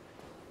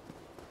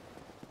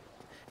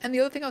 And the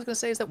other thing I was going to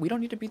say is that we don't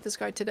need to beat this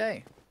guy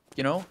today.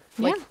 You know?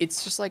 Like, Yeah.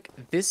 it's just like,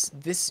 this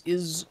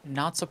is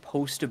not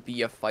supposed to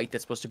be a fight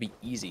that's supposed to be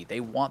easy. They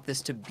want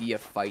this to be a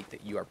fight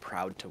that you are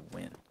proud to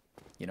win.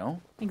 You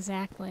know?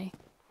 Exactly.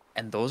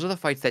 And those are the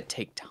fights that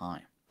take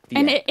time. The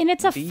And end.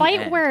 it's a The fight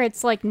end. where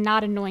it's like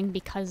not annoying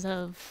because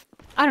of,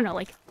 I don't know,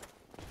 like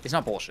It's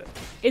not bullshit.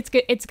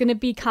 it's gonna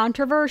be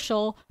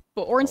controversial,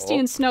 but Ornstein Oh.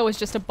 and Snow is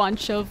just a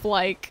bunch of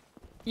like,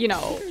 you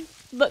know,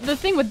 the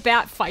thing with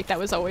that fight that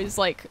was always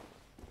like,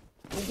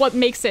 what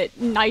makes it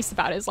nice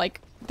about it is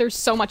like there's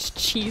so much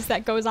cheese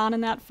that goes on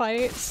in that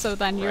fight, so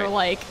then you're Right.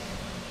 like,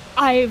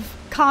 I've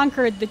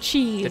conquered the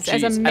cheese, The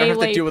cheese. as a melee I don't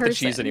have to deal with the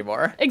person. cheese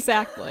anymore.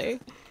 Exactly.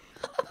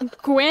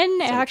 Gwyn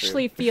So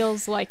actually true.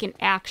 feels like an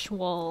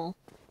actual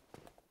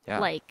Yeah.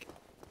 like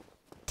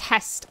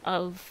test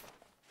of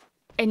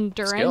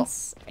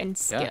endurance and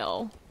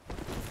skill.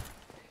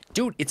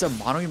 Dude, it's a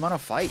mano-a-mano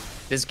fight.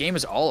 This game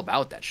is all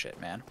about that shit,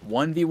 man.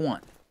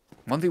 1v1.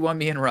 1v1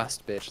 me and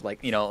Rust, bitch.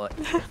 Like, you know, like,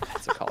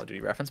 it's a Call of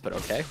Duty reference, but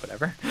okay,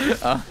 whatever.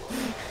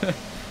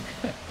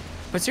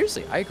 But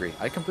seriously, I agree.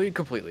 I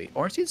completely.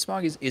 Ornstein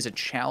Smog is a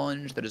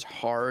challenge that is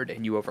hard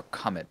and you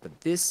overcome it,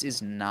 but this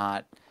is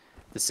not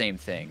the same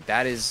thing.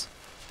 It's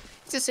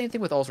the same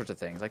thing with all sorts of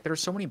things. Like, there are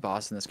so many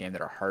bosses in this game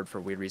that are hard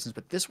for weird reasons,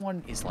 but this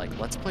one is like,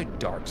 let's play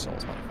Dark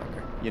Souls,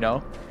 motherfucker. You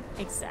know?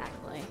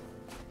 Exactly.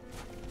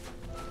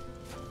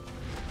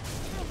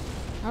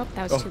 Oh,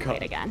 that was Oh, too God.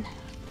 late again.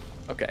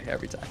 Okay,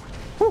 every time.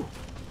 All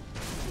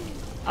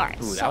right,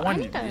 Ooh, so that one I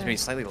need to... is maybe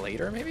slightly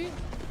later, maybe?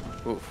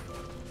 Oof.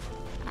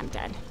 I'm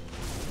dead.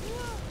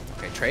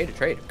 Okay, trade.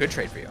 Good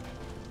trade for you.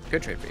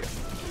 Good trade for you.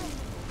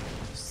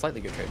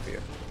 Slightly good trade for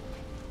you.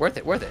 Worth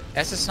it.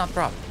 Estus is not the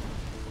problem.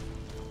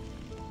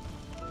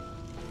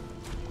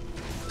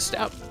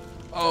 Step.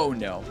 Oh,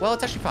 no. Well,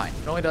 it's actually fine.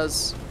 It only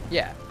does...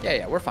 Yeah,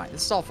 we're fine.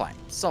 This is all fine.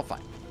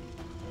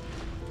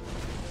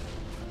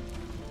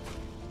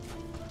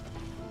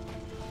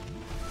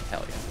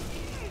 Hell yeah.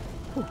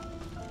 Whew.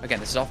 Again,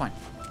 this is all fine.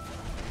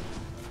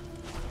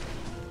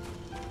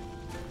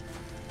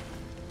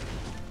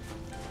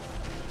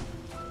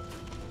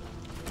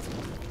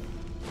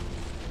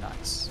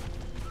 Nice.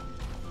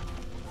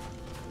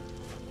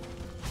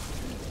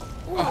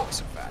 Oh,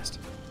 so fast.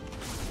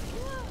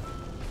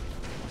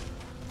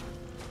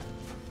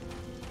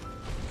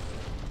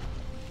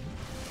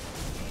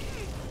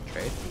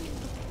 Trade.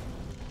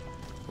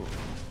 Ooh.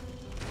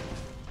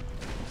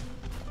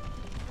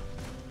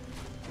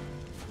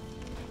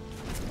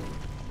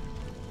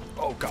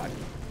 Oh, God.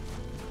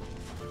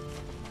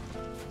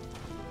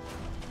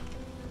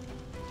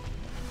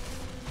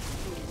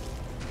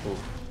 Ooh.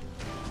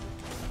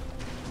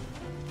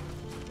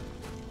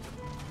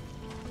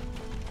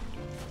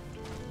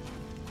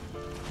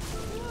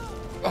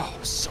 Oh,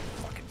 so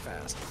fucking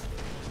fast.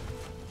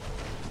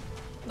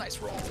 Nice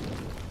roll.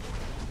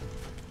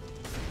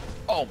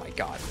 Oh my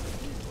god.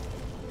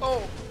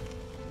 Oh.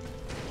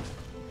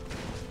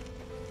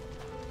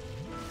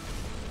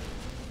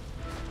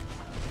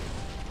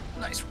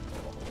 Nice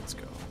roll. Let's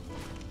go.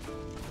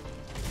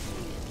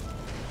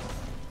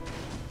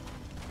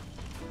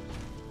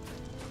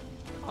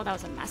 Oh, that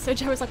was a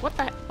message. I was like,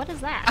 what is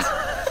that?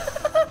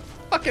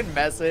 Fucking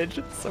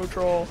message. So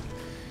troll.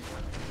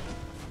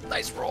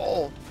 Nice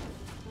roll.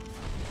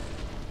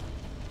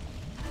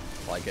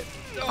 Like it.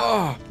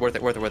 Oh, worth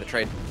it.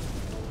 Trade.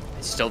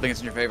 I still think it's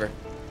in your favor.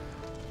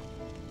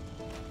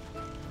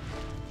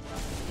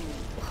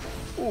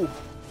 Ooh.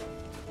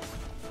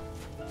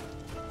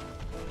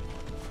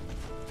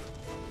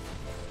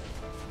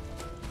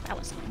 That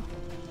was new.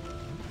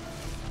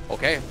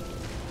 Okay.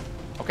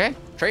 Okay,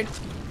 trade.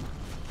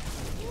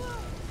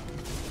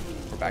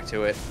 We're back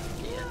to it.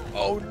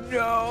 Oh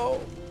no.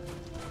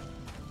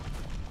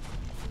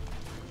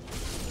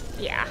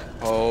 Yeah.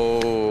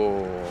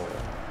 Oh.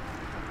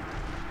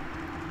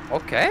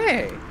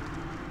 Okay.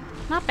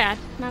 Not bad.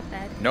 Not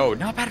bad. No,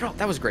 not bad at all.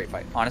 That was a great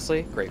fight.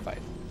 Honestly, great fight.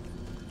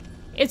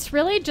 It's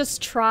really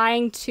just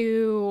trying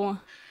to...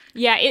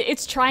 Yeah,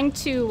 it's trying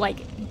to, like,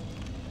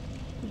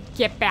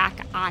 get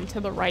back onto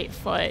the right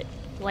foot,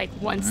 like,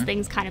 once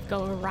things kind of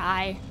go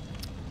awry.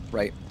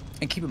 Right.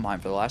 And keep in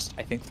mind, for the last,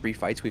 I think, 3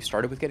 fights, we've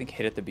started with getting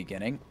hit at the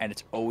beginning, and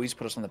it's always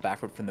put us on the back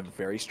foot from the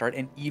very start.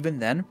 And even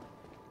then,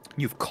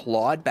 you've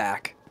clawed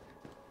back,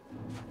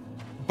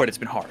 but it's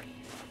been hard.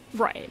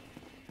 Right.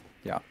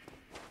 Yeah.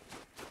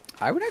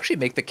 I would actually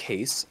make the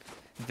case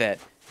that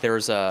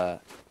there's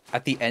a...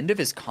 At the end of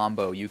his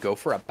combo, you go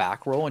for a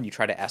back roll and you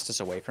try to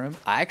Estus away from him.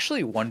 I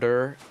actually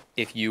wonder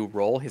if you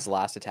roll his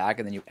last attack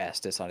and then you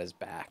Estus on his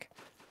back.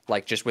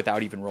 Like, just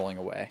without even rolling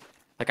away.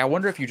 Like, I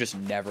wonder if you just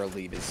never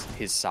leave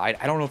his side.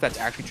 I don't know if that's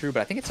actually true, but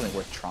I think it's something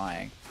worth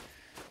trying.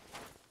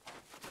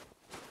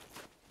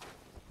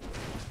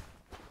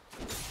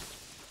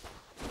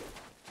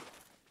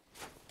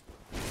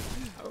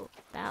 Oh,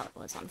 that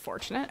was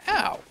unfortunate.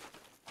 Ow.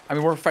 I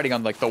mean, we're fighting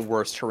on, like, the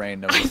worst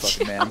terrain known to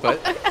fucking man, but...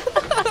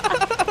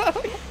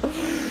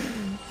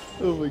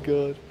 Oh my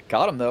god.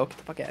 Got him, though. Get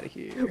the fuck out of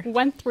here.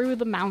 Went through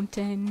the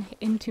mountain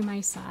into my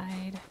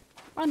side.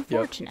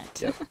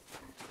 Unfortunate. Yep.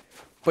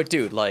 But,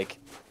 dude, like,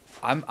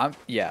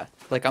 yeah.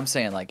 Like, I'm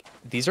saying, like,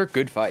 these are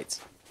good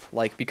fights.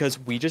 Like, because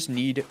we just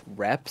need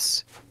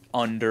reps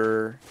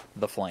under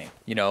the flame,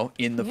 you know,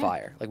 in the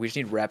fire. Like, we just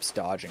need reps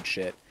dodging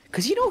shit.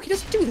 Because, you know, he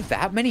doesn't do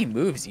that many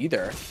moves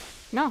either.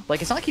 No.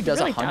 Like, it's not like he does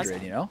really 100,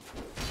 doesn't. you know?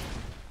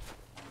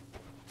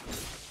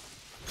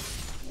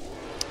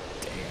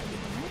 Damn,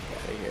 get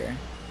out of here.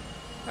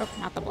 Oh,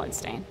 not the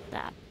bloodstain.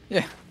 That. Yeah.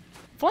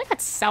 I feel like I'd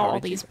sell How all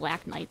did you- these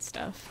Black Knight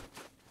stuff.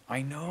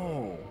 I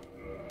know.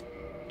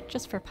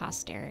 Just for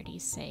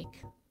posterity's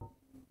sake.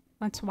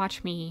 Let's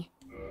watch me.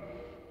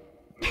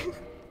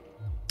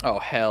 Oh,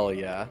 hell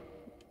yeah.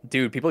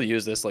 Dude, people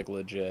use this, like,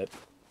 legit.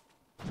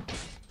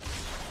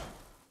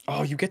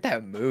 Oh, you get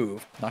that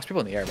move. Knocks people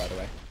in the air, by the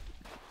way.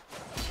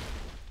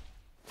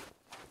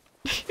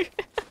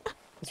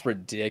 It's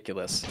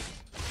ridiculous.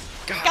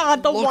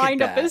 God, the look at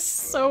windup that. is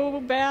so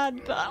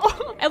bad,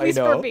 though. At least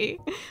know. for me.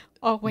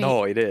 Oh, wait.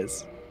 No, it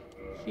is.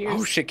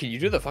 Here's... Oh, shit. Can you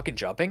do the fucking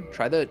jumping?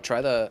 Try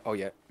the... Oh,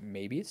 yeah.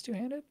 Maybe it's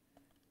two-handed?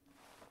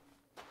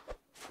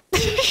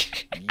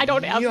 I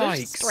don't have the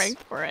Yikes.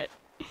 strength for it.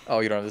 Oh,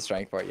 you don't have the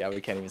strength for it. Yeah,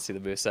 we can't even see the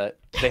moveset.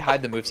 They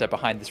hide the moveset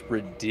behind this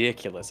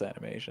ridiculous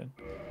animation.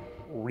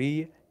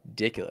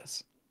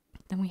 Ridiculous.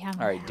 Then we have.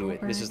 All right, do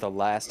it. This is the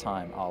last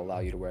time I'll allow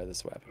you to wear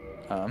this weapon.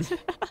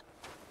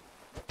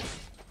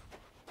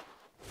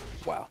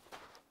 Wow.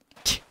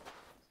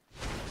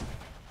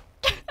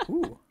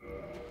 Ooh.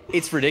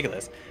 It's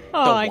ridiculous.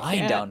 Oh, The I line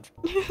can't. down.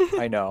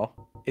 I know.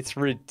 It's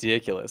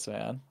ridiculous,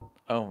 man.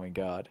 Oh my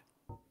god.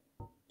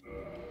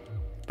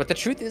 But the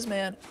truth is,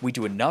 man, we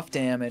do enough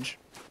damage.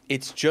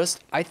 It's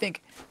just, I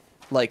think,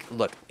 like,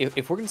 look,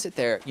 if we're going to sit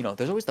there, you know,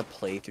 there's always the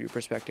playthrough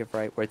perspective,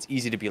 right? Where it's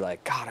easy to be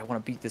like, God, I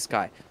want to beat this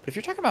guy. But if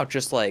you're talking about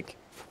just like,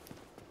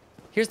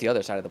 here's the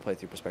other side of the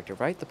playthrough perspective,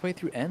 right? The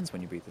playthrough ends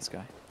when you beat this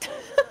guy.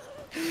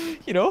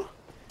 You know?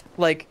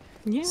 Like,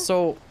 Yeah.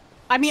 so...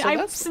 I mean, so I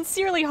that's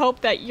sincerely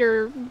hope that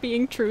you're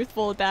being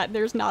truthful, that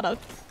there's not a,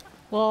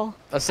 well,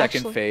 a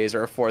second actually- phase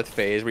or a fourth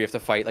phase where you have to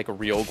fight like a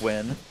real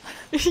Gwyn.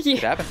 Could yeah.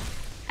 happen.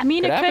 I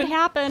mean, Could it happen. could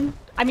happen.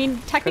 I mean,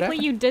 technically,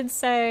 happen. you did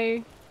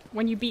say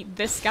when you beat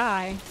this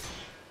guy.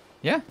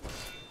 Yeah.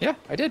 Yeah,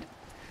 I did.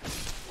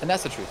 And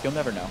that's the truth. You'll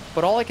never know.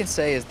 But all I can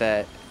say is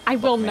that... I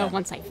will look, know man.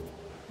 once I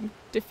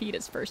defeat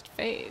his first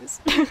phase.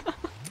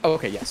 Oh,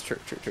 okay, yes, true.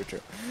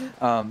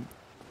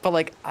 But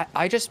like,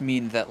 I just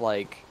mean that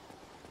like,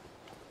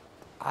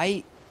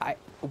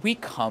 we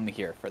come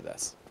here for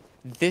this.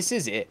 This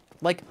is it.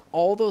 Like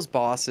all those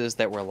bosses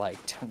that were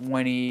like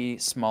 20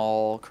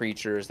 small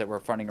creatures that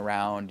were running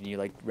around and you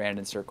like ran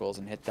in circles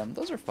and hit them.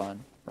 Those are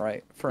fun,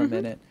 right? For a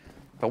minute.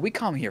 But we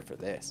come here for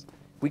this.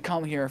 We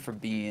come here for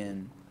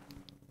being,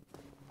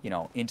 you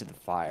know, into the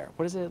fire.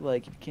 What is it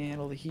like? If you can't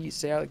handle the heat,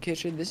 stay out of the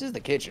kitchen. This is the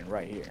kitchen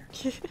right here.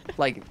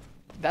 Like,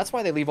 that's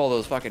why they leave all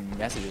those fucking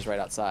messages right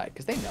outside,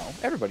 because they know.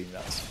 Everybody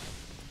knows.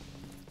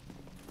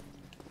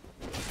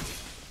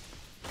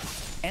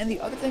 And the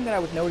other thing that I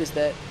would note is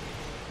that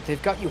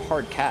they've got you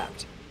hard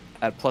capped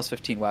at plus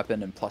 15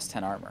 weapon and plus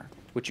 10 armor,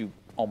 which you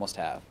almost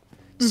have.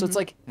 So it's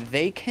like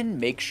they can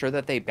make sure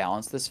that they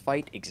balance this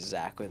fight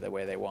exactly the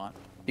way they want,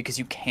 because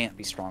you can't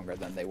be stronger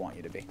than they want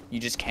you to be. You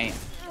just can't.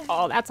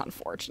 Oh, that's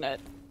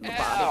unfortunate. The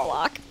body Ow.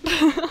 block.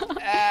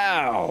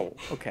 Ow!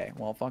 Okay,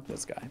 well, fuck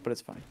this guy, but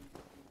it's fine.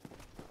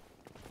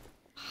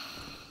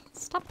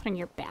 Stop putting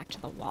your back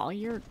to the wall.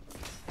 You're...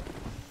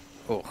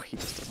 Oh, he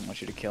just doesn't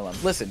want you to kill him.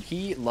 Listen,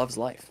 he loves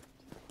life.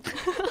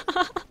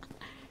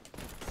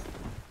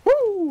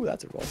 Woo!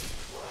 That's a roll.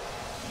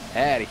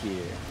 Out of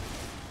here.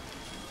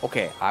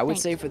 Okay, I would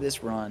say for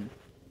this run,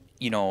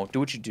 you know, do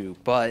what you do,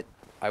 but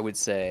I would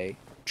say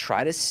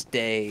try to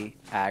stay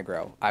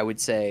aggro. I would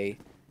say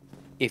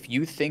if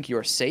you think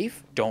you're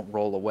safe, don't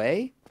roll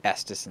away.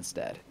 Estus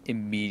instead.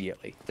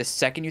 Immediately. The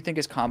second you think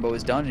his combo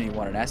is done and you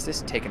want an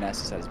Estus, take an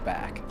Estus at his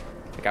back.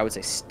 Like, I would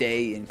say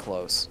stay in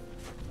close.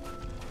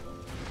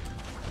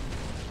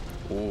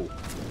 Ooh.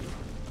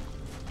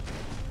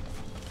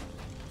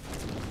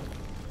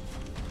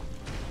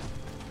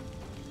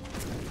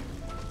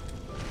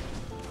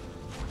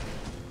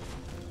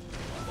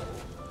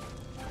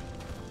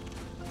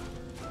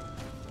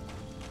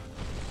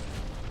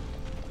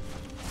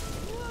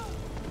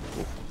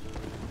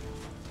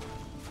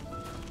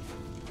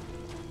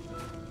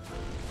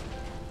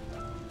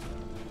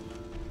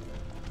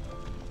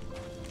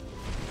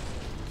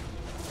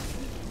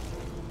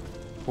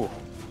 Ooh.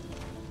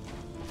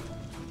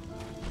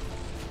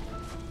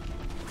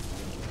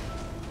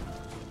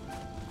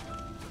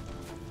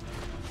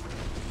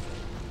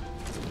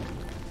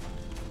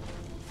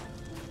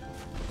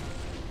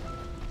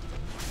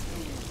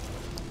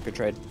 Good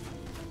trade.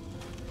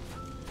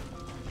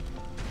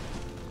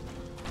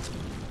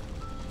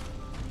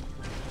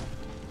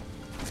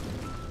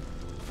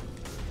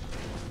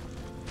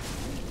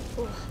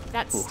 Ooh,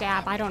 that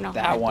stab, I don't know how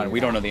That to one, do we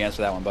don't know that. the answer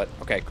to that one, but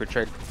okay, good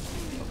trade.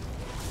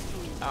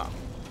 Oh.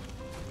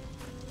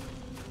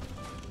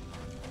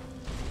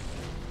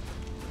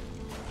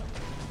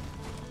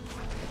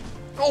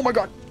 Oh my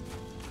god!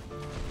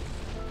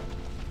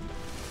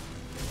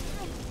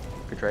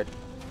 Good trade.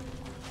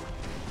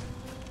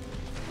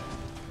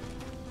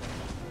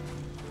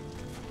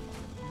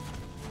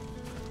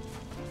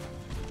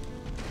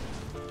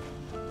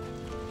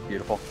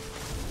 Beautiful.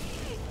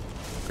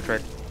 Good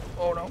trade.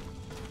 Oh no.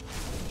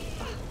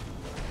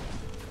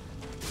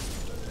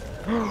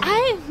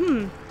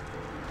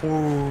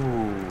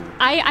 Ooh.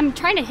 I'm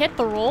trying to hit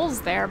the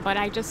rolls there, but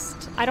I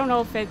don't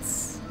know if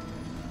it's...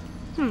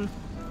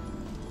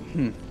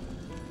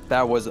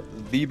 That was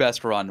the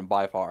best run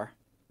by far.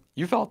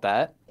 You felt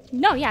that.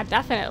 No, yeah,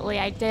 definitely,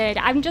 I did.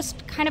 I'm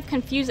just kind of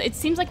confused. It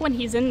seems like when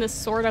he's in this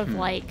sort of,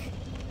 like...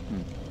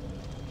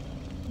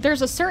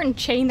 There's a certain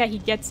chain that he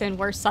gets in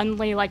where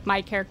suddenly, like,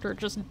 my character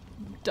just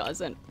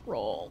doesn't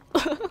roll.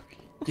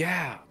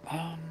 Yeah.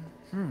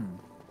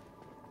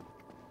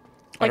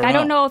 Like, I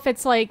don't know if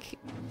it's, like...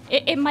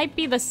 It might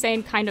be the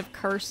same kind of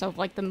curse of,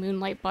 like, the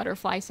Moonlight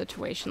Butterfly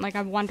situation. Like,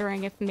 I'm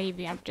wondering if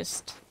maybe I'm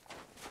just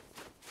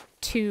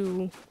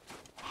too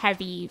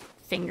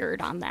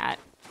heavy-fingered on that.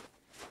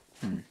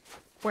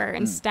 Where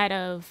instead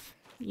of,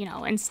 you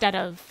know,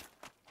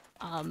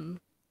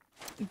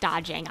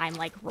 dodging, I'm,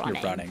 like,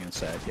 running. You're running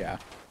instead, yeah.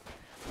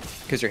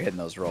 Because you're hitting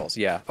those rolls.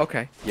 Yeah,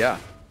 okay, yeah.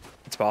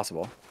 It's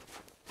possible.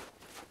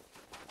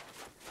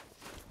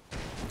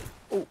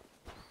 Oh.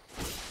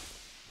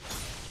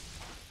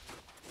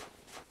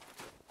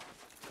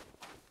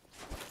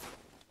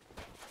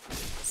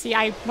 See,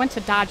 I went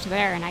to dodge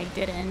there and I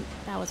didn't.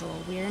 That was a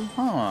little weird.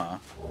 Huh.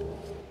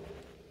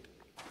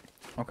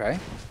 Okay. I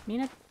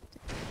mean, it's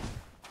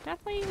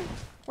definitely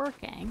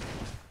working.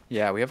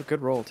 Yeah, we have a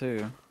good roll,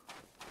 too.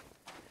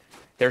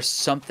 There's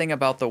something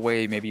about the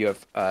way maybe you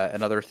have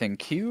another thing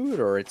queued,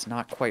 or it's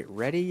not quite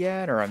ready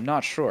yet, or I'm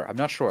not sure. I'm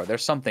not sure.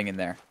 There's something in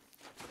there.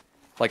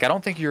 Like, I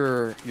don't think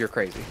you're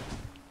crazy.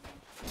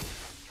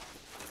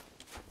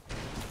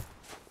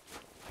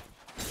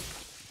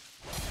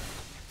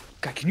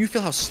 God, can you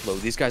feel how slow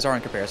these guys are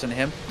in comparison to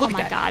him? Look Oh at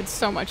my that. god,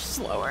 so much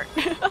slower.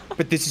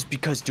 But this is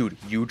because, dude,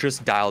 you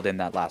just dialed in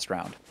that last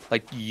round.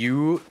 Like,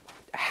 you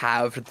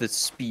have the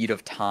speed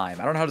of time.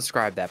 I don't know how to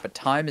describe that, but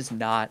time is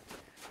not...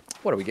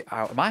 What do we get?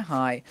 Am I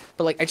high?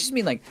 But, like, I just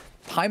mean, like,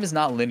 time is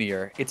not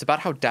linear. It's about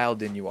how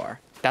dialed in you are.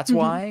 That's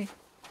why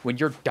when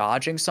you're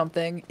dodging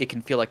something, it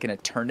can feel like an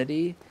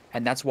eternity,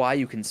 and that's why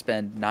you can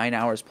spend 9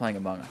 hours playing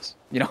Among Us.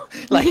 You know?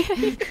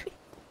 Like...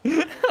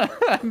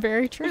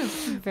 Very true.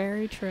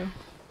 Very true.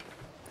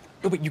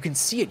 No, but you can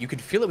see it. You can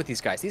feel it with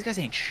these guys. These guys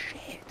ain't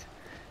shit.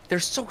 They're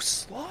so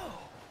slow.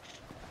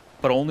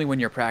 But only when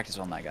you're practiced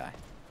on that guy.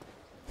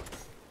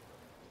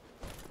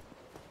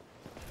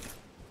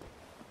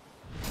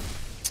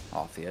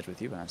 Off the edge with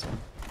you, Ansel.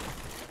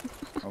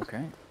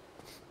 Okay.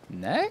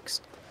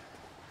 Next.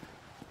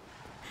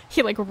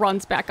 He like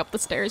runs back up the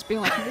stairs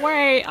being like,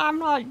 wait, I'm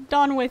not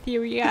done with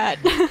you yet.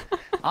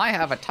 I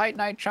have a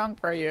Titanite chunk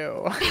for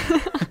you.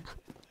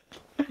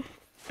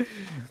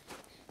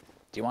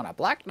 Do you want a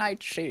Black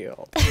Knight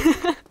shield?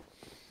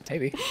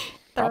 Maybe.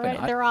 Probably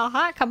not. They're a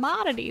hot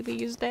commodity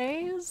these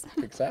days.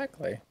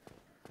 Exactly. You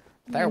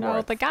They're know,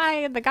 worth. the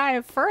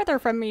guy further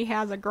from me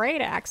has a great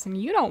axe, and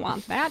you don't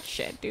want that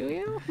shit, do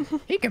you?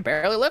 He can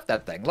barely lift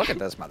that thing. Look at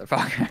this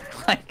motherfucker.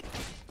 Like.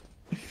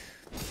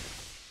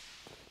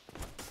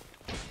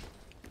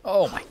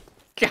 Oh my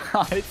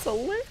god, it's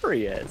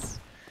hilarious.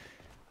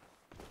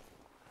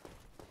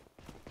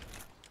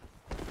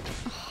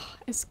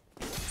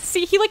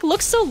 See, he like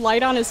looks so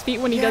light on his feet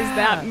when he does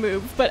that Yeah.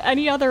 move, but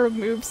any other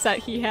move set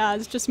he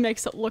has just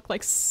makes it look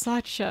like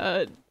such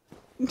a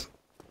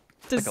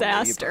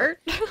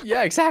disaster.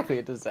 Yeah, exactly.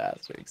 A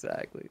disaster.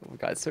 Exactly. Oh my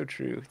god, it's so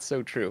true. It's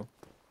so true.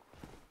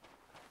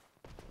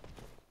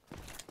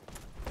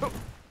 Oh,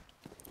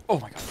 oh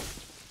my god.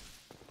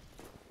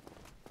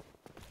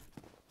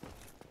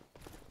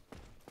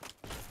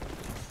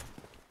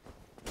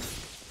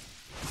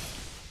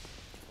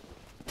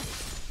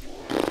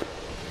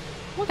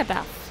 Look at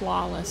that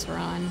flawless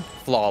run.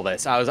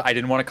 Flawless. I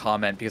didn't want to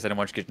comment because I didn't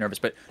want you to get nervous,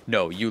 but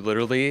no, you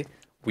literally,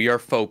 we are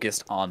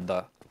focused on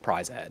the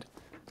prize ahead.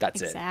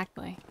 That's it.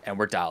 Exactly. And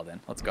we're dialed in.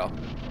 Let's go.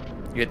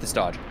 You hit this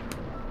dodge.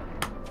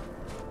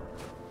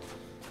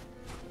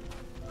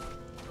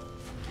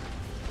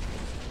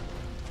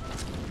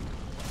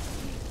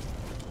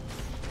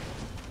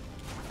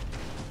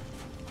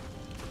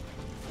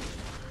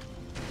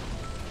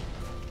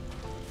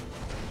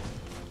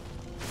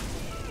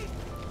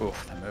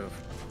 Oof, that move.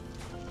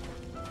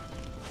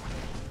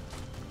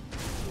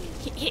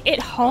 It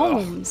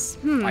homes.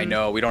 I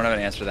know, we don't have an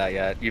answer to that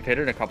yet. You've hit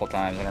it a couple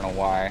times, I don't know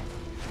why.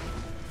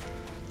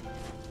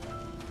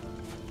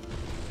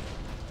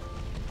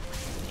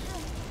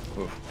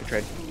 Oof, good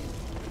trade.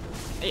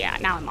 Yeah,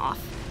 now I'm off.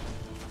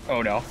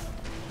 Oh no.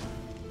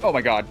 Oh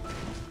my god.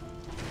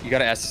 You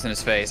gotta S this in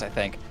his face, I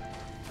think.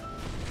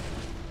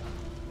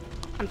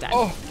 I'm dead.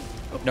 Oh!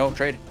 No,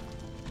 trade.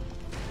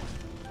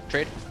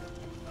 Trade.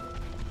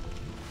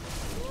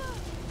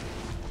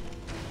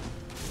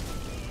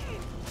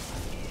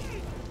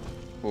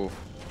 Ooh.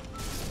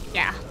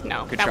 Yeah,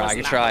 no. Good that try, was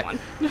good not try. the one.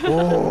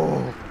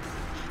 Oh.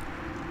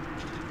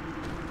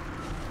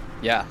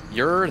 Yeah,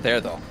 you're there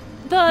though.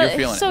 You're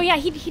feeling So it. yeah,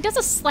 he does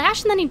a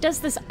slash and then he does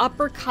this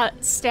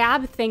uppercut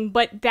stab thing,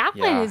 but that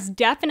one Yeah. is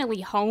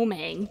definitely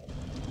homing.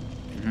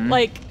 Mhm.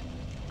 Like,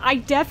 I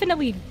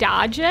definitely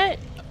dodge it,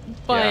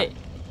 but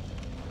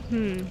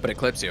But it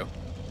clips you.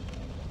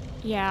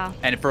 yeah.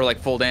 And for like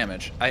full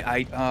damage. We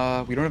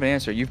don't have an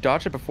answer. You've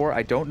dodged it before.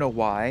 I don't know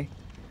why.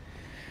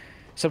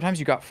 Sometimes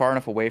you got far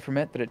enough away from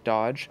it that it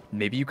dodged.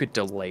 Maybe you could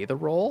delay the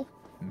roll?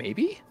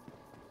 Maybe?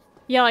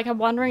 Yeah, like I'm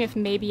wondering if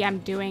maybe I'm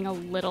doing a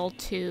little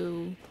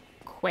too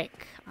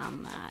quick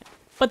on that.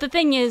 But the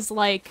thing is,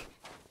 like,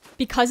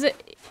 because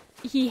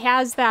he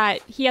has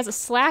a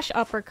slash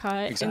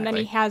uppercut and then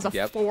he Exactly. has a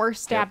Yep. 4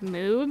 stab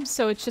move,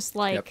 so it's just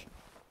like,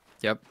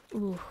 Yep.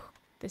 ooh,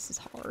 this is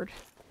hard.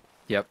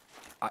 Yep.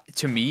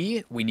 To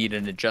me, we need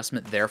an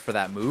adjustment there for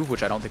that move,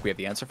 which I don't think we have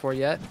the answer for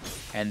yet.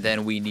 And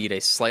then we need a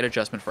slight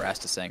adjustment for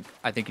Estusing.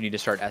 I think you need to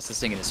start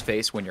Estusing in his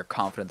face when you're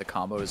confident the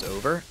combo is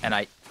over. And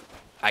I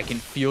can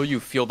feel you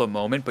feel the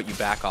moment, but you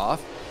back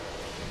off.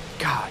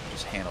 God, you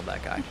just handled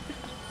that guy.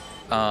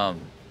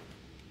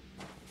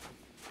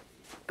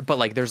 But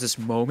like, there's this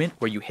moment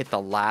where you hit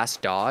the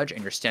last dodge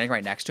and you're standing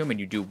right next to him and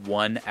you do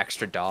one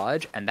extra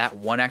dodge. And that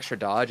one extra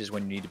dodge is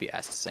when you need to be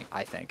Estusing,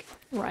 I think.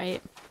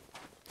 Right.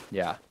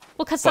 Yeah.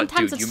 Well, because But,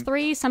 sometimes dude, it's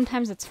 3,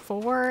 sometimes it's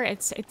 4.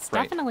 It's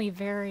Right. definitely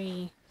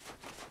very...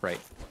 Right.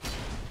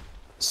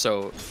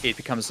 So it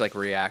becomes like a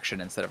reaction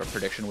instead of a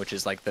prediction, which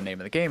is like the name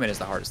of the game and is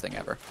the hardest thing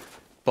ever.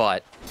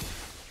 But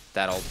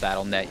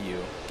that'll net you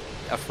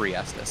a free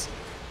Estus.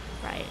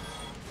 Right.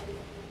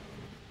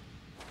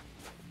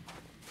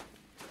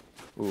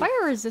 Ooh.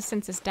 Fire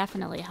resistance is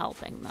definitely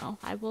helping, though.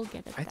 I will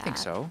give it that. I think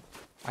so.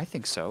 I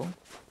think so.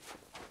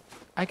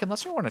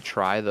 Unless we want to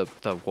try the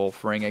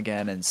wolf ring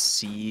again and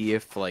see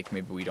if like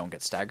maybe we don't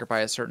get staggered by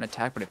a certain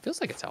attack, but it feels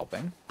like it's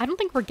helping. I don't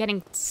think we're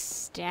getting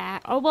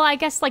Oh, well, I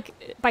guess like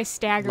by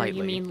stagger you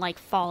Lightly. mean like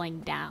falling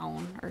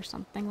down or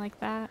something like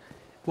that.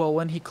 Well,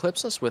 when he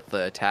clips us with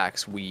the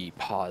attacks, we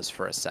pause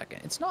for a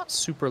second. It's not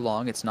super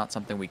long. It's not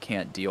something we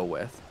can't deal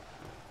with.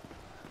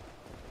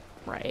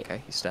 Right.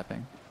 Okay, he's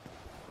stepping.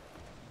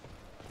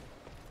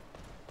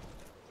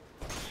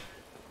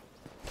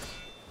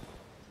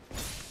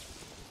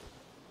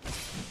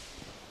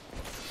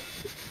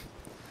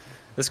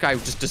 This guy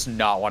just does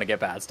not want to get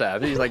bad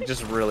stabbed. He's like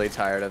just really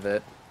tired of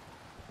it.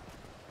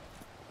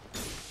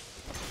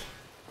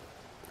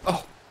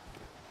 Oh.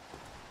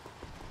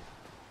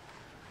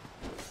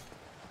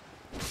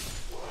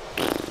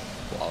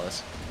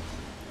 Flawless.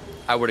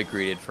 I would have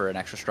greeted for an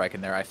extra strike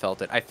in there. I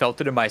felt it. I felt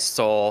it in my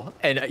soul.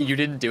 And you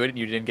didn't do it and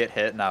you didn't get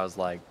hit. And I was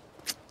like,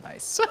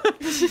 nice.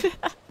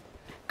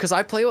 Because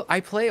I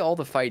play all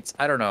the fights.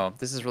 I don't know.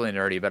 This is really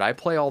nerdy, but I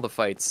play all the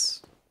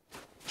fights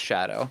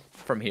shadow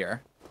from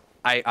here.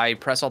 I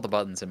press all the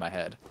buttons in my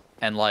head,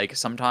 and like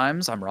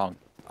sometimes I'm wrong,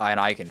 and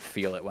I can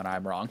feel it when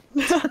I'm wrong.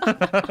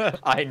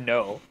 I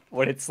know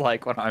what it's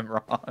like when I'm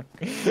wrong.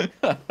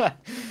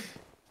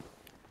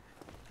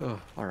 Oh,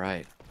 all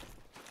right.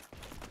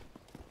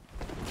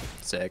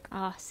 Sick.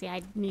 Oh, see,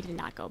 I need to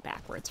not go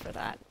backwards for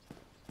that.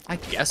 I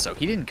guess so.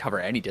 He didn't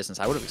cover any distance.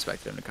 I would have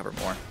expected him to cover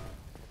more.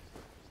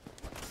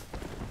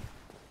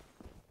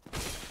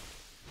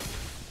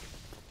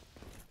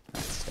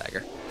 That's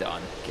stagger.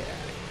 Done. Get out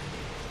of here.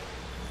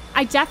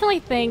 I definitely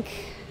think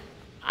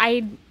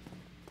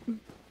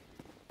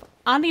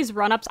on these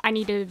run-ups, I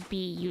need to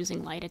be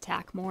using light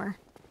attack more.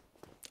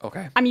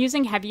 Okay. I'm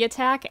using heavy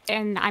attack,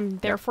 and I'm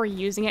therefore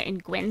using it in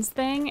Gwyn's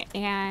thing,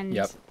 and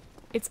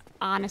it's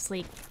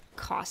honestly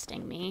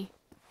costing me.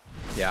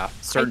 Yeah,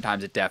 certain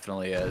times it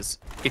definitely is.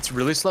 It's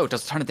really slow. It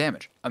does a ton of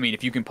damage. I mean,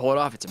 if you can pull it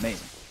off, it's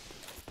amazing.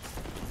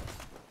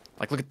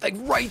 Like, look at, like,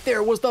 right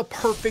there was the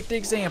perfect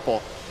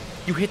example.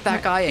 You hit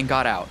that guy and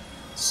got out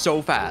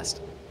so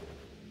fast.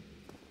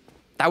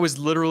 That was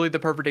literally the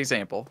perfect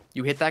example.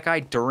 You hit that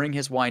guy during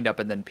his windup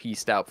and then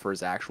pieced out for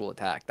his actual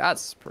attack.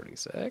 That's pretty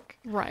sick.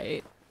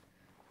 Right.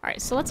 All right,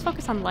 so let's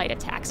focus on light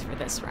attacks for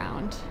this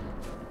round.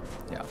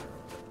 Yeah.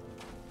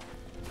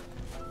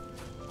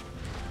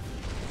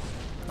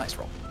 Nice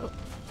roll. Oh.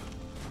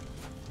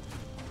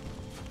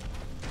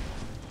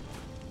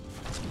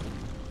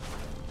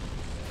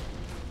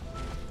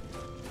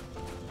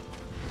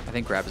 I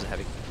think grab is a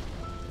heavy.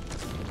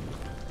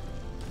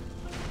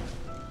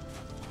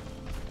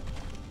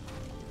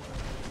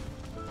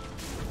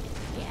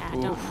 Yeah, I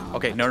don't know.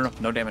 Okay,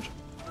 no damage.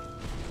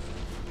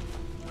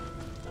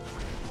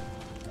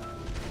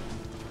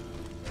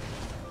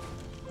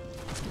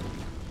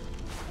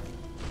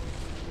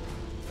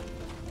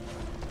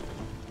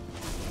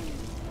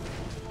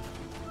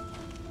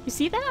 You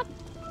see that?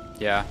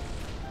 Yeah.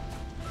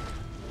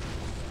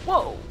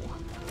 Whoa.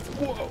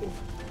 Whoa.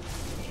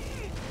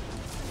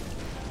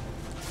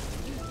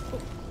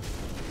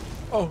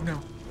 Oh no.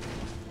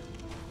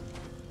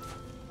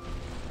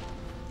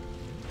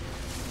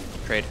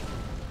 Trade.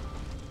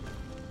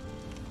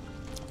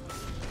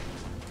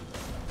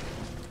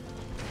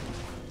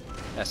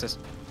 Estus.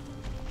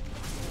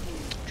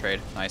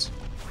 Trade. Nice.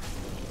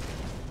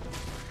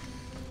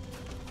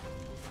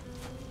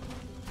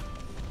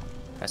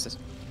 Estus.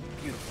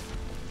 Beautiful.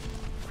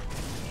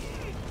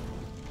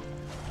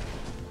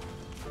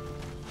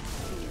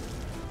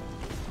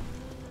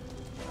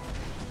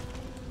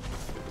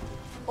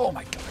 Oh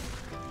my god.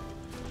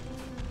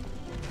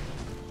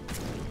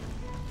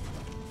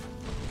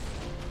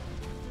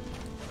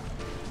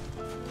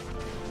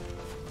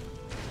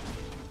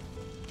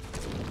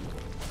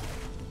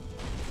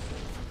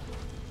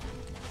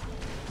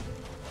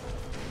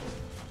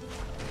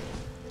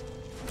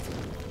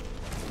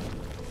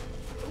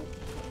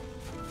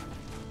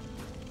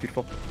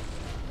 Beautiful.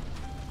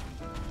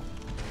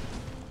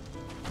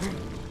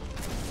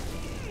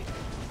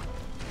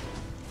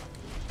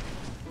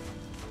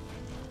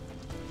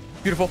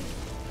 Beautiful.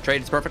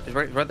 Trade, it's perfect. It's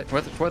worth it.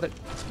 Worth it. Worth it.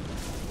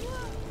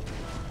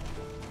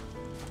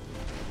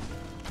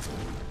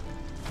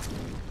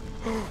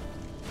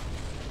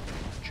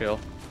 Chill.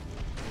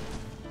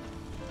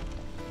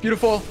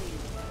 Beautiful.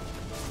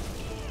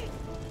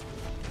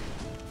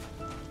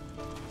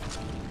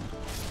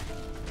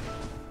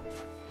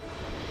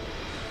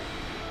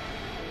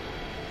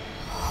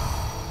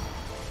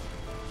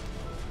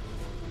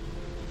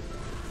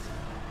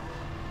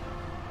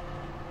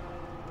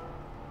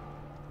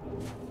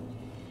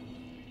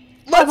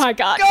 Oh my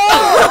god.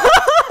 Go!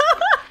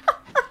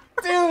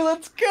 Dude,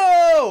 let's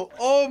go!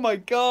 Oh my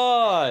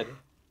god.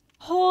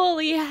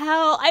 Holy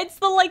hell. It's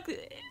the, like,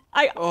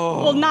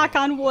 well, knock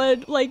on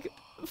wood, like,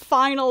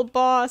 final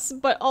boss,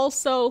 but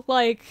also,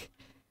 like,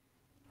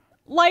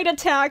 light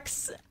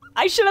attacks.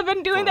 I should have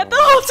been doing that the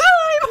whole time!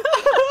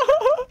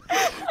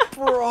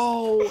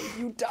 Bro,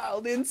 you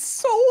dialed in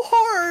so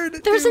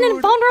hard. There's an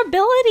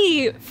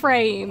invulnerability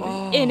frame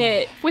in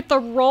it with the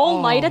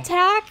roll light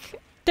attack.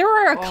 There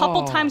were a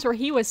couple times where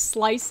he was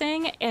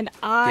slicing, and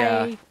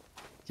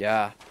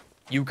Yeah.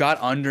 You got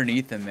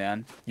underneath him,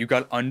 man. You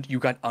got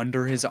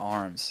under his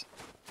arms.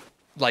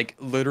 Like,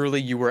 literally,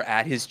 you were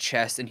at his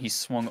chest and he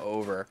swung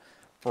over.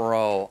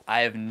 Bro,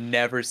 I have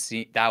never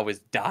seen... That was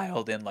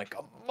dialed in like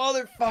a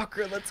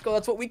motherfucker. Let's go.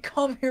 That's what we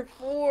come here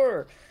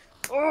for.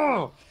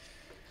 Oh.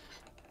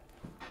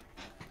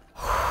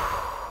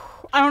 I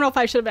don't know if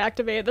I should have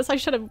activated this. I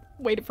should have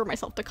waited for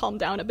myself to calm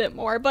down a bit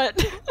more,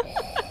 but...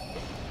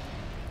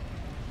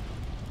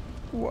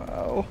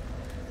 Wow.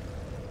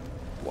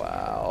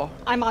 Wow.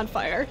 I'm on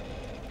fire.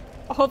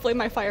 Hopefully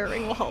my fire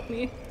ring will help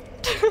me.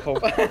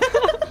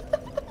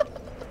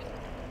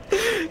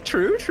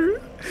 True.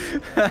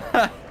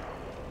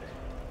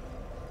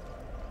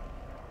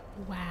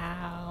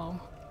 Wow.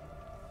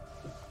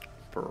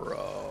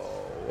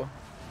 Bro.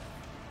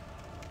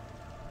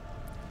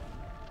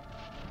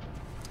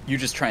 You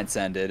just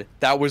transcended.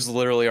 That was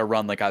literally a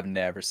run like I've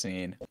never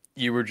seen.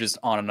 You were just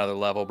on another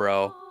level,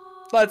 bro.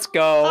 Let's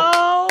go.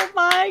 Oh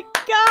my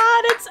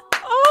god, it's over!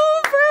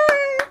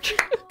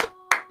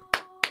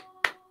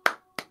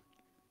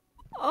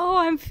 Oh,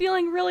 I'm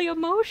feeling really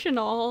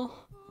emotional.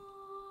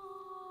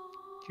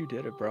 You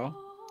did it, bro.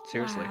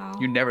 Seriously. Wow.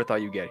 You never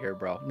thought you'd get here,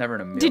 bro. Never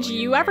in a million Did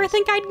you ever years.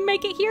 think I'd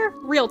make it here?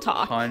 Real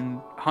talk.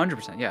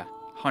 100%, yeah.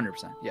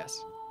 100%,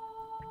 yes.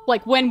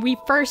 Like, when we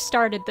first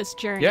started this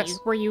journey, Yes.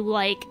 were you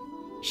like,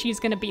 she's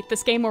gonna beat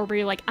this game, or were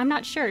you like, I'm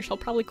not sure, she'll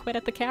probably quit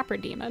at the Capra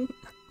Demon?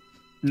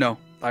 No,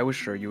 I was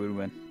sure you would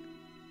win.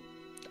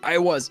 I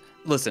was.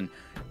 Listen,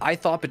 I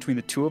thought between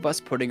the two of us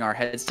putting our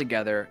heads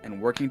together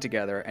and working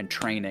together and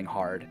training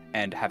hard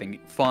and having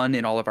fun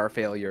in all of our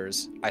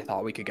failures, I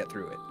thought we could get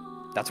through it.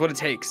 That's what it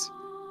takes.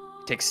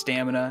 It takes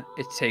stamina.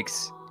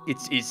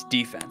 It's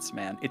defense,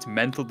 man. It's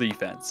mental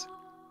defense.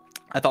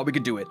 I thought we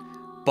could do it.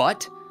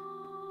 But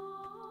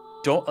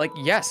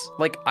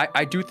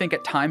I do think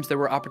at times there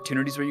were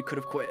opportunities where you could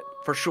have quit,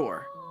 for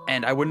sure.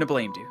 And I wouldn't have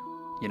blamed you,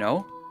 you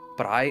know?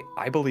 But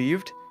I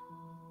believed,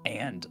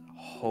 and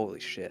holy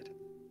shit.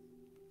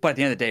 But at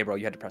the end of the day, bro,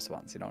 you had to press the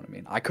buttons, you know what I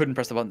mean? I couldn't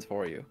press the buttons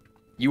for you.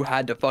 You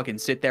had to fucking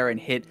sit there and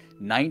hit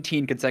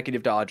 19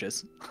 consecutive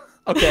dodges.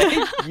 Okay?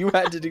 You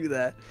had to do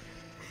that.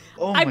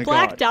 Oh my god. I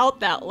blacked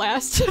out that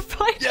last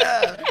fight.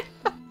 Yeah.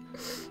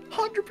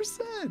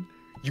 100%.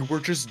 You were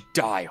just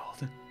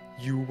dialed.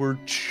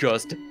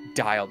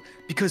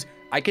 Because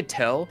I could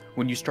tell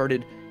when you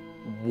started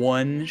not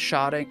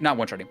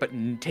one-shotting, but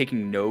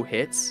taking no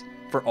hits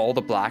for all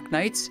the Black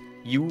Knights,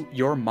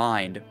 your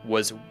mind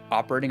was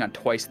operating on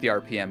twice the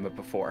RPM of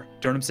before. Do you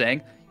know what I'm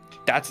saying?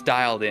 That's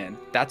dialed in.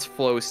 That's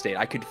flow state.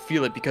 I could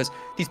feel it because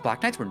these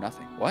Black Knights were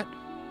nothing. What?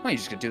 Why are you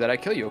just gonna do that? I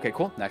kill you. Okay,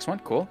 cool. Next one.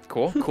 Cool.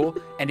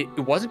 And it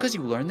wasn't because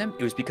you learned them.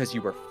 It was because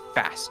you were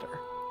faster.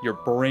 Your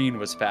brain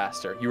was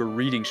faster. You were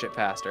reading shit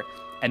faster.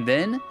 And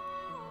then,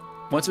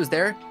 once it was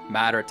there,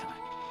 matter of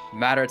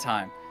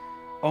time.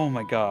 Oh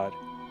my god.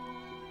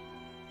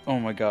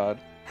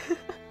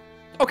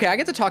 Okay, I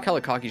get to talk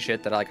hella cocky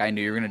shit that like I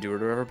knew you were gonna do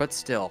it or whatever, but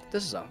still,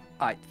 this is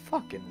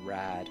fucking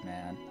rad,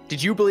 man.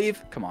 Did you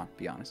believe? Come on,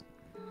 be honest.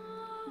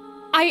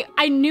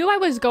 I knew I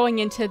was going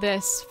into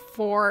this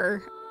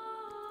for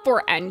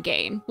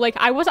endgame. Like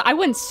I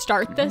wouldn't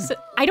start this.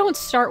 I don't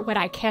start what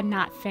I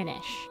cannot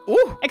finish.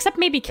 Ooh. Except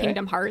maybe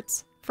Kingdom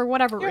Hearts. For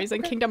whatever reason,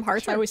 okay, Kingdom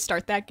Hearts, sure. I always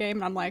start that game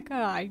and I'm like, oh,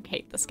 I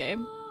hate this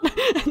game.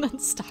 And then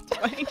stop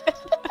playing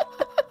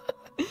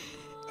it.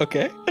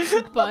 Okay.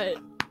 But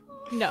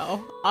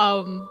no.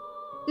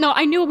 No,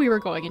 I knew we were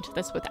going into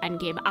this with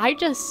endgame. I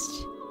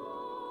just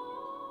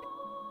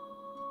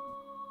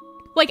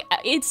like,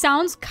 it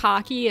sounds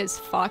cocky as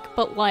fuck,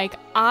 but like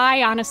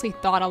I honestly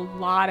thought a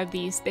lot of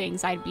these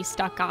things I'd be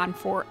stuck on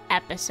for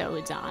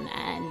episodes on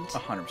end.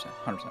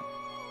 100%.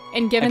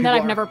 And given And that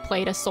people I've never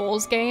played a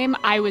Souls game,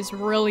 I was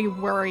really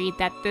worried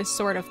that this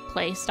sort of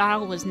play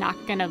style was not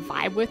gonna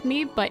vibe with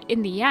me, but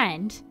in the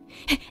end,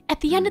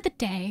 at the end of the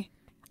day,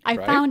 I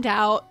Right? found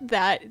out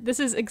that this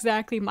is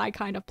exactly my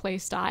kind of play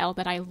style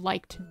that I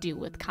like to do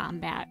with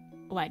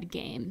combat-led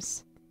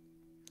games.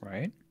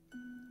 Right?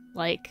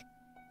 Like,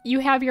 you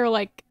have your,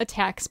 like,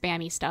 attack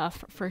spammy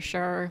stuff, for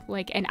sure,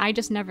 like, and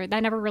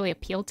that never really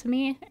appealed to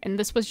me, and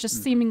this was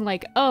just seeming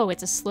like, oh,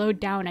 it's a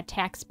slowed-down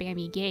attack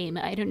spammy game,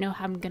 I don't know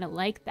how I'm gonna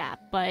like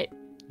that, but...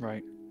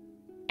 Right.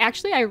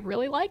 Actually, I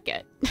really like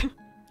it.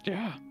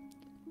 Yeah.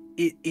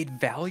 It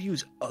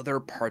values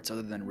other parts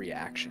other than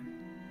reaction.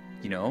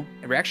 You know?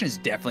 And reaction is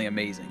definitely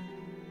amazing.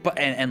 But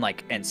and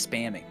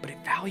spamming. But it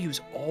values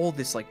all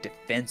this like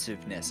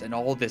defensiveness and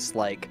all this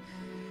like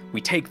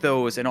we take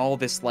those and all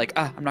this like,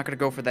 I'm not gonna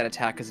go for that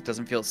attack because it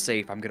doesn't feel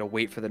safe. I'm gonna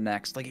wait for the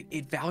next. Like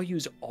it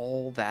values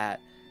all that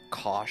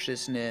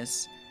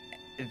cautiousness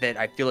that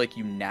I feel like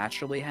you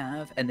naturally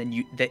have, and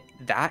then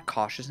that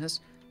cautiousness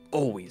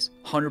always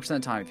 100% of the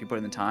time, if you put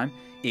in the time,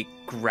 it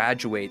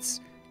graduates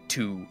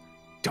to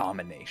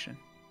domination.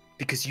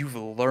 Because you've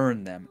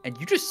learned them, and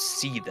you just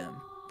see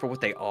them for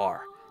what they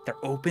are.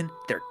 They're open,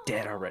 they're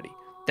dead already.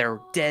 They're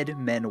dead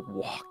men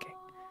walking,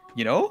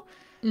 you know?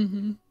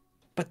 Mm-hmm.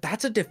 But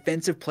that's a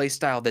defensive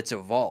playstyle that's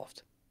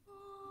evolved. Do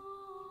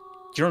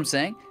you know what I'm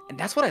saying? And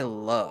that's what I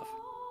love.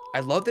 I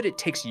love that it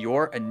takes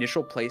your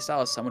initial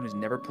playstyle as someone who's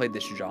never played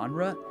this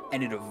genre,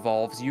 and it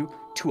evolves you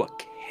to a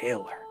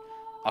killer.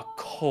 A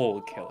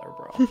cold killer,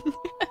 bro.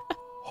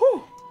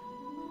 Whew.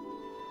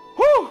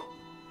 Whew.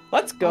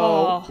 Let's go.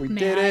 Oh, we man.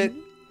 did it.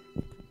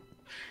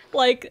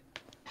 Like,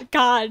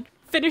 God,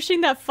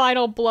 finishing that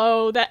final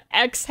blow, that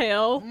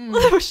exhale,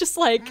 it was just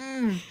like,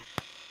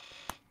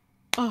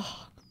 oh,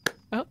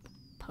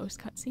 post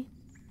cutscene.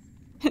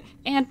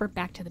 And we're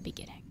back to the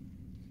beginning.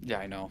 Yeah,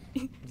 I know.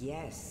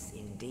 Yes,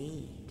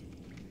 indeed.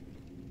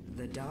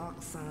 The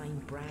dark sign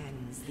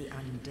brands the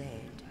undead.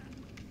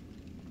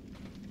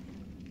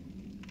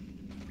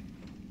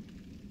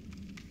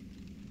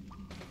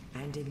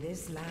 And in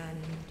this land,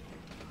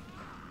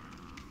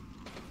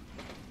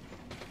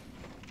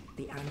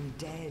 the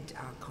undead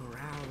are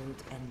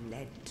corralled and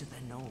led to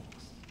the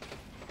north.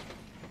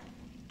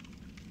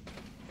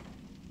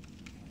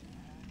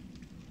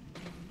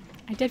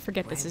 I did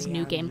forget this where is they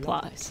New are Game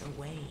locked Plus,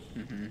 away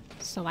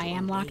so I to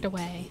am locked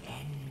await away. The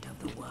end of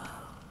the world.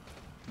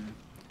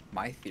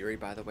 My theory,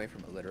 by the way,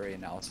 from a literary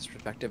analysis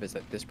perspective, is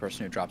that this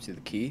person who drops you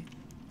the key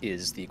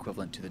is the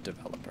equivalent to the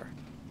developer,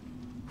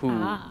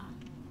 who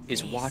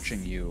is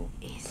watching you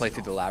play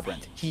through the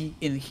labyrinth. He,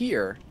 in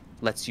here,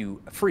 lets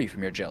you free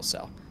from your jail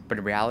cell, but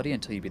in reality,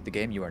 until you beat the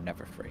game, you are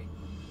never free.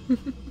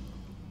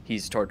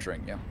 He's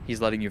torturing you. He's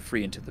letting you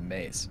free into the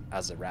maze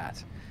as a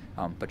rat,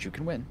 but you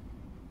can win.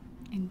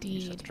 You just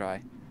have Indeed. to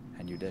try,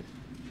 and you did.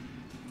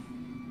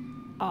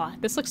 Oh,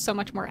 this looks so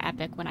much more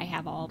epic when I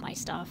have all my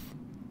stuff.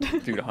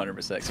 Dude, 100%,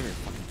 except for your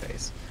fucking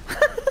face.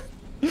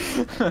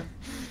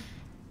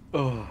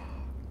 Oh.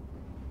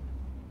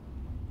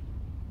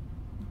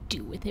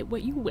 Do with it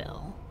what you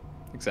will.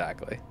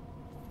 Exactly.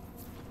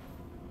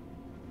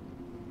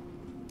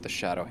 The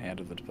shadow hand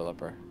of the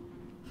developer.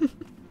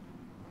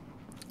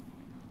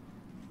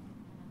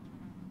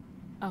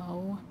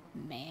 Oh,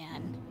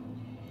 man.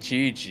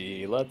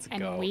 GG, let's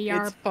And go. we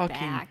are it's fucking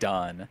back.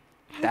 done.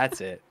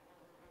 That's it.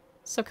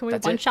 So can we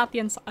That's it? one-shot the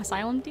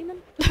asylum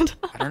demon?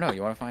 I don't know.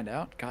 You want to find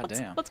out? God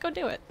damn. Let's go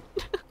do it.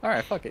 All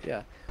right, fuck it,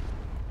 yeah.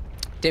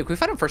 Dave, can we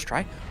find him first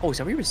try? Oh, is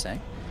that what you were saying?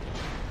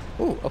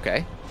 Ooh,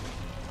 okay.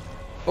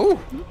 Ooh.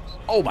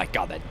 Oh my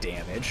god, that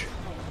damage.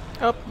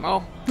 Oh,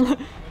 well.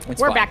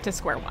 It's We're fine. back to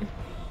square one.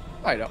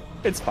 I know.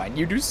 It's fine.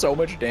 You do so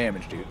much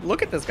damage, dude.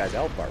 Look at this guy's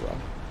health bar, bro.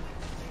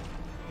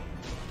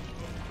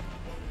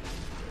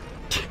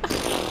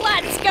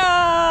 Let's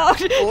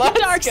go! Let's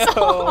Dark go.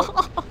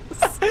 Souls!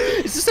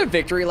 Is this a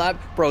victory lap?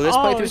 Bro, this Oh,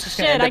 playthrough is just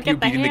gonna shit, end I up you get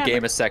the beating the hammer.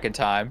 game a second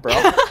time, bro.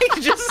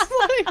 Just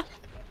like...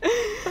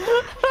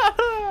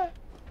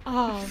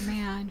 Oh,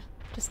 man.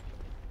 Just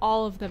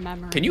all of the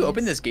memories. Can you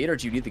open this gate or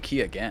do you need the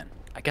key again?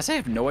 I guess I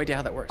have no idea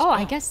how that works. Oh,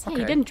 I guess yeah,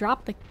 okay. you didn't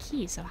drop the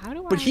key, so how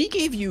do I... But he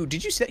gave you,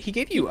 did you say, he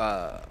gave you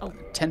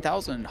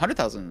 10,000,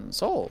 100,000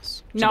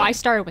 souls? No, I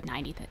started with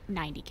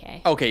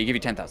 90k. Okay, he gave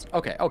you 10,000.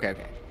 Okay.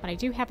 But I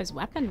do have his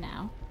weapon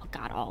now. Oh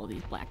god, all of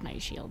these Black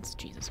Knight shields.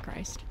 Jesus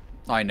Christ.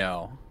 I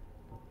know.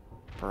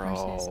 Where's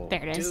his- Bro,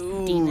 There it is.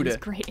 dude. Demon's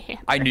Great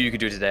Hammer. I knew you could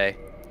do it today.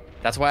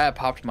 That's why I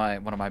popped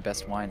one of my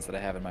best wines that I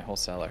have in my whole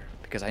cellar.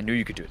 Because I knew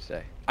you could do it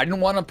today. I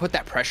didn't want to put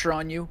that pressure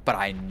on you, but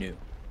I knew.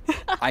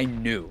 I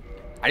knew.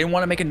 I didn't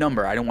want to make a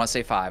number. I didn't want to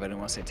say 5. I didn't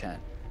want to say 10.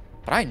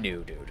 But I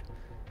knew, dude.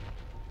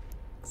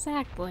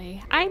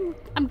 Exactly. I'm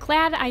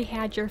glad I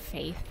had your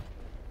faith,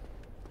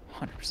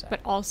 100%. but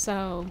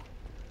also,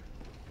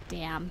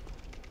 damn.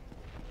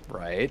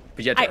 Right?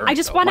 But you had to earn I it,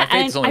 just though. want My to faith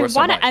end. is only I worth so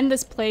want much. to end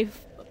this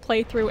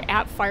playthrough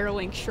at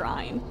Firelink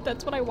Shrine.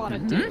 That's what I want to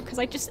do because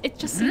it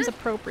just seems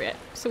appropriate.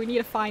 So we need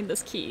to find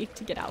this key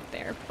to get out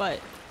there. But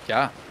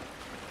Yeah.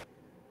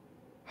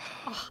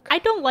 I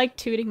don't like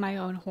tooting my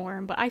own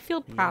horn, but I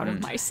feel proud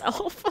of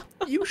myself.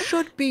 You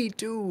should be,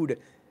 dude.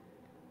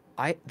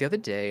 The other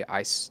day,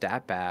 I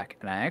sat back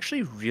and I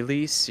actually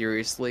really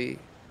seriously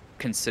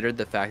considered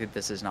the fact that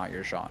this is not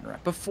your genre.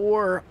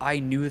 Before, I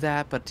knew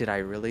that, but did I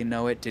really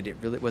know it?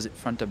 Was it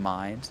front of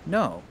mind?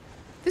 No.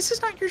 This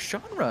is not your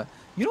genre.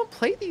 You don't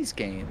play these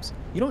games.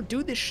 You don't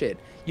do this shit.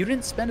 You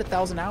didn't spend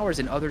 1,000 hours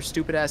in other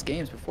stupid-ass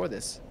games before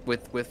this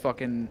with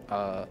fucking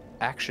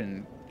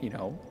action,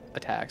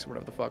 attacks or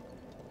whatever the fuck.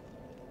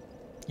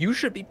 You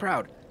should be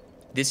proud.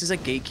 This is a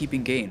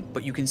gatekeeping game,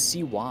 but you can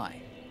see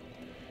why.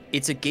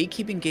 It's a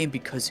gatekeeping game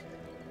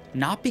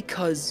not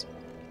because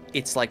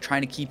it's like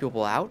trying to keep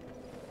people out,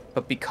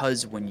 but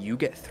because when you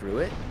get through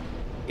it,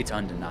 it's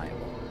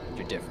undeniable.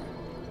 You're different.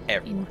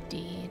 Everyone.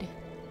 Indeed.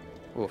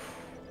 Oof.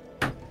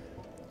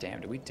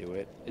 Damn, did we do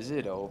it? Is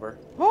it over?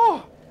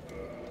 Oh!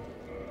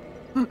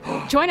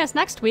 Join us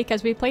next week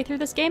as we play through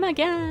this game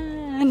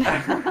again.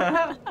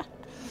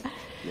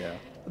 Yeah.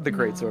 The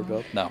great sword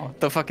build. No.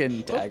 The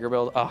fucking dagger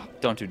build. Oh,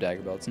 don't do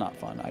dagger build. It's not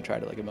fun. I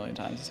tried it like 1,000,000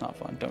 times. It's not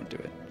fun. Don't do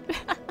it.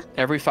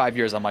 Every 5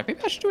 years, I'm like,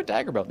 maybe I should do a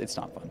dagger build. It's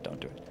not fun. Don't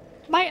do it.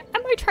 I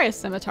might try a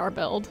scimitar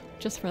build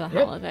just for the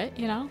hell of it,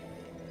 you know?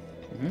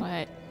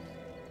 Mhm.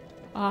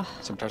 But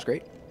Scimitar's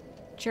great.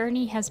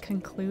 Journey has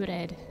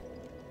concluded.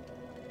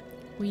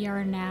 We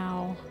are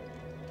now...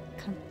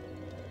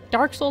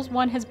 Dark Souls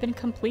 1 has been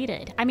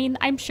completed. I mean,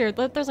 I'm sure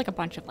that there's like a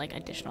bunch of like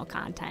additional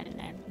content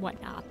and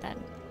whatnot that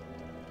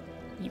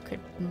you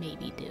could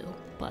maybe do,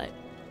 but...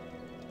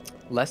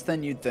 Less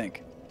than you'd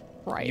think.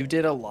 right. You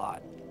did a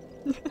lot.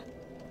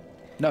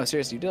 No,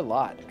 seriously, you did a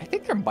lot. I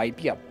think there might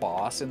be a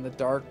boss in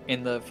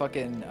the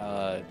fucking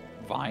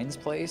Vines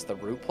place, the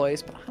root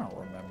place, but I don't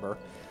remember.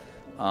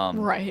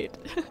 Right.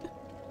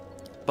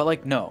 But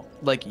like, no,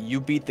 like you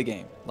beat the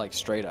game, like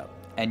straight up,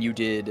 and you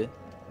did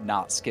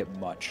not skip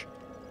much.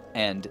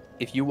 And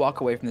if you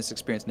walk away from this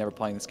experience never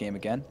playing this game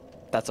again,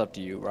 that's up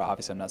to you. Or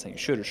obviously, I'm not saying you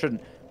should or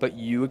shouldn't, but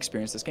you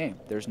experienced this game.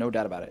 There's no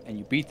doubt about it. And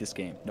you beat this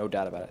game. No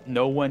doubt about it.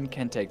 No one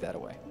can take that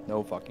away.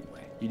 No fucking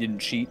way. You didn't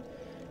cheat.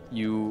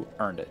 You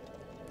earned it.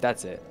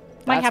 That's it.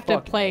 Might That's have to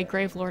fucking play it.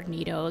 Gravelord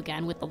Nito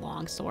again with the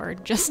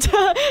longsword just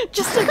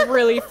to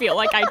really feel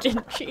like I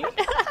didn't cheat.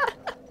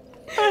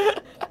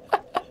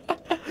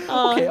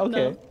 Okay, No.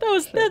 okay.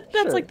 That's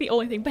sure. like the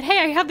only thing. But hey,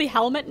 I have the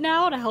helmet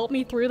now to help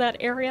me through that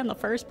area in the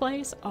first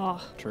place.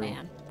 Oh, True.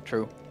 man.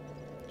 True.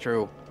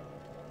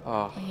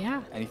 Oh, But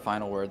yeah. any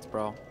final words,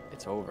 bro?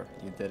 It's over.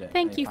 You did it.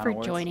 Thank Any you for final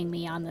words? joining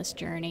me on this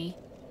journey.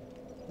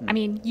 I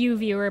mean, you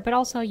viewer, but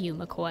also you,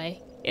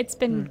 McCoy. It's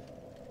been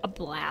a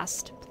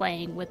blast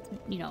playing with,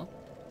 you know,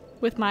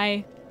 with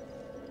my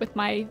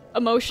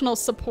emotional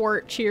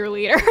support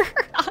cheerleader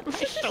on my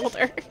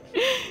shoulder,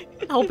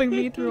 helping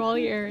me through all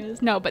the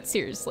areas. No, but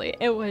seriously,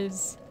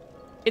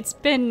 it's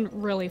been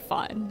really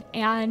fun,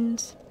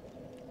 and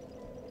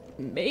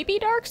maybe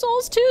Dark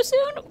Souls 2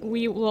 soon?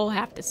 We will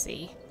have to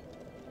see.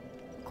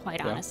 Quite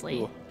Yeah, honestly. we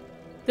will.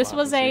 This We'll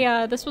was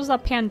have to this was a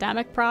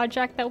pandemic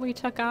project that we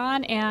took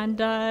on, and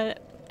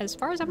as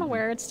far as I'm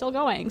aware, it's still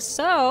going.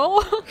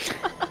 So,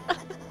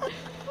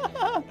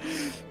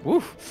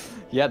 Woo.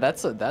 Yeah,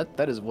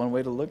 that is one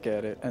way to look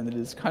at it, and it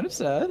is kind of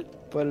sad,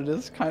 but it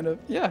is kind of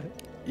yeah,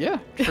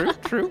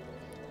 true.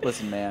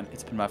 Listen, man,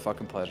 it's been my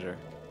fucking pleasure.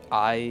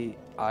 I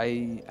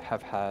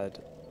have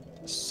had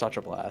such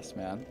a blast,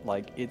 man.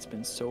 Like, it's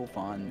been so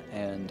fun,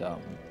 and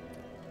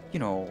you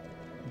know,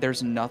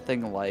 there's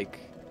nothing like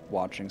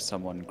watching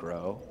someone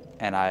grow,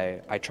 and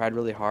I tried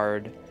really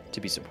hard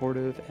to be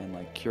supportive and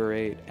like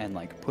curate and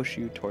like push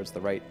you towards the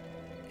right,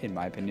 in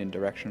my opinion,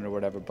 direction or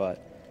whatever, but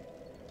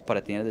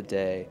at the end of the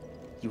day,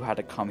 you had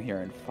to come here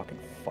and fucking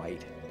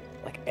fight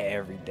like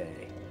every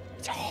day.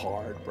 It's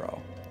hard,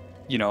 bro.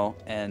 You know,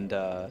 and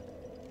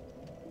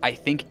I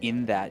think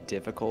in that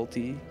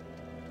difficulty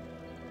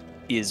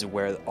is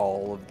where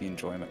all of the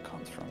enjoyment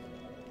comes from.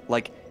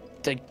 Like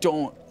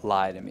don't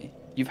lie to me.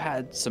 You've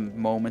had some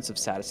moments of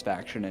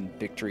satisfaction and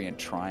victory and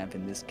triumph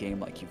in this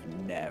game like you've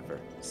never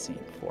seen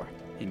before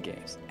in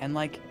games. And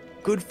like,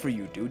 good for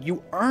you, dude.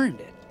 You earned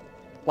it.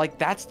 Like,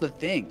 that's the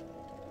thing.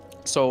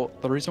 So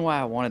the reason why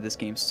I wanted this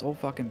game so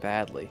fucking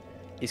badly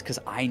is because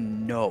I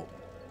know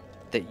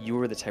that you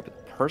are the type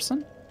of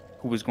person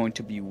who was going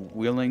to be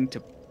willing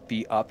to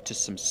be up to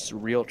some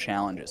real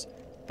challenges.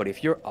 But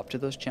if you're up to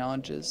those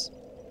challenges,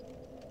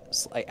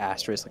 like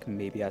asterisk, like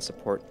maybe I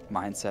support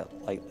mindset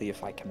lightly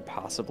if I can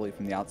possibly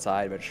from the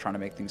outside, but just trying to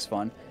make things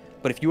fun.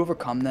 But if you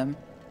overcome them,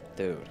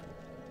 dude,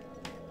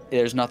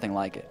 there's nothing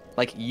like it.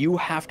 Like, you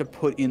have to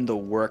put in the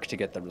work to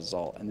get the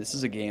result. And this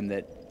is a game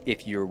that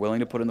if you're willing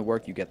to put in the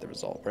work, you get the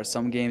result. Whereas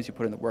some games you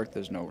put in the work,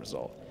 there's no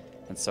result.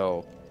 And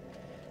so,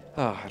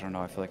 I don't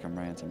know, I feel like I'm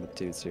ranting, but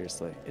dude,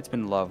 seriously, it's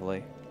been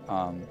lovely.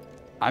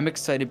 I'm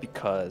excited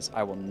because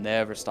I will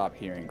never stop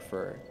hearing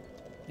for,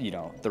 you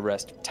know, the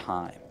rest of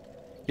time.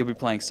 You'll be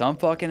playing some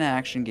fucking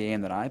action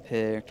game that I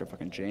picked or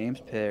fucking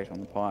James picked on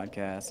the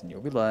podcast, and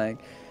you'll be like,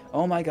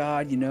 oh my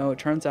god, you know, it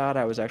turns out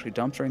I was actually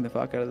dumpstering the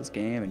fuck out of this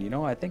game, and you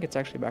know, I think it's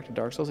actually back to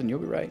Dark Souls, and you'll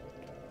be right.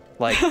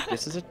 Like,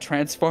 this is a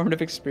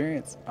transformative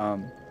experience.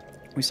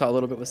 We saw a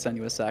little bit with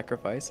Senua's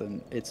Sacrifice,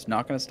 and it's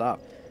not going to stop.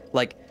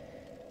 Like,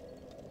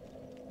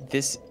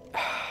 this...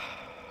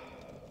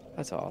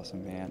 That's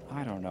awesome, man.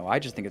 I don't know. I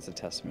just think it's a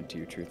testament to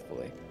you,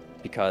 truthfully,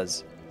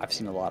 because I've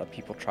seen a lot of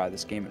people try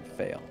this game and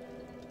fail,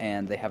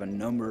 and they have a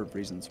number of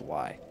reasons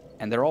why,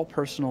 and they're all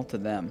personal to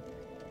them.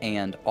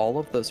 And all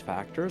of those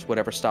factors,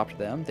 whatever stopped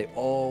them, they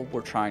all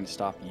were trying to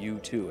stop you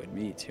too, and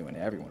me too, and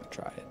everyone who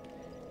tried it.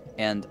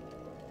 And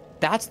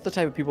that's the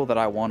type of people that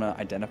I want to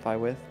identify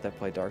with that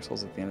play Dark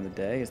Souls at the end of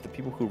the day, is the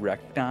people who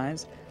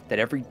recognize that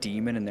every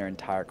demon in their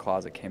entire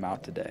closet came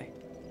out today,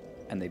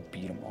 and they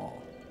beat them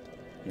all,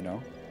 you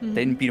know? Mm-hmm.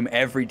 They didn't beat them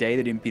every day,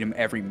 they didn't beat them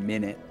every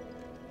minute,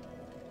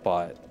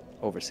 but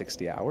over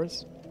 60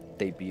 hours,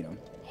 they beat them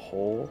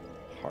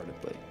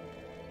wholeheartedly.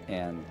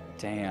 And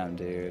damn,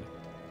 dude.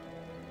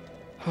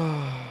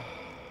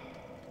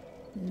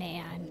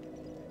 Man.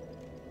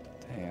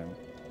 Damn.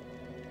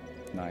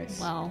 Nice.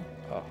 Well,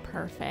 Oh.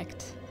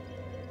 perfect.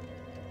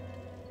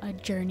 A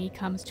journey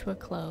comes to a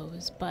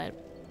close, but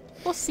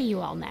we'll see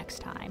you all next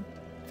time,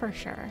 for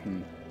sure.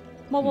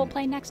 What we'll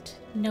play next,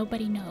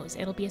 nobody knows.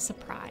 It'll be a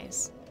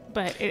surprise.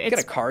 But You got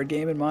it's a card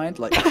game in mind?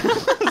 Like,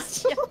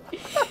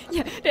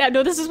 Yeah,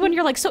 no, this is when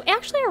you're like, so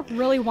actually I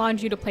really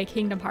wanted you to play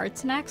Kingdom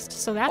Hearts next,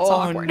 so that's oh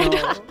awkward.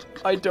 no,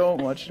 I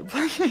don't want you to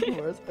play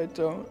Kingdom Hearts. I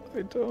don't.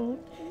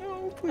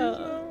 No, please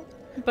no.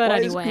 But Why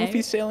anyway. is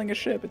Goofy sailing a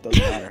ship? It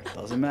doesn't matter.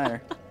 Doesn't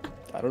matter.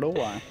 I don't know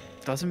why.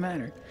 Doesn't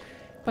matter.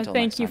 But Until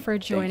thank next you time. for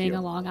Thank joining you.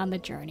 along on the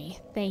journey.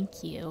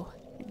 Thank you.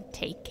 And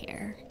take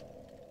care.